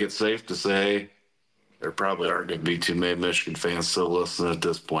 I think it's safe to say there probably aren't going to be too many Michigan fans still listening at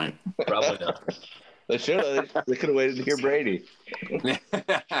this point. Probably not. They should have. They could have waited to hear Brady.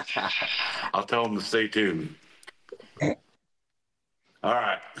 I'll tell them to stay tuned. All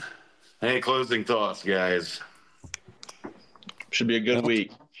right. Any closing thoughts, guys? Should be a good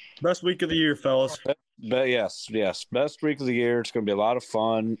week. Best week of the year, fellas. But yes, best week of the year. It's going to be a lot of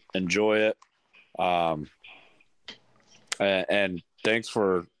fun. Enjoy it. And thanks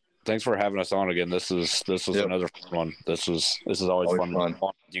for having us on again. This was another fun one. This is always fun with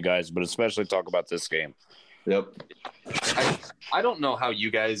you guys, but especially talk about this game. Yep. I don't know how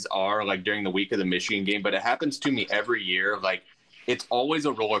you guys are like during the week of the Michigan game, but it happens to me every year. Like, it's always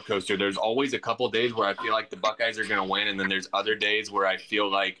a roller coaster. There's always a couple of days where I feel like the Buckeyes are going to win, and then there's other days where I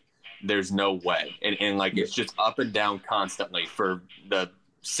feel like there's no way. And like, it's just up and down constantly for the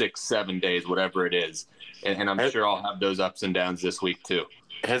 6-7 days, whatever it is. And I'm sure I'll have those ups and downs this week too.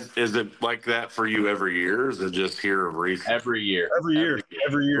 Is it like that for you every year? Or is it just here of recent? Every year. Every year.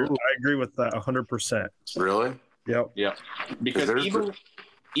 I agree with that 100%. Really? Yep. Because even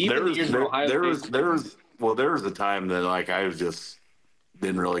the years in Ohio there was a time that like I just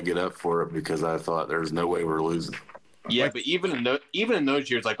didn't really get up for it because I thought there's no way we're losing. Yeah, but even in those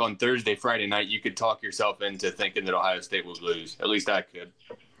years, like on Thursday, Friday night, you could talk yourself into thinking that Ohio State would lose. At least I could.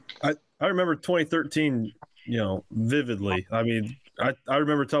 I remember 2013, vividly. I mean, I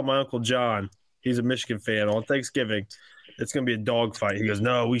remember telling my Uncle John, he's a Michigan fan, on Thanksgiving, it's going to be a dogfight. He goes,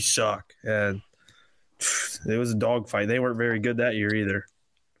 no, we suck. And it was a dogfight. They weren't very good that year either.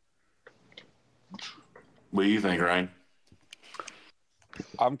 What do you think, Ryne?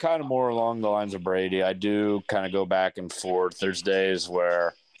 I'm kind of more along the lines of Brady. I do kind of go back and forth. There's days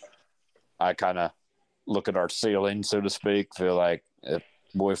where I kind of look at our ceiling, so to speak, feel like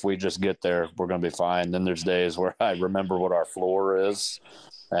if we just get there, we're going to be fine. Then there's days where I remember what our floor is,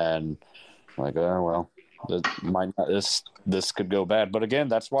 and I'm like, oh, well, this could go bad. But again,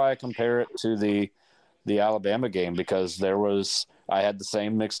 that's why I compare it to the Alabama game, because I had the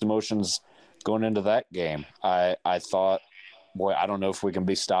same mixed emotions going into that game. I thought, boy, I don't know if we can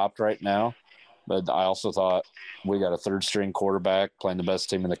be stopped right now, but I also thought we got a third-string quarterback playing the best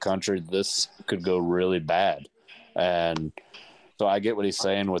team in the country. This could go really bad, and so I get what he's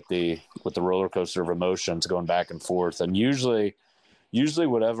saying with the roller coaster of emotions going back and forth. And usually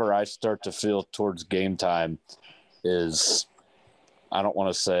whatever I start to feel towards game time is, I don't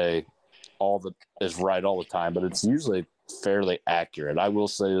want to say is right all the time, but it's usually fairly accurate. I will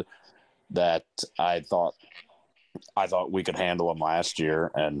say that I thought we could handle them last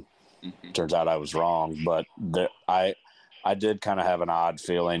year, and turns out I was wrong. But I did kind of have an odd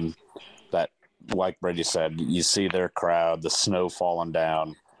feeling that, like Brady said, you see their crowd, the snow falling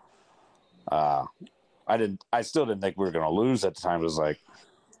down. I still didn't think we were going to lose at the time. It was like,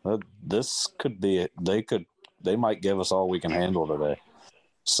 this could be it. They might give us all we can handle today.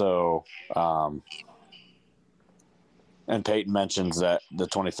 So, and Peyton mentions that the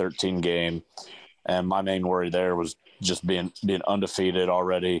 2013 game, and my main worry there was just being undefeated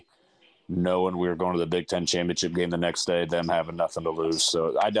already, knowing we were going to the Big Ten championship game the next day, them having nothing to lose.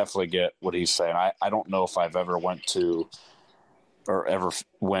 So I definitely get what he's saying. I don't know if I've ever went into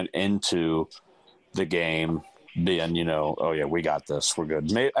the game being, oh yeah, we got this, we're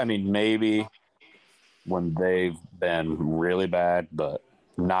good. Maybe when they've been really bad, but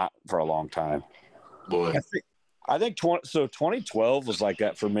not for a long time. Boy, I think 2012 was like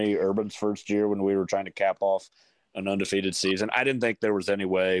that for me, Urban's first year when we were trying to cap off an undefeated season. I didn't think there was any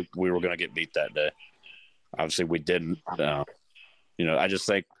way we were going to get beat that day. Obviously, we didn't. I just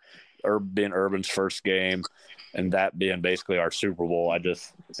think being Urban's first game and that being basically our Super Bowl,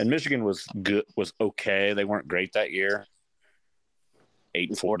 and Michigan was good, was okay. They weren't great that year.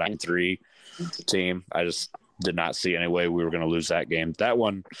 8-4, 9-3 team. I just did not see any way we were going to lose that game. That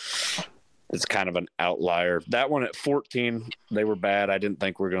one is kind of an outlier. That one at 14, they were bad. I didn't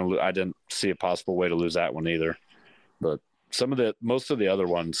think we were going to I didn't see a possible way to lose that one either. But most of the other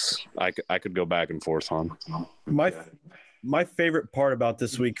ones, I could go back and forth on. My favorite part about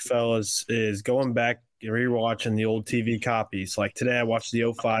this week, fellas, is going back and rewatching the old TV copies. Like today, I watched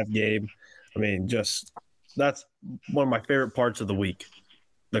the 05 game. I mean, that's one of my favorite parts of the week.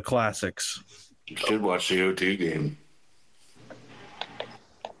 The classics. You should watch the 02 game.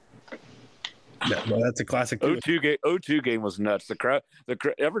 Yeah, well, that's a classic. 02 game was nuts. The crowd.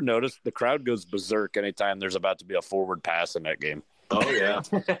 Ever notice the crowd goes berserk anytime there's about to be a forward pass in that game? Oh yeah,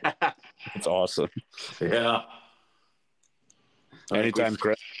 it's awesome. Yeah. Anytime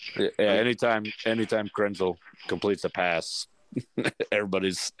Krenzel completes a pass,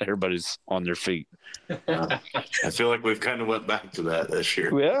 everybody's on their feet. I feel like we've kind of went back to that this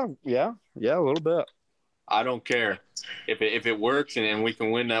year. Yeah, a little bit. I don't care if it works and we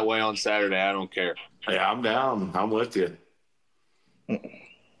can win that way on Saturday. I don't care. Yeah, I'm down. I'm with you.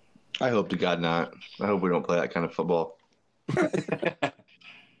 I hope to God not. I hope we don't play that kind of football.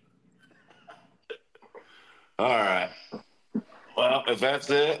 All right. Well, if that's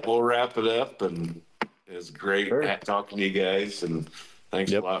it, we'll wrap it up. And it's great talking to you guys. And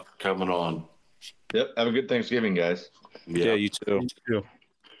thanks a lot for coming on. Yep. Have a good Thanksgiving, guys. Yeah, you too.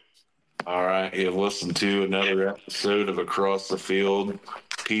 All right. You've listened to another episode of Across the Field.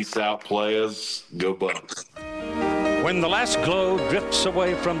 Peace out, players. Go Bucks. When the last glow drifts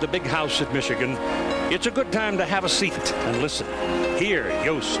away from the big house at Michigan, it's a good time to have a seat and listen. Hear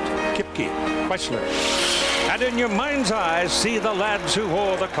Yost, Kipke, Weissler, and in your mind's eye, see the lads who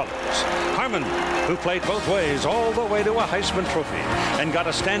wore the colors. Harmon, who played both ways all the way to a Heisman Trophy and got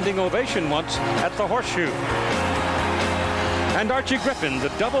a standing ovation once at the Horseshoe. And Archie Griffin, the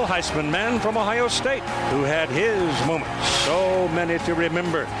double Heisman man from Ohio State, who had his moments. So many to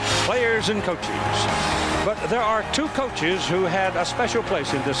remember, players and coaches. But there are two coaches who had a special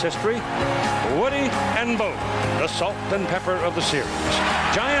place in this history, Woody and Bo, the salt and pepper of the series.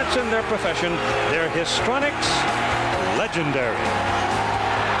 Giants in their profession, their histrionics, legendary.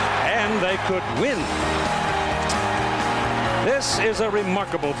 And they could win. This is a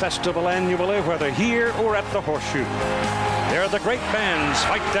remarkable festival annually, whether here or at the Horseshoe. There the great bands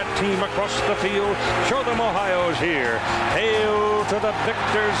fight that team across the field. Show them Ohio's here. Hail to the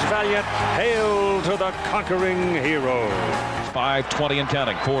victors valiant. Hail to the conquering heroes. 5:20 and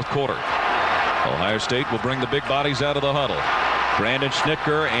counting, fourth quarter. Ohio State will bring the big bodies out of the huddle. Brandon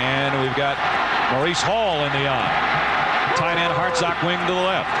Schnittker, and we've got Maurice Hall in the eye. Tight end Hartsock wing to the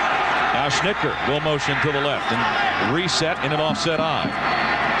left. Now Schnittker will motion to the left and reset in an offset eye.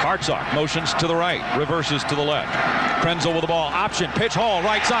 Hartsock motions to the right, reverses to the left. Krenzel with the ball, option, pitch Hall,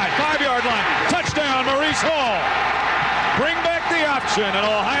 right side, 5-yard line, touchdown Maurice Hall. Bring back the option, and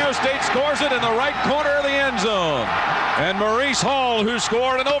Ohio State scores it in the right corner of the end zone. And Maurice Hall, who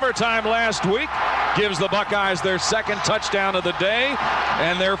scored in overtime last week, gives the Buckeyes their second touchdown of the day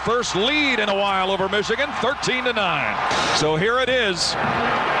and their first lead in a while over Michigan, 13-9. So here it is,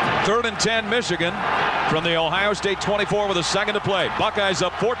 3rd and 10 Michigan from the Ohio State 24 with a second to play. Buckeyes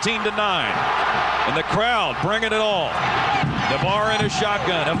up 14-9. And the crowd bringing it all. DeVar in a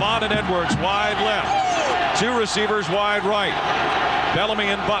shotgun. Avant and Edwards wide left. Two receivers wide right. Bellamy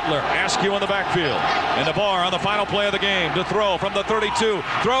and Butler. Askew in the backfield. And DeVar on the final play of the game to throw from the 32.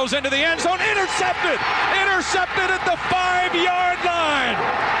 Throws into the end zone. Intercepted! Intercepted at the 5-yard line.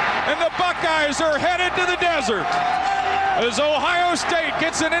 And the Buckeyes are headed to the desert. As Ohio State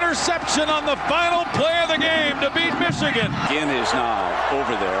gets an interception on the final play of the game to beat Michigan. Ginn is now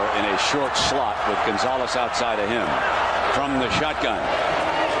over there in a short slot with Gonzalez outside of him. From the shotgun,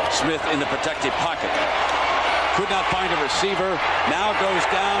 Smith in the protected pocket. Could not find a receiver. Now goes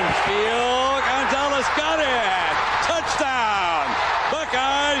downfield. Gonzalez got it. Touchdown.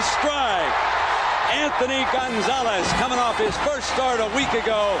 Buckeyes strike. Anthony Gonzalez, coming off his first start a week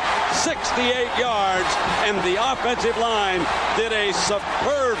ago, 68 yards, and the offensive line did a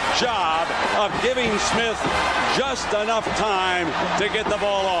superb job of giving Smith just enough time to get the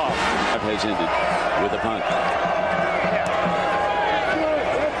ball off. Has ended with a punt.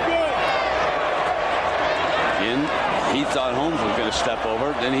 He thought Holmes was going to step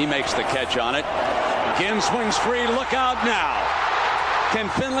over. Then he makes the catch on it. Again, swings free. Look out now. Can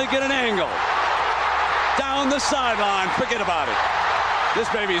Finley get an angle? Down the sideline. Forget about it.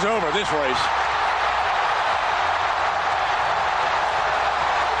 This baby's over, this race.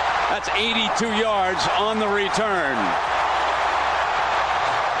 That's 82 yards on the return.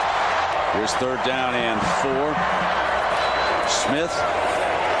 Here's 3rd down and 4. Smith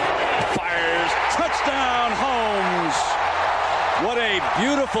fires. Touchdown, Holmes. What a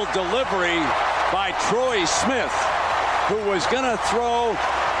beautiful delivery by Troy Smith, who was going to throw,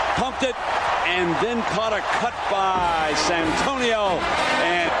 pumped it, and then caught a cut by Santonio.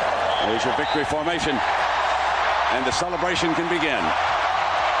 And there's your victory formation. And the celebration can begin.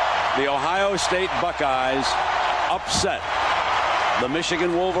 The Ohio State Buckeyes upset the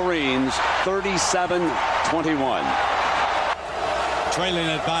Michigan Wolverines 37-21. Trailing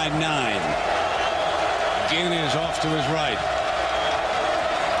it by 9. Gannon is off to his right.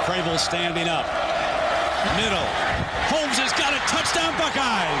 Crable standing up. Middle. Holmes has got a touchdown,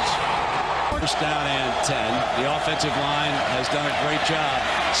 Buckeyes. First down and 10. The offensive line has done a great job.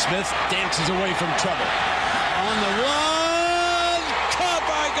 Smith dances away from trouble. On the run. Caught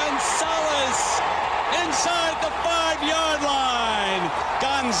by Gonzalez. Inside the 5-yard line.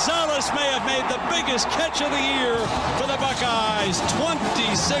 Gonzalez may have made the biggest catch of the year for the Buckeyes.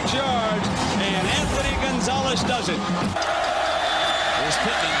 26 yards. And Anthony Gonzalez does it. Here's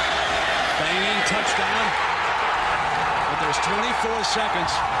Pittman. Banging touchdown. But there's 24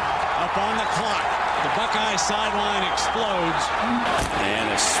 seconds up on the clock. The Buckeye sideline explodes. And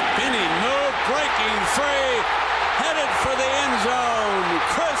a spinning move, breaking free. Headed for the end zone.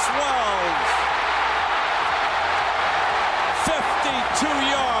 Chris Wells. 52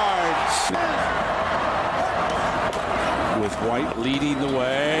 yards. With White leading the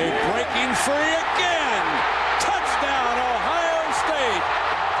way. Breaking free again. Touchdown, Ohio State.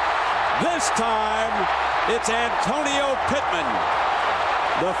 This time, it's Antonio Pittman.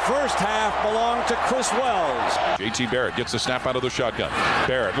 The first half belonged to Chris Wells. J.T. Barrett gets the snap out of the shotgun.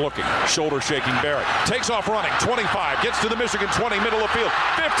 Barrett looking, shoulder shaking Barrett. Takes off running, 25, gets to the Michigan 20, middle of field.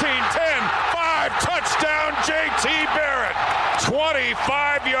 15, 10, 5, touchdown J.T. Barrett.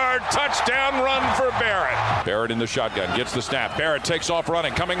 25-yard touchdown run for Barrett. Barrett in the shotgun, gets the snap. Barrett takes off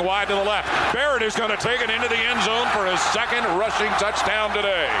running, coming wide to the left. Barrett is going to take it into the end zone for his 2nd rushing touchdown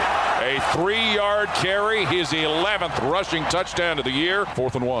today. A 3-yard carry, his 11th rushing touchdown of the year.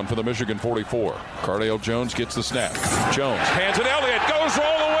 4th and 1 for the Michigan 44. Cardale Jones gets the snap. Jones hands it Elliott, goes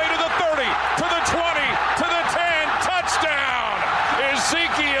all the way to the 30, to the 20, to the 10. Touchdown!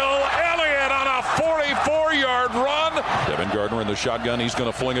 Ezekiel Elliott on a 44-yard run. Devin Gardner in the shotgun. He's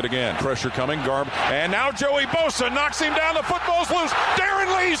going to fling it again. Pressure coming. Garb. And now Joey Bosa knocks him down. The football's loose.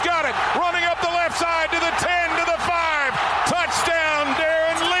 Darren Lee's got it. Running up the left side to the 10, to the 5. Touchdown,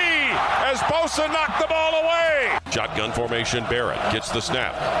 Darren Lee, as Bosa knocked the ball away. Shotgun formation. Barrett gets the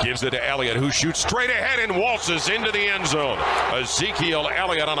snap. Gives it to Elliott, who shoots straight ahead and waltzes into the end zone. Ezekiel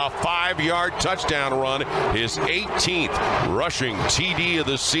Elliott on a 5-yard touchdown run. His 18th rushing TD of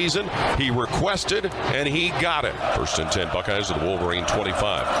the season. He requested, and he got it. 1st and 10 Buckeyes at the Wolverine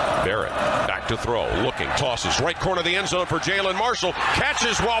 25. Barrett back to throw. Looking. Tosses. Right corner of the end zone for Jalen Marshall.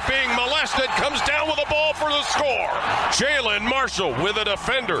 Catches while being molested. Comes down with a ball for the score. Jalen Marshall with a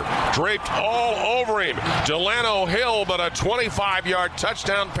defender draped all over him. Delano Hill, but a 25-yard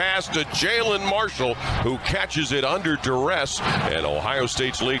touchdown pass to Jalen Marshall, who catches it under duress, and Ohio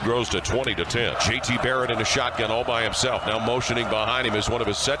State's lead grows to 20-10. J.T. Barrett in a shotgun all by himself. Now motioning behind him is one of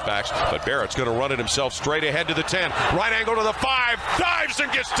his setbacks, but Barrett's going to run it himself straight ahead to the 10. Right angle to the 5. Dives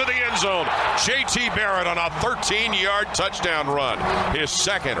and gets to the end zone. J.T. Barrett on a 13-yard touchdown run. His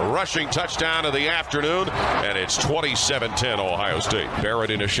 2nd rushing touchdown of the afternoon, and it's 27-10 Ohio State.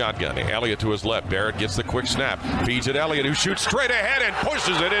 Barrett in a shotgun. Elliott to his left. Barrett gets the quick snap. Feeds it Elliott, who shoots straight ahead and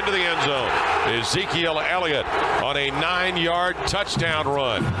pushes it into the end zone. Ezekiel Elliott on a 9-yard touchdown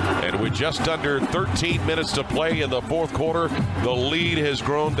run. And with just under 13 minutes to play in the 4th quarter, the lead has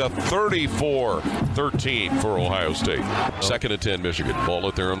grown to 34-13 for Ohio State. 2nd and 10 Michigan. Ball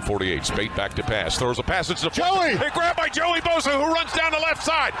at their own 48. Speice back to pass. Throws a pass. It's Joey. They grab by Joey Bosa, who runs down the left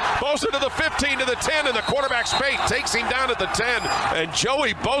side. Bosa to the 15, to the 10, and the quarterback Speice takes him down at the 10. And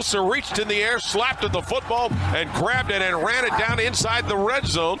Joey Bosa reached in the air, slapped at the football, and and grabbed it and ran it down inside the red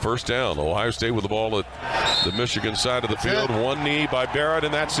zone. First down. Ohio State with the ball at the Michigan side of the field. One knee by Barrett,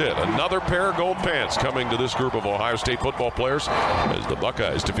 and that's it. Another pair of gold pants coming to this group of Ohio State football players as the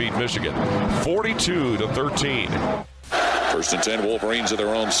Buckeyes defeat Michigan 42-13. First and 10, Wolverines at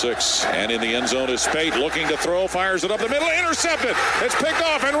their own 6. And in the end zone is Speice looking to throw, fires it up the middle, intercepted. It's picked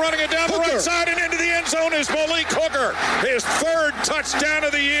off and running it down the right side and into the end zone is Malik Hooker. His 3rd touchdown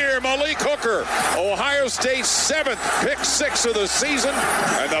of the year, Malik Hooker. Ohio State's 7th pick 6 of the season.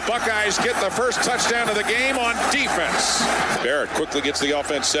 And the Buckeyes get the first touchdown of the game on defense. Barrett quickly gets the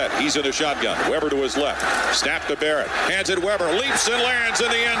offense set. He's in a shotgun. Weber to his left. Snap to Barrett. Hands it Weber. Leaps and lands in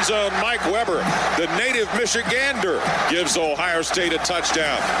the end zone. Mike Weber, the native Michigander, gives Ohio State a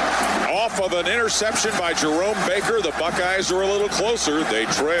touchdown. Off of an interception by Jerome Baker, the Buckeyes are a little closer. They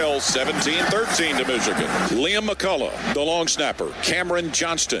trail 17-13 to Michigan. Liam McCullough, the long snapper. Cameron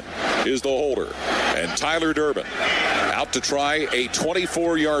Johnston is the holder. And Tyler Durbin out to try a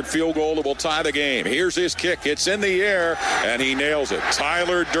 24-yard field goal that will tie the game. Here's his kick. It's in the air, and he nails it.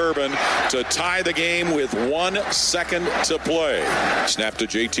 Tyler Durbin to tie the game with 1 second to play. Snap to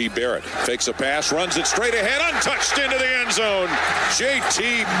J.T. Barrett. Fakes a pass, runs it straight ahead, untouched into the end zone.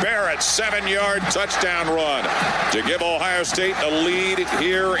 J.T. Barrett, 7-yard touchdown run to give Ohio State a lead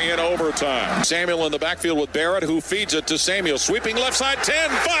here in overtime. Samuel in the backfield with Barrett, who feeds it to Samuel. Sweeping left side,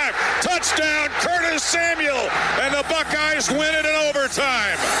 10-5. Touchdown, Curtis Samuel. And the Buckeyes win it in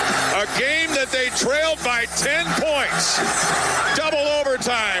overtime. A game that they trailed by 10 points. Double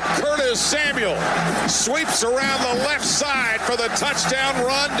overtime. Curtis Samuel sweeps around the left side for the touchdown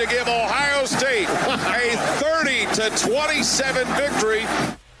run to give Ohio State a 30-27 victory.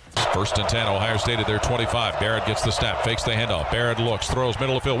 First and 10, Ohio State at their 25. Barrett gets the snap, fakes the handoff. Barrett looks, throws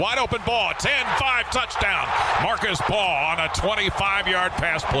middle of the field. Wide open ball, 10-5 touchdown. Marcus Paul on a 25-yard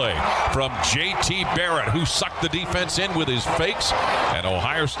pass play from J.T. Barrett, who sucked the defense in with his fakes. And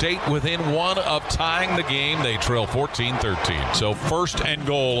Ohio State within 1 of tying the game. They trail 14-13. So first and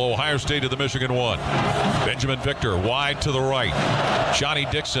goal, Ohio State to the Michigan 1. Benjamin Victor wide to the right. Johnny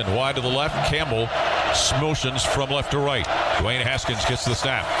Dixon wide to the left. Campbell motions from left to right. Dwayne Haskins gets the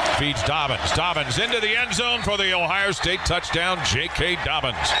snap. Feeds Dobbins. Dobbins into the end zone for the Ohio State touchdown. J.K.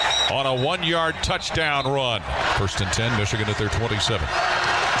 Dobbins on a 1-yard touchdown run. First and 10, Michigan at their 27.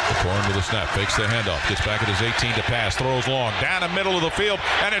 McLaurin with a snap, fakes the handoff, gets back at his 18 to pass, throws long, down the middle of the field,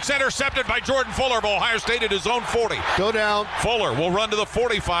 and it's intercepted by Jordan Fuller of Ohio State at his own 40. Go down. Fuller will run to the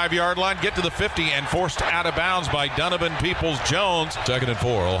 45-yard line, get to the 50, and forced out of bounds by Donovan Peoples-Jones. 2nd and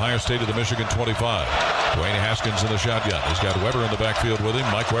 4, Ohio State to the Michigan 25. Dwayne Haskins in the shotgun. He's got Weber in the backfield with him.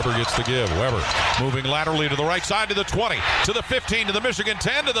 Mike Weber gets the give. Weber moving laterally to the right side to the 20, to the 15, to the Michigan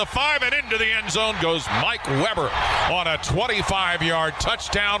 10, to the 5, and into the end zone goes Mike Weber on a 25-yard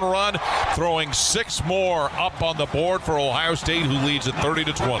touchdown run, throwing 6 more up on the board for Ohio State, who leads at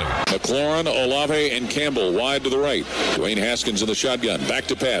 30-20. McLaurin, Olave, and Campbell wide to the right. Dwayne Haskins in the shotgun. Back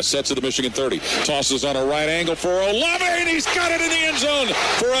to pass. Sets at the Michigan 30. Tosses on a right angle for Olave, and he's got it in the end zone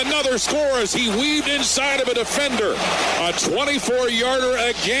for another score as he weaved inside of a defender. A 24-yarder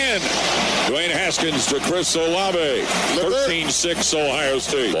again. Dwayne Haskins to Chris Olave. 13-6 Ohio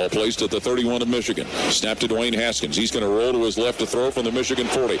State. Ball placed at the 31 of Michigan. Snap to Dwayne Haskins. He's going to roll to his left to throw from the Michigan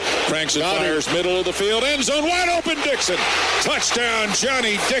 40. Cranks and fires middle of the field. End zone wide open. Dixon. Touchdown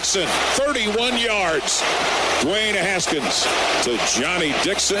Johnny Dixon. 31 yards. Dwayne Haskins to Johnny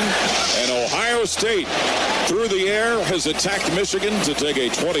Dixon. And Ohio State through the air has attacked Michigan to take a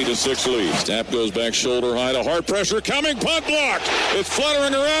 20-6 lead. Snap goes back shoulder high to hard pressure. Coming. Punt blocked. It's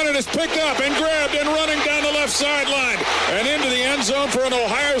fluttering around and it's picked up and grabbed and running down the left sideline and into the end zone for an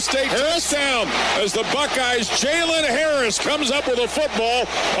Ohio State touchdown as the Buckeyes, Jalen Harris comes up with a football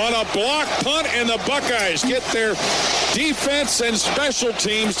on a block punt, and the Buckeyes get their defense and special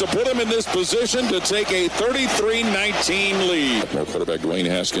teams to put them in this position to take a 33-19 lead. More quarterback Dwayne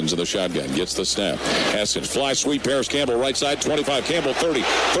Haskins in the shotgun gets the snap. Haskins fly sweep. Paris Campbell right side 25. Campbell 30.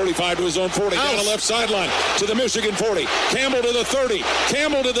 35 to his own 40. Down the left sideline to the Michigan 40. Campbell to the 30.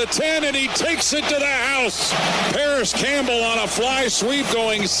 Campbell to the 10, and he takes it to the house. Paris Campbell on a fly sweep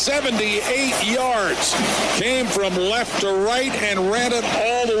going 78 yards. Came from left to right and ran it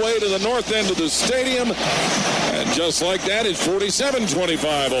all the way to the north end of the stadium. And just like that, it's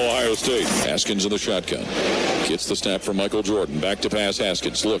 47-25 Ohio State. Haskins in the shotgun. Gets the snap from Michael Jordan. Back to pass.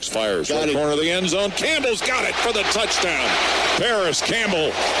 Haskins looks, fires. Right corner of the end zone. Campbell's got it for the touchdown. Paris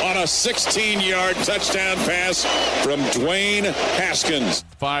Campbell on a 16-yard touchdown pass from Dwayne Haskins.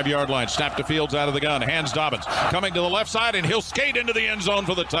 5-yard line. Snap to Fields out of the gun. Hands Dobbins. Coming to the left side, and he'll skate into the end zone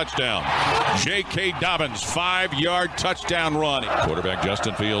for the touchdown. J.K. Dobbins, 5-yard touchdown run. Quarterback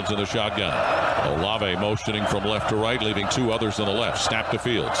Justin Fields in the shotgun. Olave motioning from left to right, leaving 2 others on the left. Snap to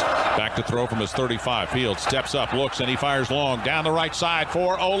Fields. Back to throw from his 35. Fields steps up, looks, and he fires long down the right side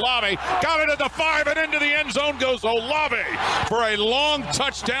for Olave. Got it at the 5, and into the end zone goes Olave for a long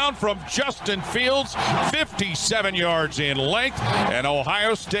touchdown from Justin Fields, 57 yards in length. And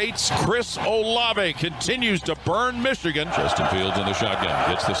Ohio State's Chris Olave continues to burn Michigan. Justin Fields in the shotgun.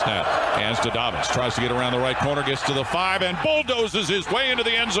 Gets the snap. Hands to Dobbins. Tries to get around the right corner. Gets to the 5 and bulldozes his way into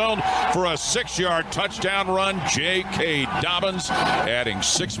the end zone for a 6-yard touchdown run. J.K. Dobbins adding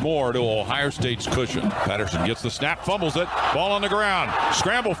 6 more to Ohio State's cushion. Patterson gets the snap. Fumbles it. Ball on the ground.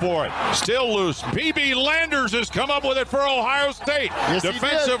 Scramble for it. Still loose. B.B. Landers has come up with it for Ohio State. Yes,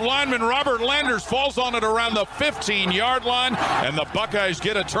 defensive lineman Robert Landers falls on it around the 15-yard line, and the Buckeyes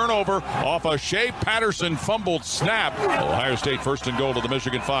get a turnover off a Shea Patterson fumbled snap. Ohio State first and goal to the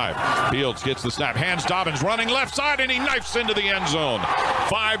Michigan 5. Fields gets the snap. Hands Dobbins running left side, and he knifes into the end zone.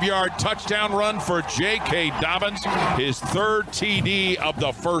 5-yard touchdown run for J.K. Dobbins, his 3rd TD of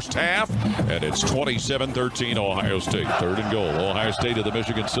the first half, and it's 27-13 Ohio State. 3rd and goal. Ohio State to the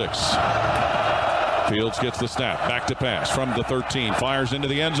Michigan 6. Fields gets the snap. Back to pass from the 13. Fires into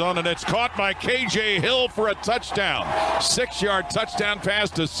the end zone, and it's caught by K.J. Hill for a touchdown. 6-yard touchdown pass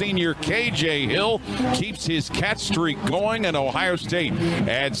to senior K.J. Hill. Keeps his catch streak going, and Ohio State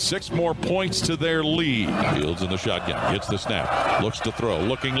adds 6 more points to their lead. Fields in the shotgun. Gets the snap. Looks to throw.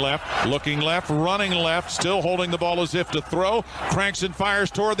 Looking left, running left. Still holding the ball as if to throw. Cranks and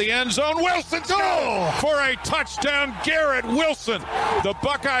fires toward the end zone. Wilson's goal for a touchdown. Garrett Wilson, the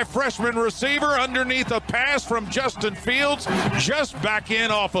Buckeye freshman receiver, underneath a pass from Justin Fields, just back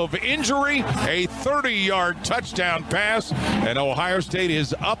in off of injury. A 30-yard touchdown pass, and Ohio State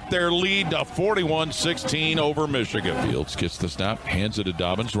is up their lead to 41-16 over Michigan. Fields gets the snap, hands it to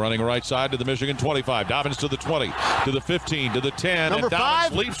Dobbins, running right side to the Michigan 25. Dobbins to the 20, to the 15, to the 10, Number and Dobbins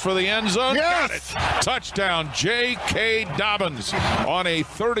 5 leaps for the end zone. Yes! Got it. Touchdown, J.K. Dobbins on a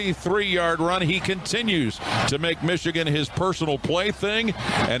 33-yard run. He continues to make Michigan his personal plaything,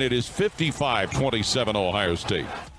 and it is 55-27 Ohio State.